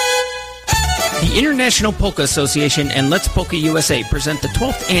 The International Polka Association and Let's Polka USA present the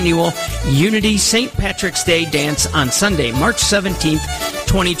 12th Annual Unity St. Patrick's Day Dance on Sunday, March 17th,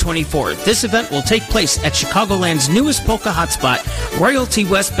 2024. This event will take place at Chicagoland's newest polka hotspot, Royalty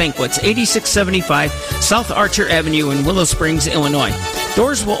West Banquets, 8675 South Archer Avenue in Willow Springs, Illinois.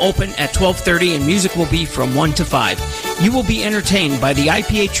 Doors will open at 12:30 and music will be from 1 to 5. You will be entertained by the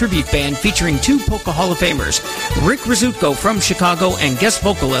IPA Tribute Band featuring 2 Polka Hall of Famers, Rick Rizutko from Chicago and guest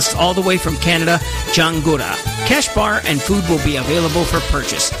vocalist all the way from Canada, John Gura. Cash bar and food will be available for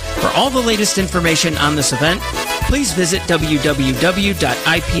purchase. For all the latest information on this event, please visit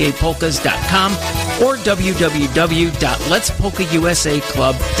www.ipapolkas.com or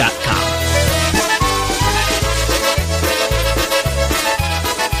www.letspolkausaclub.com.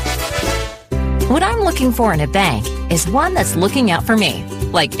 What I'm looking for in a bank is one that's looking out for me,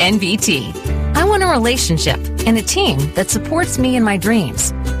 like NBT. I want a relationship and a team that supports me in my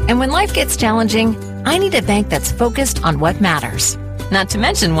dreams. And when life gets challenging, I need a bank that's focused on what matters. Not to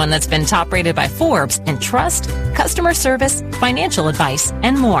mention one that's been top rated by Forbes in trust, customer service, financial advice,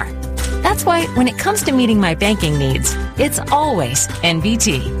 and more. That's why when it comes to meeting my banking needs, it's always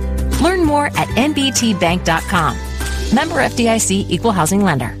NBT. Learn more at nbtbank.com. Member FDIC, Equal Housing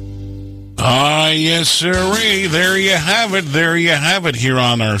Lender. Ah, yes, sirree. There you have it. There you have it here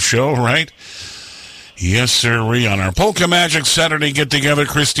on our show, right? Yes, sirree. On our Polka Magic Saturday get-together,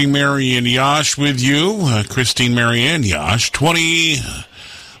 Christine, Mary, and Yash with you. Christine, Mary, and Yash. We'll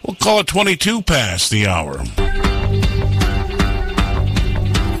call it 22 past the hour.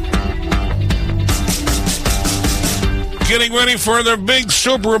 Getting ready for the big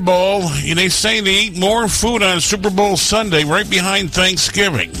Super Bowl. They say they eat more food on Super Bowl Sunday right behind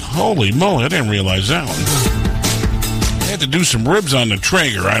Thanksgiving. Holy moly, I didn't realize that one. They had to do some ribs on the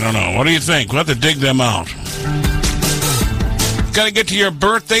Traeger. I don't know. What do you think? We'll have to dig them out. Got to get to your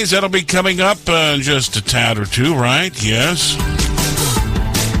birthdays. That'll be coming up in just a tad or two, right? Yes.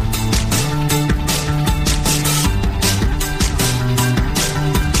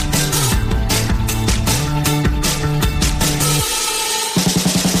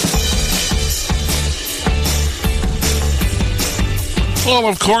 Well,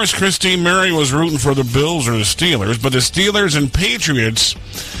 of course, Christine Mary was rooting for the Bills or the Steelers, but the Steelers and Patriots,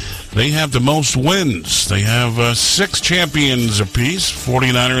 they have the most wins. They have 6 champions apiece.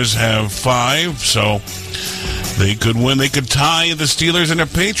 49ers have 5, so they could win. They could tie the Steelers and the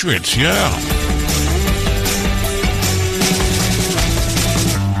Patriots, yeah.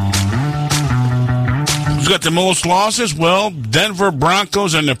 Who's got the most losses? Well, Denver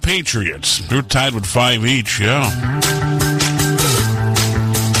Broncos and the Patriots. They're tied with 5 each, yeah.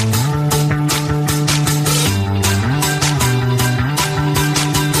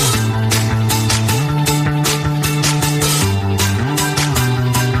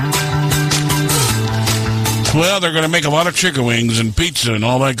 Well, they're going to make a lot of chicken wings and pizza and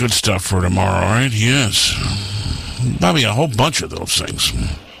all that good stuff for tomorrow, right? Yes. Probably a whole bunch of those things.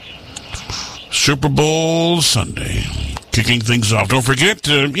 Super Bowl Sunday. Kicking things off. Don't forget,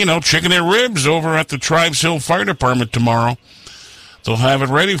 chicken and ribs over at the Tribes Hill Fire Department tomorrow. They'll have it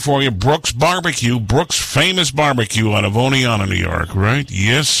ready for you. Brooks Barbecue. Brooks' famous barbecue out of Oneonta, New York, right?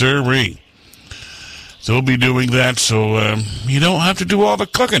 Yes, sirree. They'll be doing that, so you don't have to do all the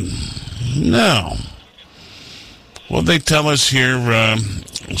cooking. No. Well, they tell us here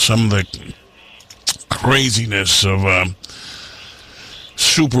some of the craziness of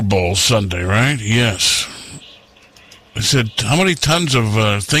Super Bowl Sunday, right? Yes. I said, how many tons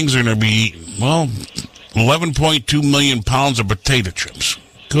of things are going to be eaten? Well, 11.2 million pounds of potato chips.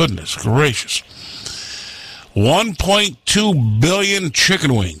 Goodness gracious. 1.2 billion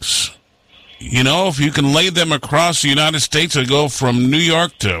chicken wings. If you can lay them across the United States, they go from New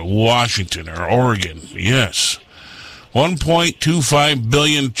York to Washington or Oregon. Yes. 1.25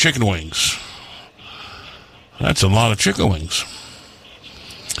 billion chicken wings. That's a lot of chicken wings.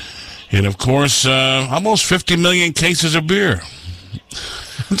 And, of course, almost 50 million cases of beer.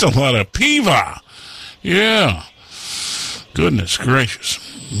 That's a lot of piva. Yeah. Goodness gracious.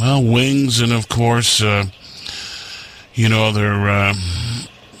 Well, wings and, of course, they're a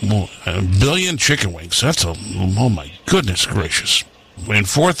billion chicken wings. That's oh, my goodness gracious. And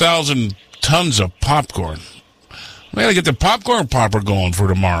 4,000 tons of popcorn. We gotta get the popcorn popper going for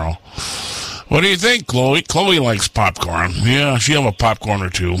tomorrow. What do you think, Chloe? Chloe likes popcorn. Yeah, she'll have a popcorn or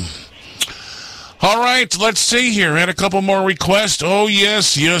two. All right, let's see here. Had a couple more requests. Oh,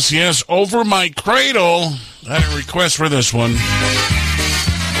 yes. Over My Cradle. I had a request for this one.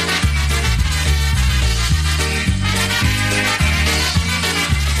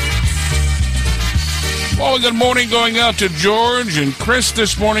 Well, good morning going out to George and Chris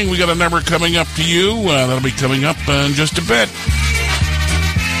this morning. We got a number coming up to you. That'll be coming up in just a bit.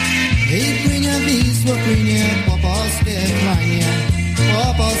 Hej, płynie Wisła, płynie po polskie kranie.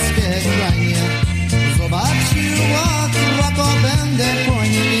 Zobaczyła Kraków, będę po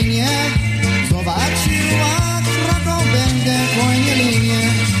niej linie. Zobaczyła Kraków, będę po niej linie.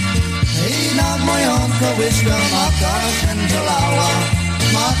 Hej, nad moją kołyszką matka szemdżelała.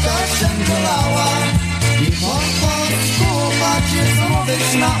 I po polsku patrzy, co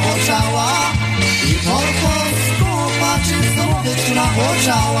mówić nauczała. I po polsku patrzy, co mówić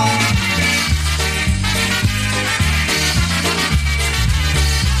nauczała.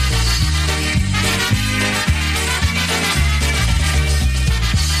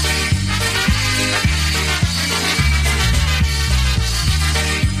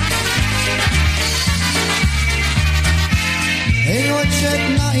 Hej, ojciec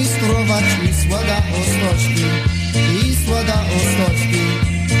naistrować i słoda ostoczki.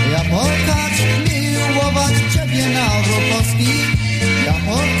 Ja Polkacz miłować ciebie na Ropowski. Ja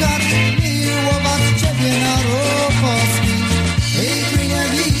Polkacz miłować ciebie na Ropowski. Hej, płynie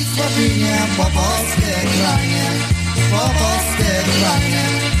Wisła, płynie po polskie kranie.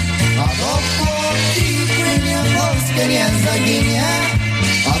 A dopóki płynie polskie nie zaginie.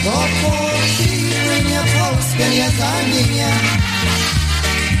 A dopóki płynie polskie nie zaginie.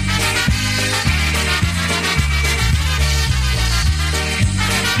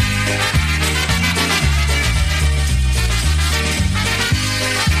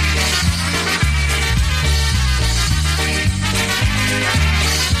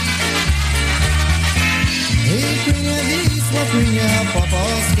 Płynie po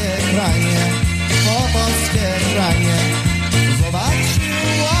polskie kranie.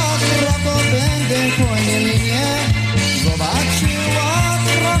 Zobaczyła Kraków, będę po niej linie. Zobaczyła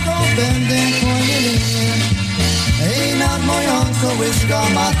Kraków, będę po niej linie. Hej, nad moją kołyszką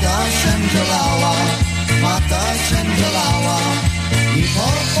matka szemdżelała. I po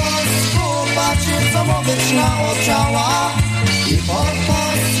polsku patrzy, co mówić nauczała. I po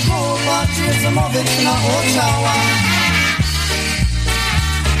polsku patrzy, co mówić nauczała.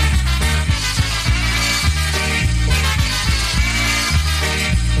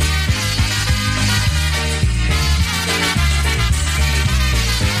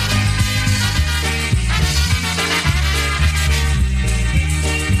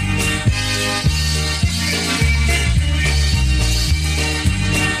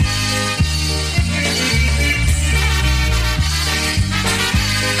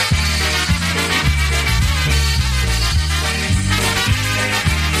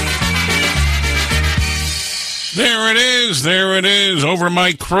 There it is, over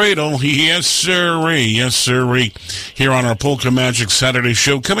my cradle. Yes, sirree. Here on our Polka Magic Saturday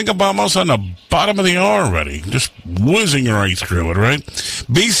show, coming up almost on the bottom of the hour already. Just whizzing right through it, right?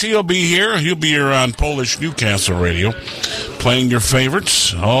 BC will be here. He'll be here on Polish Newcastle Radio, playing your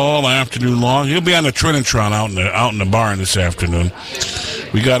favorites all afternoon long. He'll be on the Trinitron out in the barn this afternoon.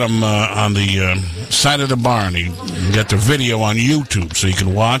 We got him on the side of the barn. He got the video on YouTube, so you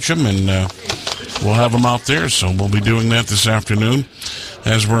can watch him, and we'll have him out there. So we'll be doing that this afternoon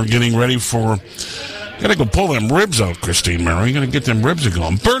as we're getting ready for... Gotta go pull them ribs out, Christine Murray. Gotta get them ribs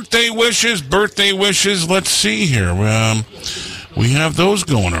going. Birthday wishes. Let's see here. We have those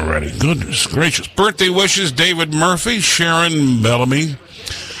going already. Goodness gracious. Birthday wishes, David Murphy, Sharon Bellamy.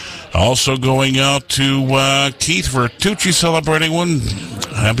 Also going out to Keith Vertucci, celebrating one.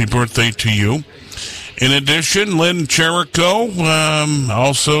 Happy birthday to you. In addition, Lynn Cherico,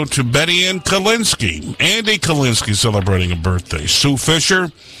 also to Betty Ann Kalinsky. Andy Kalinsky celebrating a birthday. Sue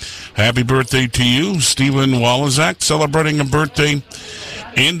Fisher, happy birthday to you. Stephen Walizak celebrating a birthday.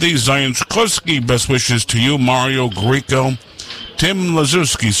 Andy Zionskowski, best wishes to you. Mario Greco. Tim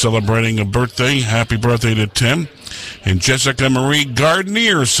Lazuski celebrating a birthday. Happy birthday to Tim. And Jessica Marie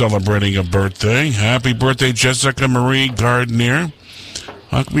Gardner celebrating a birthday. Happy birthday, Jessica Marie Gardner.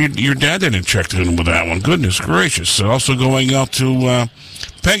 Your dad didn't check in with that one. Goodness gracious. Also going out to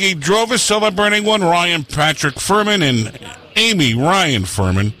Peggy Drovis celebrating one. Ryan Patrick Furman and Amy Ryan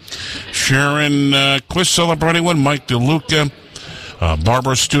Furman. Sharon Quist celebrating one. Mike DeLuca.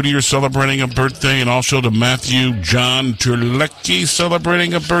 Barbara Studier celebrating a birthday. And also to Matthew John Terlecki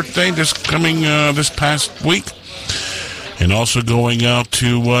celebrating a birthday this past week. And also going out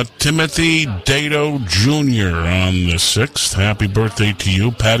to Timothy Dato Jr. on the 6th. Happy birthday to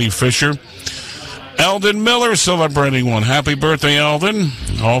you. Patty Fisher. Eldon Miller celebrating one. Happy birthday, Eldon.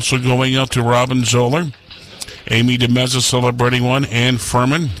 Also going out to Robin Zoller. Amy DeMeza celebrating one. Ann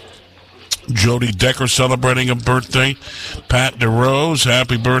Furman. Jody Decker celebrating a birthday. Pat DeRose,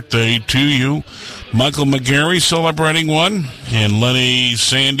 happy birthday to you. Michael McGarry celebrating one. And Lenny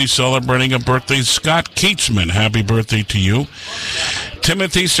Sandy celebrating a birthday. Scott Keatsman, happy birthday to you.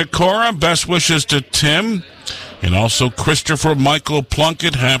 Timothy Sikora, best wishes to Tim. And also Christopher Michael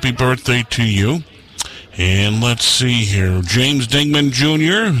Plunkett, happy birthday to you. And let's see here. James Dingman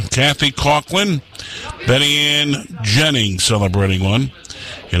Jr., Kathy Coughlin, Betty Ann Jennings celebrating one.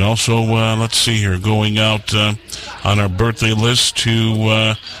 And also, let's see here, going out on our birthday list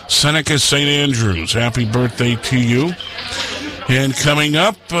to Seneca St. Andrews. Happy birthday to you. And coming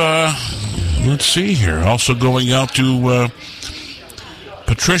up, let's see here, also going out to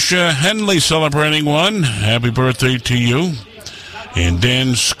Patricia Henley celebrating one. Happy birthday to you. And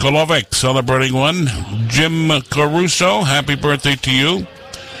Dan Skolovic celebrating one. Jim Caruso, happy birthday to you.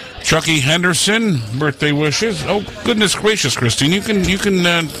 Chucky Henderson, birthday wishes. Oh, goodness gracious, Christine, you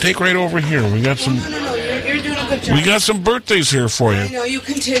can take right over here. We got some. No, you're doing a good job. We got some birthdays here for you. I know, you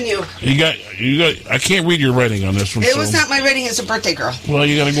continue. You got. I can't read your writing on this one. It was not my rating as a birthday girl. Well,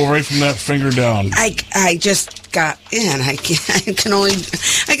 you got to go right from that finger down. I just got in. I can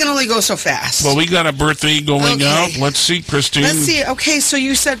only go so fast. Well, we got a birthday going out. Let's see, Christine. Let's see. Okay, so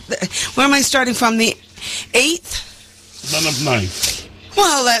you said, where am I starting from? The 8th? None of 9th.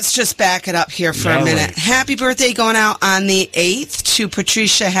 Well, let's just back it up here for a minute. Right. Happy birthday going out on the 8th to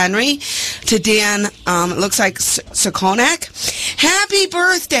Patricia Henry, to Dan, it looks like Sakonak. Happy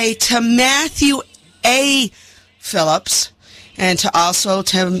birthday to Matthew A. Phillips, and to also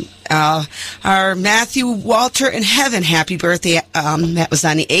to our Matthew Walter in heaven. Happy birthday. That was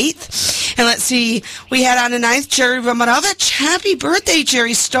on the 8th. And let's see, we had on the 9th, Jerry Romanovich. Happy birthday,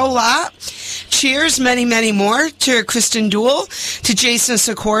 Jerry Stolat. Cheers, many, many more, to Kristen Duell, to Jason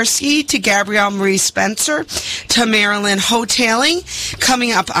Sikorsky, to Gabrielle Marie Spencer, to Marilyn Hoteling.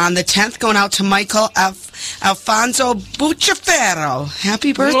 Coming up on the 10th, going out to Michael Alfonso Bucciaferro.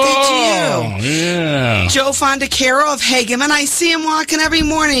 Happy birthday to you. Yeah. Joe Fondacaro of Hageman. I see him walking every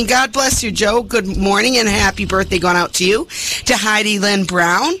morning. God bless you, Joe. Good morning and happy birthday going out to you. To Heidi Lynn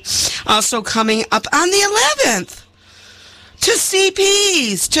Brown. Also coming up on the 11th. To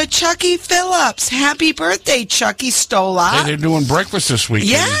CPs, to Chucky Phillips. Happy birthday, Chucky Stola. Hey, they're doing breakfast this weekend.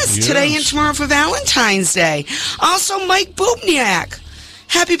 Yes, today and tomorrow for Valentine's Day. Also, Mike Bubniak.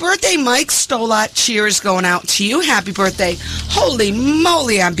 Happy birthday, Mike Stolat. Cheers going out to you. Happy birthday. Holy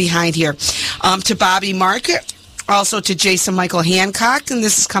moly, I'm behind here. To Bobby Market. Also to Jason Michael Hancock, and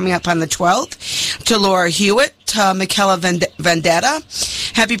this is coming up on the 12th. To Laura Hewitt, to Michaela Vendetta.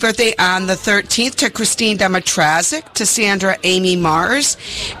 Happy birthday on the 13th to Christine Dematrazic, to Sandra Amy Mars,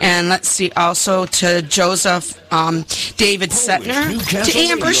 and let's see, also to Joseph David Setner, to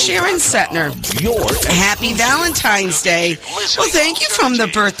Amber Sharon Setner. Happy Valentine's Day. Well, thank you from the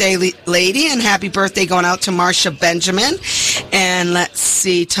birthday lady, and happy birthday going out to Marcia Benjamin. And let's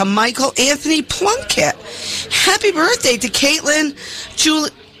see, to Michael Anthony Plunkett. Happy birthday to Caitlin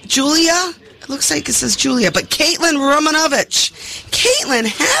Julia. It looks like it says Julia, but Caitlin Romanovich. Caitlin,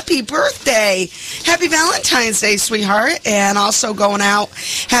 happy birthday. Happy Valentine's Day, sweetheart. And also going out,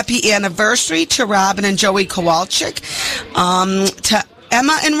 happy anniversary to Robin and Joey Kowalczyk, to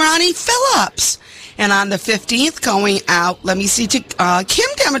Emma and Ronnie Phillips. And on the 15th, going out, let me see, to Kim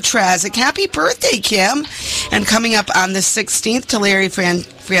Dematrazic. Happy birthday, Kim. And coming up on the 16th, to Larry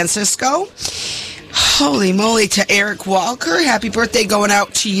Francisco. Holy moly, to Eric Walker. Happy birthday going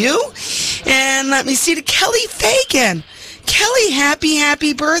out to you. And let me see, to Kelly Fagan. Kelly,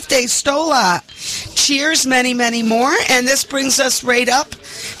 happy birthday, Stola. Cheers, many, many more. And this brings us right up.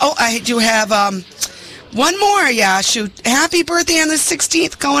 Oh, I do have one more, Yashu. Happy birthday on the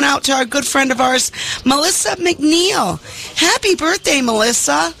 16th going out to our good friend of ours, Melissa McNeil. Happy birthday,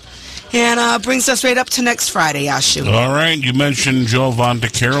 Melissa. And brings us right up to next Friday, Yashu. All right, you mentioned Joe Von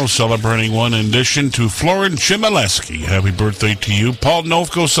DeCaro celebrating one, in addition to Florin Chmielewski. Happy birthday to you. Paul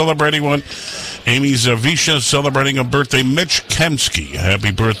Novko celebrating one. Amy Zavisha celebrating a birthday. Mitch Kemsky.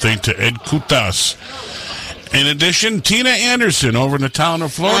 Happy birthday to Ed Kutas. In addition, Tina Anderson over in the town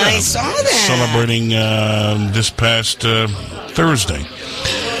of Florida. I saw that. Celebrating this past Thursday.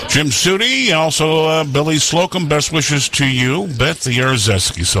 Jim Sudi, also Billy Slocum, best wishes to you. Beth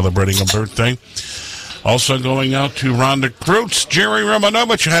Yarzeski celebrating a birthday. Also going out to Rhonda Kreutz, Jerry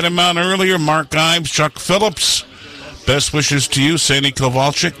Romanovich, had him on earlier, Mark Ives, Chuck Phillips, best wishes to you. Sandy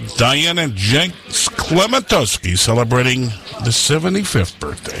Kowalczyk, Diana Jenks Klementowski celebrating the 75th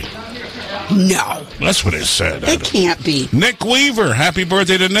birthday. No. That's what it said. It can't be. Nick Weaver, happy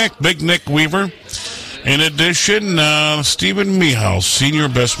birthday to Nick, big Nick Weaver. In addition, Stephen Mihaus, senior,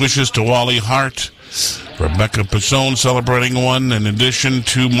 best wishes to Wally Hart. Rebecca Pizzone celebrating one. In addition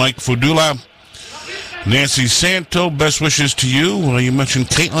to Mike Fudula, Nancy Santo, best wishes to you. Well, you mentioned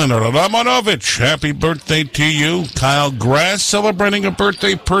Caitlin Romanovich. Happy birthday to you. Kyle Grass celebrating a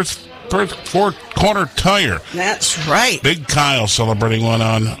birthday. Perth Four Corner Tire. That's right. Big Kyle celebrating one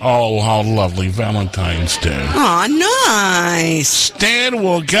on, oh, how lovely, Valentine's Day. Aw, nice. Stan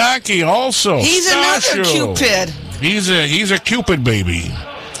Wogaki also. He's another Cupid. He's a Cupid baby.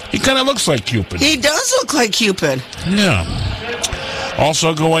 He kind of looks like Cupid. He does look like Cupid. Yeah.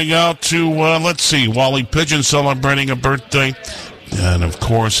 Also going out to, let's see, Wally Pigeon celebrating a birthday. And, of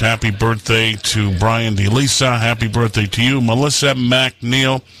course, happy birthday to Brian DeLisa. Happy birthday to you, Melissa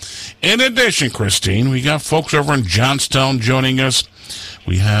McNeil. In addition, Christine, we got folks over in Johnstown joining us.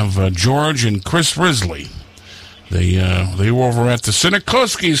 We have George and Chris Risley. They were over at the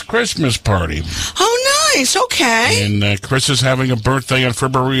Sinakoski's Christmas party. Oh, nice. Okay. And Chris is having a birthday on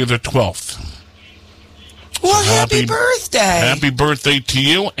February the 12th. Well, so happy birthday. Happy birthday to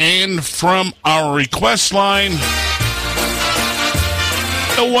you. And from our request line,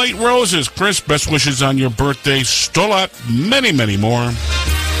 the White Roses. Chris, best wishes on your birthday. Stolat, many, many more.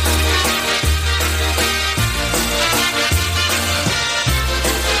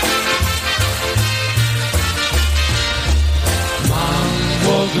 W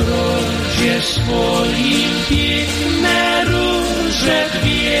ogrodzie swoim piękne róże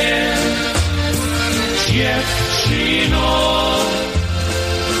dwie, dziewczyno,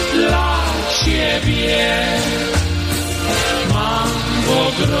 dla ciebie. Mam w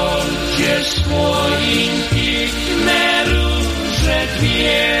ogrodzie swoim piękne róże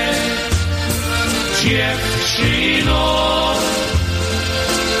dwie, dziewczyno,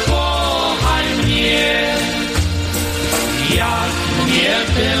 kochaj mnie. Jak nie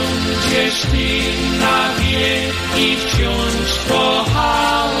będziesz ty na wieki wciąż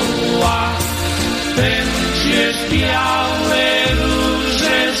kochała, będziesz białe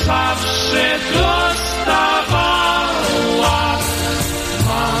róże zawsze dostawała.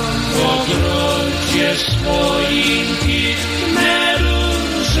 Mam w ogrodzie swoim piękne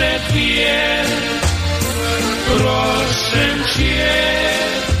róże dwie, proszę cię,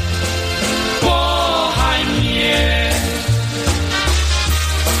 kochaj mnie.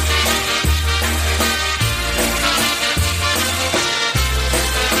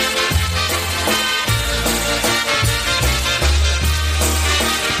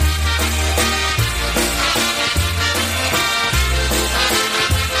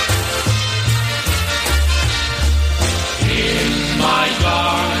 My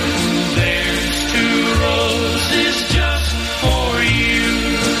garden, there's two roses just for you.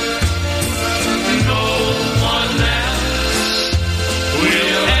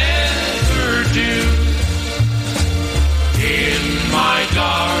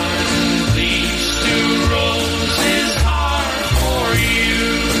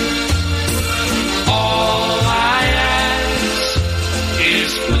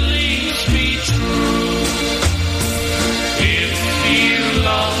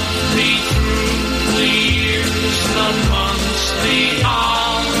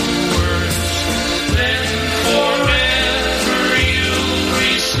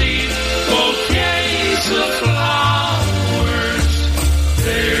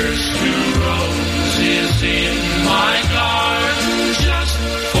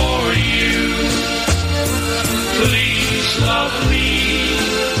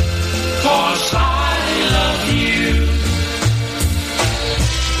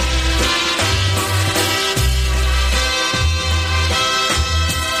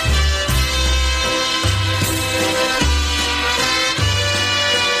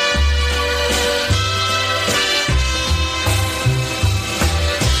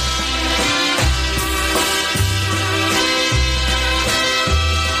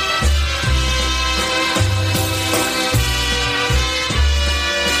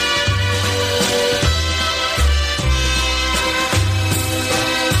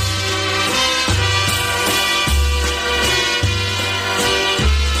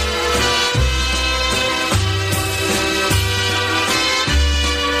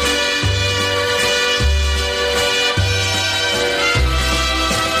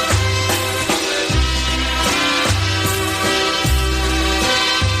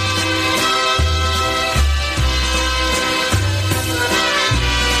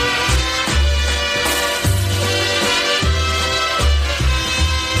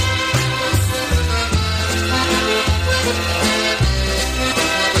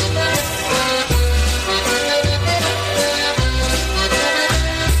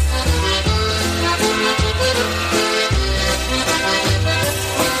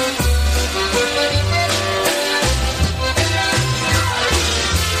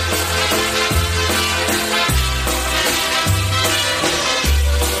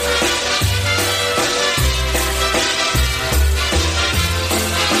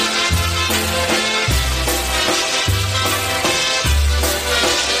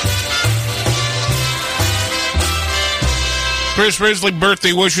 Chris Risley,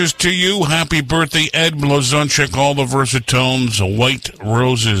 birthday wishes to you. Happy birthday, Ed Blazonczyk, all the Versatones, White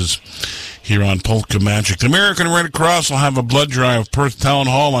Roses, here on Polka Magic. The American Red Cross will have a blood drive at Perth Town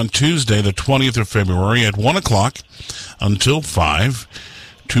Hall on Tuesday, the 20th of February, at 1 o'clock until 5.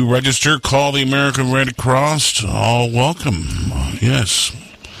 To register, call the American Red Cross. All welcome. Yes,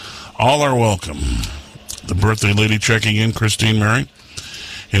 all are welcome. The birthday lady checking in, Christine Mary.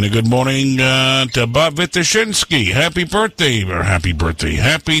 And a good morning to Bob Witashinsky. Happy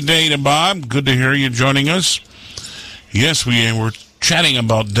day to Bob. Good to hear you joining us. Yes, we were chatting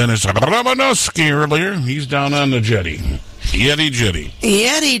about Dennis Romanowski earlier. He's down on the jetty. Yeti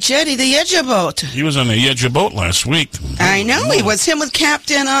Jetty, the Yedja boat. He was on the Yedja boat last week. I know. He was him with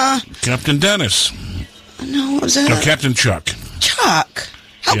Captain Dennis. No, what was that? No, Captain Chuck. Chuck.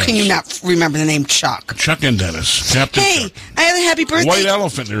 How can you not remember the name Chuck? Chuck and Dennis. Captain Chuck. I had a happy birthday. White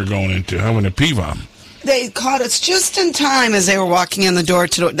elephant they were going into, having a PVOM. They caught us just in time as they were walking in the door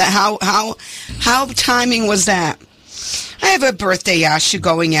to how timing was that? I have a birthday Yasha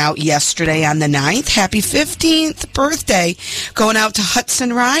going out yesterday on the 9th. Happy 15th birthday going out to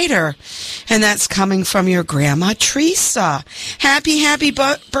Hudson Ryder. And that's coming from your grandma, Teresa. Happy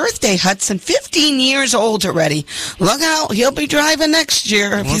birthday, Hudson. 15 years old already. Look out. He'll be driving next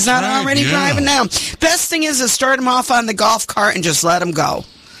year if he's not already driving now. Best thing is to start him off on the golf cart and just let him go.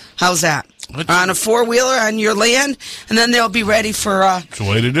 How's that? On a four-wheeler on your land, and then they'll be ready for... It's a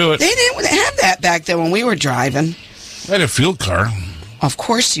way to do it. They didn't have that back then when we were driving. I had a field car. Of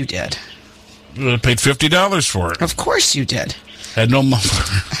course you did. I paid $50 for it. Of course you did. Had no muffler.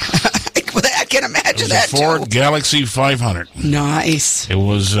 I can imagine that, too. Ford Galaxy 500. Nice. It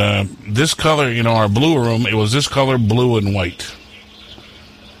was this color, our blue room, it was this color, blue and white.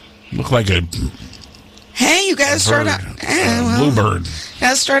 Looked like a... Hey, you got to start out... bluebird. Got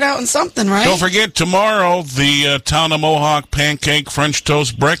to start out in something, right? Don't forget, tomorrow, the Town of Mohawk Pancake French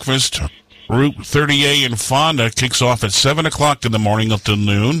Toast Breakfast... Route 30A in Fonda kicks off at 7 o'clock in the morning up to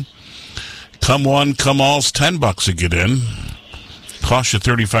noon. Come one, come all's $10 to get in. Costs you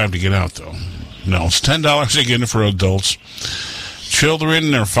 $35 to get out, though. No, it's $10 to get in for adults.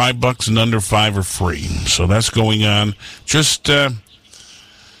 Children are $5 and under 5 are free. So that's going on just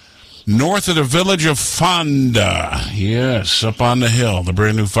north of the village of Fonda. Yes, up on the hill, the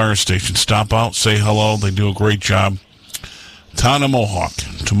brand new fire station. Stop out, say hello. They do a great job. Town of Mohawk,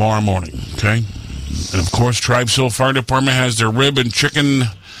 tomorrow morning, okay? And, of course, Tribes Hill Fire Department has their rib and chicken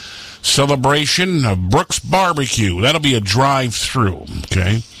celebration of Brooks Barbecue. That'll be a drive-through,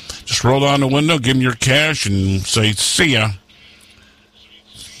 okay? Just roll down the window, give them your cash, and say, see ya.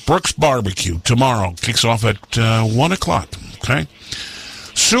 Brooks Barbecue, tomorrow. Kicks off at 1 o'clock, okay?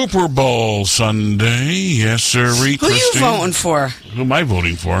 Super Bowl Sunday, yes, sir. Who are you voting for? Who am I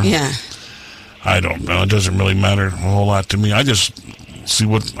voting for? Yeah. I don't know. It doesn't really matter a whole lot to me. I just see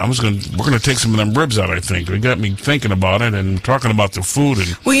what we're going to take some of them ribs out, I think. It got me thinking about it and talking about the food.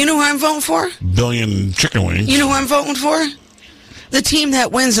 And well, you know who I'm voting for? Billion chicken wings. You know who I'm voting for? The team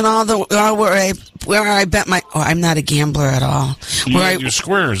that wins in all the where I bet my. Oh, I'm not a gambler at all. Your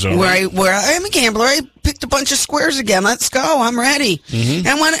squares, though. Where I am a gambler, I picked a bunch of squares again. Let's go. I'm ready. Mm-hmm.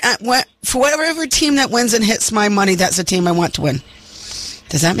 And for whatever team that wins and hits my money, that's the team I want to win.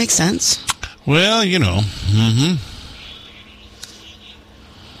 Does that make sense? Well,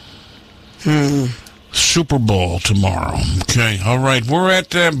 Super Bowl tomorrow. Okay, all right. We're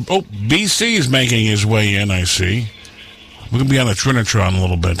at, BC is making his way in, I see. We're going to be on the Trinitron a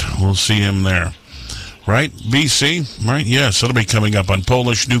little bit. We'll see him there. Right? BC? Right? Yes, that'll be coming up on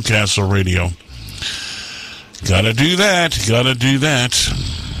Polish Newcastle Radio. Gotta do that.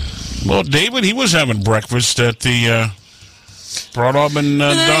 Well, David, he was having breakfast at the... Broadauburn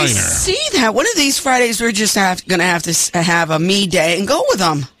Diner. I see that. One of these Fridays, we're just going to have to have a me day and go with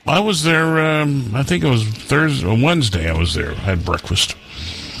them. I was there, I think it was Wednesday I was there. I had breakfast.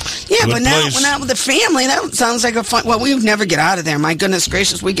 Yeah, good but now with the family, that sounds like a fun... Well, we would never get out of there. My goodness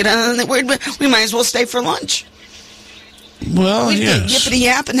gracious, we get out of there. We might as well stay for lunch. Well, yes.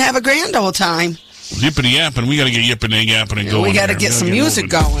 Yippity-yap and have a grand old time. Yippity-yapping. We got to get yipping-yapping and going. We got to get some music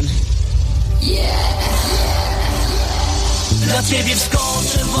going. Yeah. Dla ciebie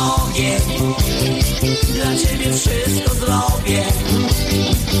wskoczę w ogień, dla ciebie wszystko zrobię.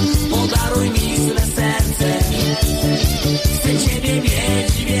 Podaruj mi swe serce, chcę ciebie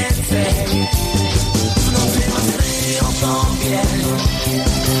mieć więcej. W nocy martwy o tobie,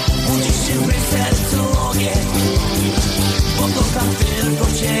 budzisz się w sercu ogień. Bo kocham tylko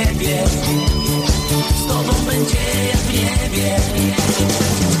ciebie, z tobą będzie jak w niebie.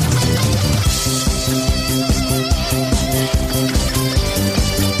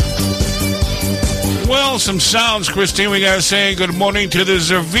 Well, Well, some sounds, Christine. We got to say good morning to the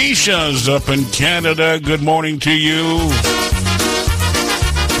Zervishas up in Canada. Good morning to you.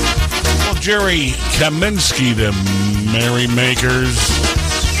 Well, Jerry Kaminsky, the Merrymakers.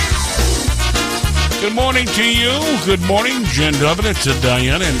 Good morning to you. Good morning, Jen Dubbin, to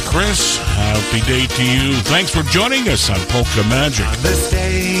Diana and Chris. Happy day to you. Thanks for joining us on Polka Magic. On this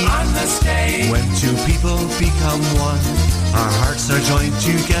day, when two people become one, our hearts are joined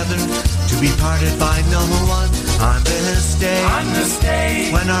together to be parted by no one. On this day,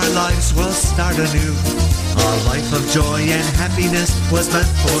 when our lives will start anew, our life of joy and happiness was meant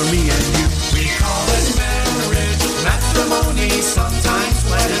for me and you. We call it marriage, matrimony, sometimes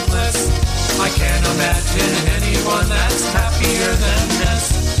wedded bliss. I can't imagine anyone that's happier than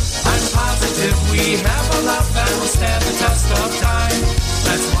this. I'm positive we have a love that will stand the test of time.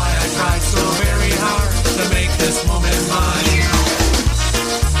 That's why I tried so very hard to make this moment mine.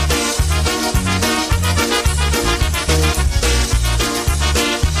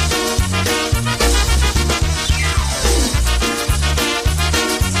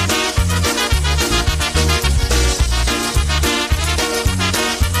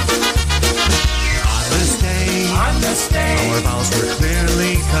 Our vows were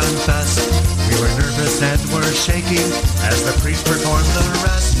clearly confessed. We were nervous and were shaking as the priest performed the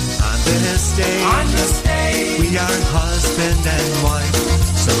rest. On this day, we are husband and wife.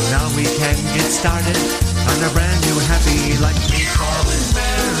 So now we can get started on a brand new happy life. We call it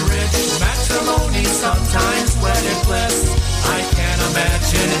marriage, matrimony, sometimes wedded bliss. I can't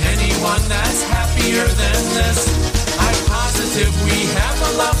imagine anyone that's happier than this. I'm positive we have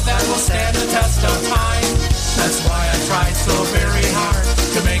a love that will stand the test of time. That's why I tried so very hard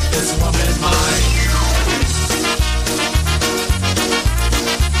to make this woman mine.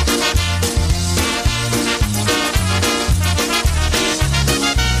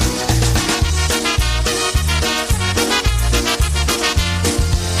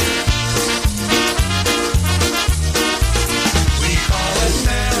 We call it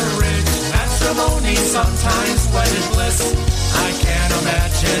marriage, matrimony, sometimes wedded bliss. I can't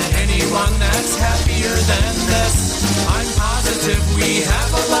imagine anyone that's happier than this. I'm positive we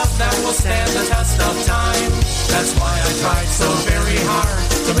have a love that will stand the test of time. That's why I tried so very hard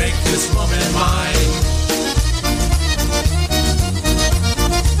to make this woman mine.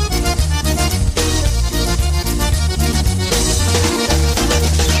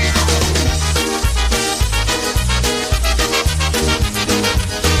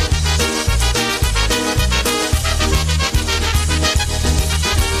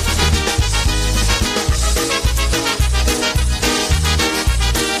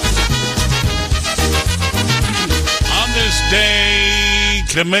 Day,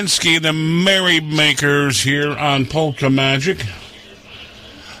 Kaminsky, the Merrymakers here on Polka Magic.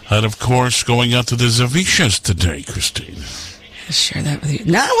 And, of course, going out to the Zavishas today, Christine. I'll share that with you.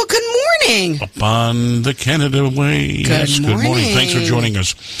 No, well, good morning. Up on the Canada Way. Good morning. Thanks for joining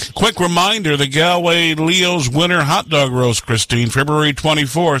us. Quick reminder, the Galway Leo's Winter Hot Dog Roast, Christine, February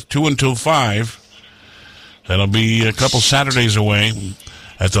 24th, 2 until 5. That'll be a couple Saturdays away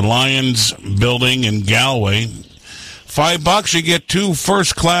at the Lions Building in Galway. $5, you get 2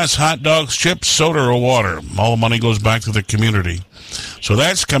 first-class hot dogs, chips, soda, or water. All the money goes back to the community. So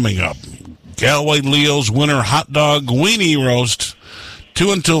that's coming up. Galway Leo's Winter Hot Dog Weenie Roast,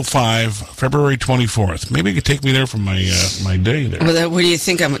 2 until 5, February 24th. Maybe you could take me there for my my day there. Well, what do you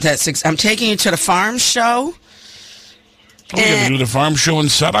think? I'm taking you to the farm show. Oh, we're going to do the farm show in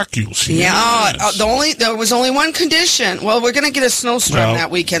Syracuse. Yeah, Yes. There was only one condition. Well, we're going to get a snowstorm that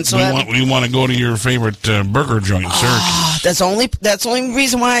weekend. So we want to go to your favorite burger joint, Syracuse. That's the only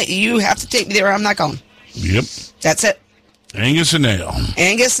reason why you have to take me there. I'm not going. Yep. That's it. Angus and Ale.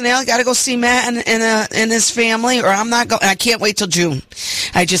 Got to go see Matt and his family, or I'm not going. I can't wait till June.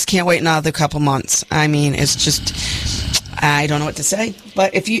 I just can't wait another couple months. I mean, it's just, I don't know what to say.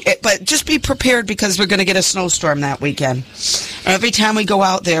 But but just be prepared because we're going to get a snowstorm that weekend. Every time we go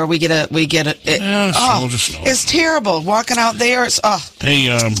out there, we get a. It's terrible walking out there. Hey,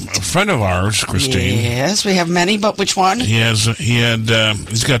 a friend of ours, Christine. Yes, we have many, but which one? He's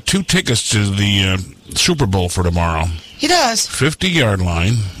got 2 tickets to the Super Bowl for tomorrow. He does. 50-yard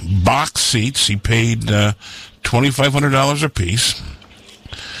line, box seats. He paid $2,500 a piece.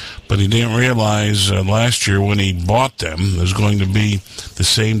 But he didn't realize last year when he bought them, it was going to be the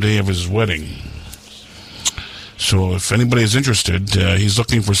same day of his wedding. So if anybody is interested, he's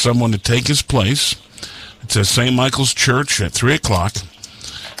looking for someone to take his place. It's at St. Michael's Church at 3 o'clock.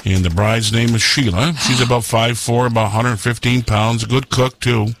 And the bride's name is Sheila. She's about 5'4", about 115 pounds, a good cook,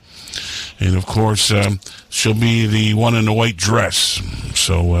 too. And, of course, she'll be the one in the white dress.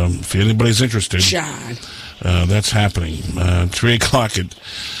 So if anybody's interested, John, that's happening. 3 o'clock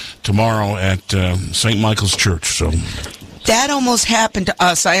tomorrow at St. Michael's Church. So that almost happened to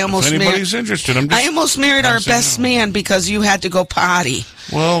us. I almost if anybody's interested, I almost married our best man because you had to go potty.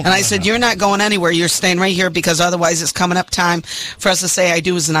 Well, and I said, you're not going anywhere. You're staying right here because otherwise it's coming up time for us to say I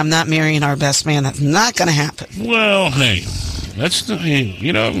do's and I'm not marrying our best man. That's not going to happen. Well, hey, that's,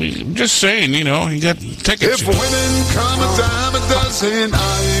 you know, I'm just saying, you know, you got tickets. If women come a dime a dozen,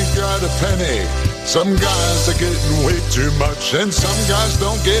 I ain't got a penny. Some guys are getting way too much and some guys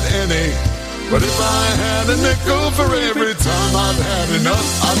don't get any. But if I had a nickel for every time I've had enough,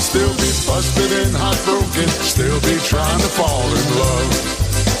 I'd still be busted and heartbroken, still be trying to fall in love.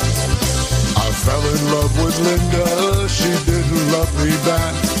 I fell in love with Linda, she didn't love me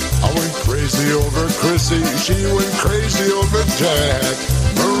back. I went crazy over Chrissy, she went crazy over Jack.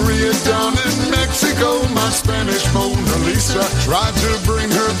 Maria down in Mexico, my Spanish Mona Lisa, tried to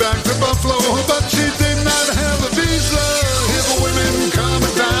bring her back to Buffalo, but she did not have a visa. If women come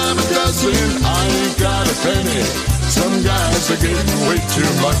a dime a dozen, I ain't got a penny. Some guys are getting way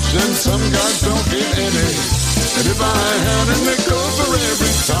too much and some guys don't get any. And if I had a nickel for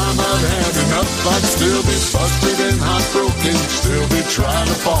every time I've had enough, I'd still be busted and heartbroken, still be trying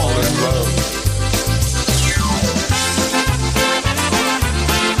to fall in love.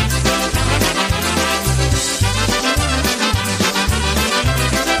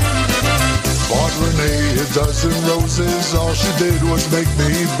 Bought Renee a dozen roses, all she did was make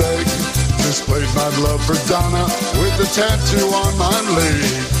me beg. Displayed my love for Donna with a tattoo on my leg.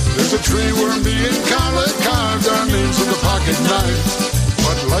 There's a tree where me and Carla carved our names with a pocket knife.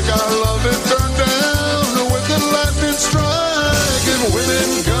 But like I love it burned down with a lightning strike. And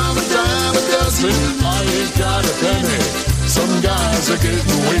women come a dime a dozen, I ain't got a penny. Some guys are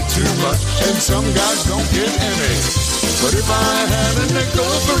getting way too much and some guys don't get any. But if I had a nickel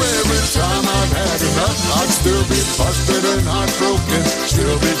for every time I've had enough, I'd still be busted and heartbroken,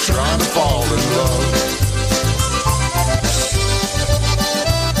 still be trying to fall in love.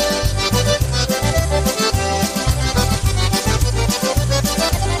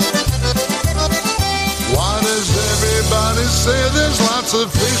 Why does everybody say there's lots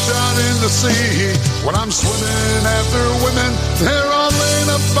of fish out in the sea? When I'm swimming after women, they're all laying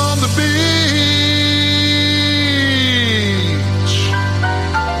up on the beach.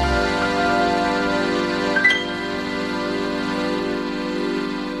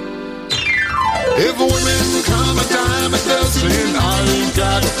 If women come a dime a dozen, I ain't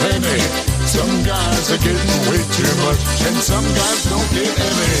got a penny. Some guys are getting way too much, and some guys don't get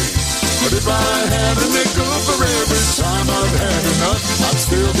any. But if I had a nickel for every time I've had enough, I'd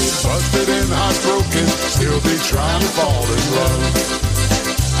still be busted and heartbroken, still be trying to fall in love.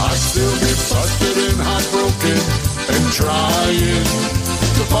 I'd still be busted and heartbroken, and trying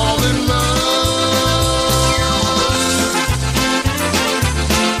to fall in love.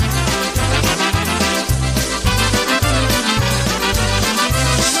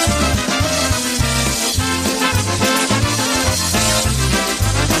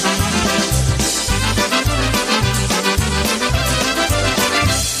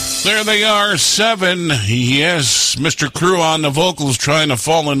 There they are, 7. Yes, Mr. Crew on the vocals trying to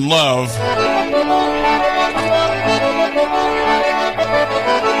fall in love.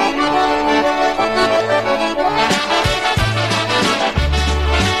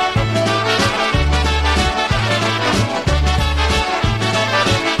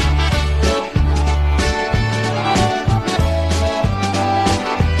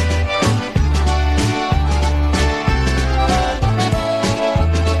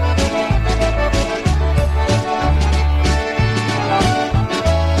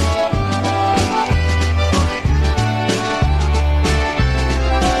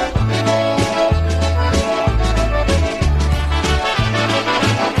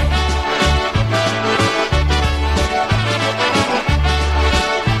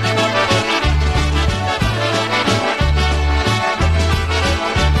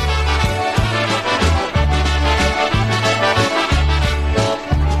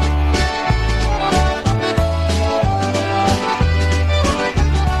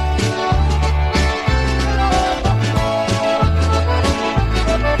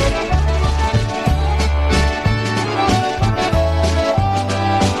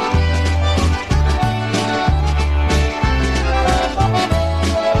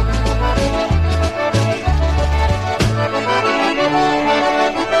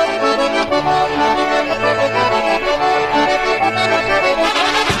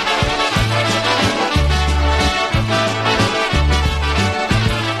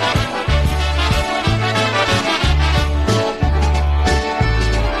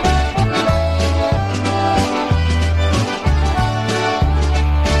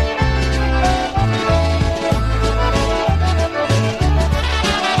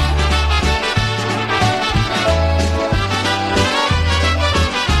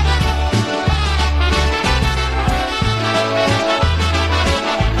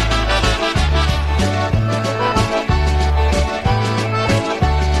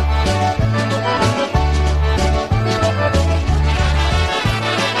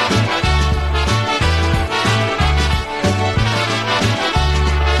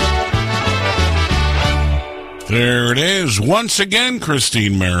 is. Once again,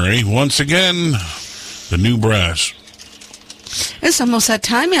 Christine Mary. Once again, the new brass. It's almost that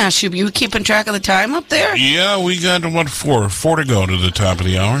time, Ash. You keeping track of the time up there? Yeah, we got, what, four to go to the top of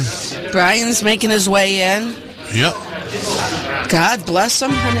the hour. Brian's making his way in. Yep. God bless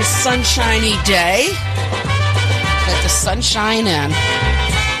him on his sunshiny day. Let the sunshine in.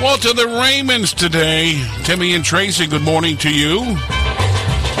 Well, to the Raymonds today, Timmy and Tracy, good morning to you.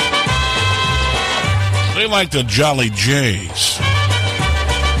 They like the Jolly Jays.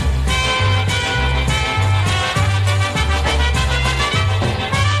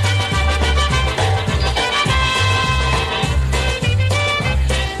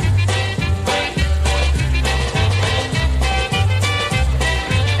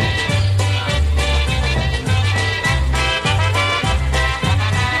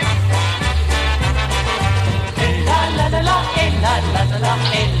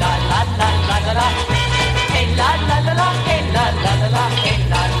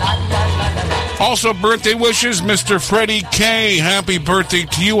 Also, birthday wishes, Mr. Freddie K. Happy birthday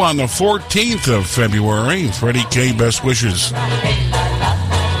to you on the 14th of February. Freddie K., best wishes.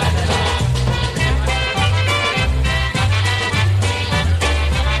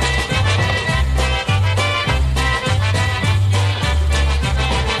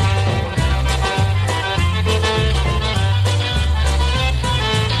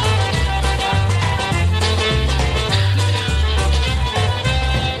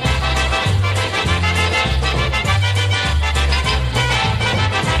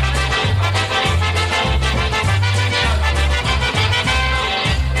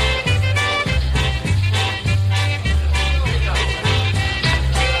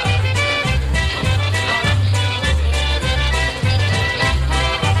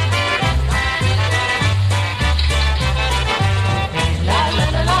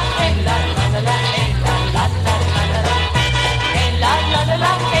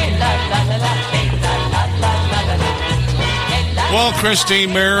 Well,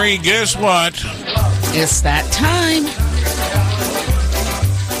 Christine Mary, guess what? It's that time.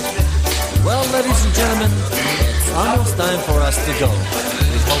 Well, ladies and gentlemen, it's almost time for us to go.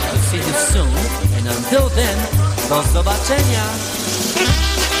 We hope to see you soon, and until then, do zobaczenia.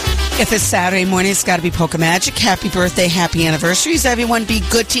 If it's Saturday morning, it's got to be Polka Magic. Happy birthday, happy anniversaries. Everyone be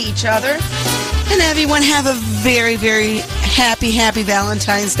good to each other. And everyone have a very, very happy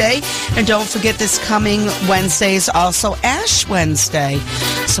Valentine's Day. And don't forget this coming Wednesday is also Ash Wednesday.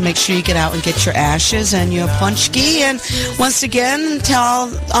 So make sure you get out and get your ashes and your punchki. And once again, tell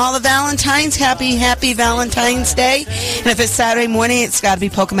all the Valentines happy Valentine's Day. And if it's Saturday morning, it's got to be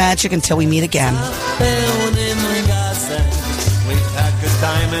Polka Magic until we meet again. We've had good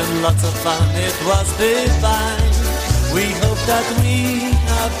time and lots of fun. It was divine. We hope that we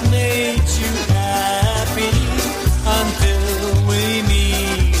have made you happy until we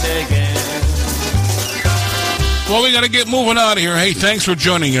meet again. Well, we got to get moving out of here. Hey, thanks for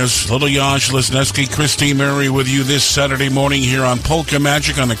joining us. Little Yash Lesneski, Christine Mary with you this Saturday morning here on Polka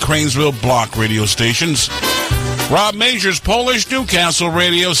Magic on the Cranesville Block radio stations. Rob Major's Polish Newcastle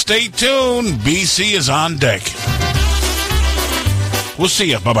radio. Stay tuned. BC is on deck. We'll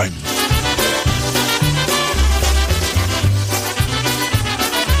see you. Bye-bye.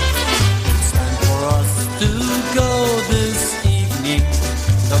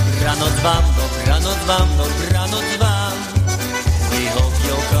 Dobranoc wam. We hope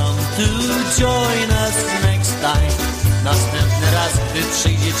you'll come to join us next time. Następny raz, gdy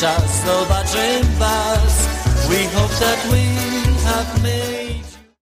przyjdzie czas, zobaczymy was. We hope that we have made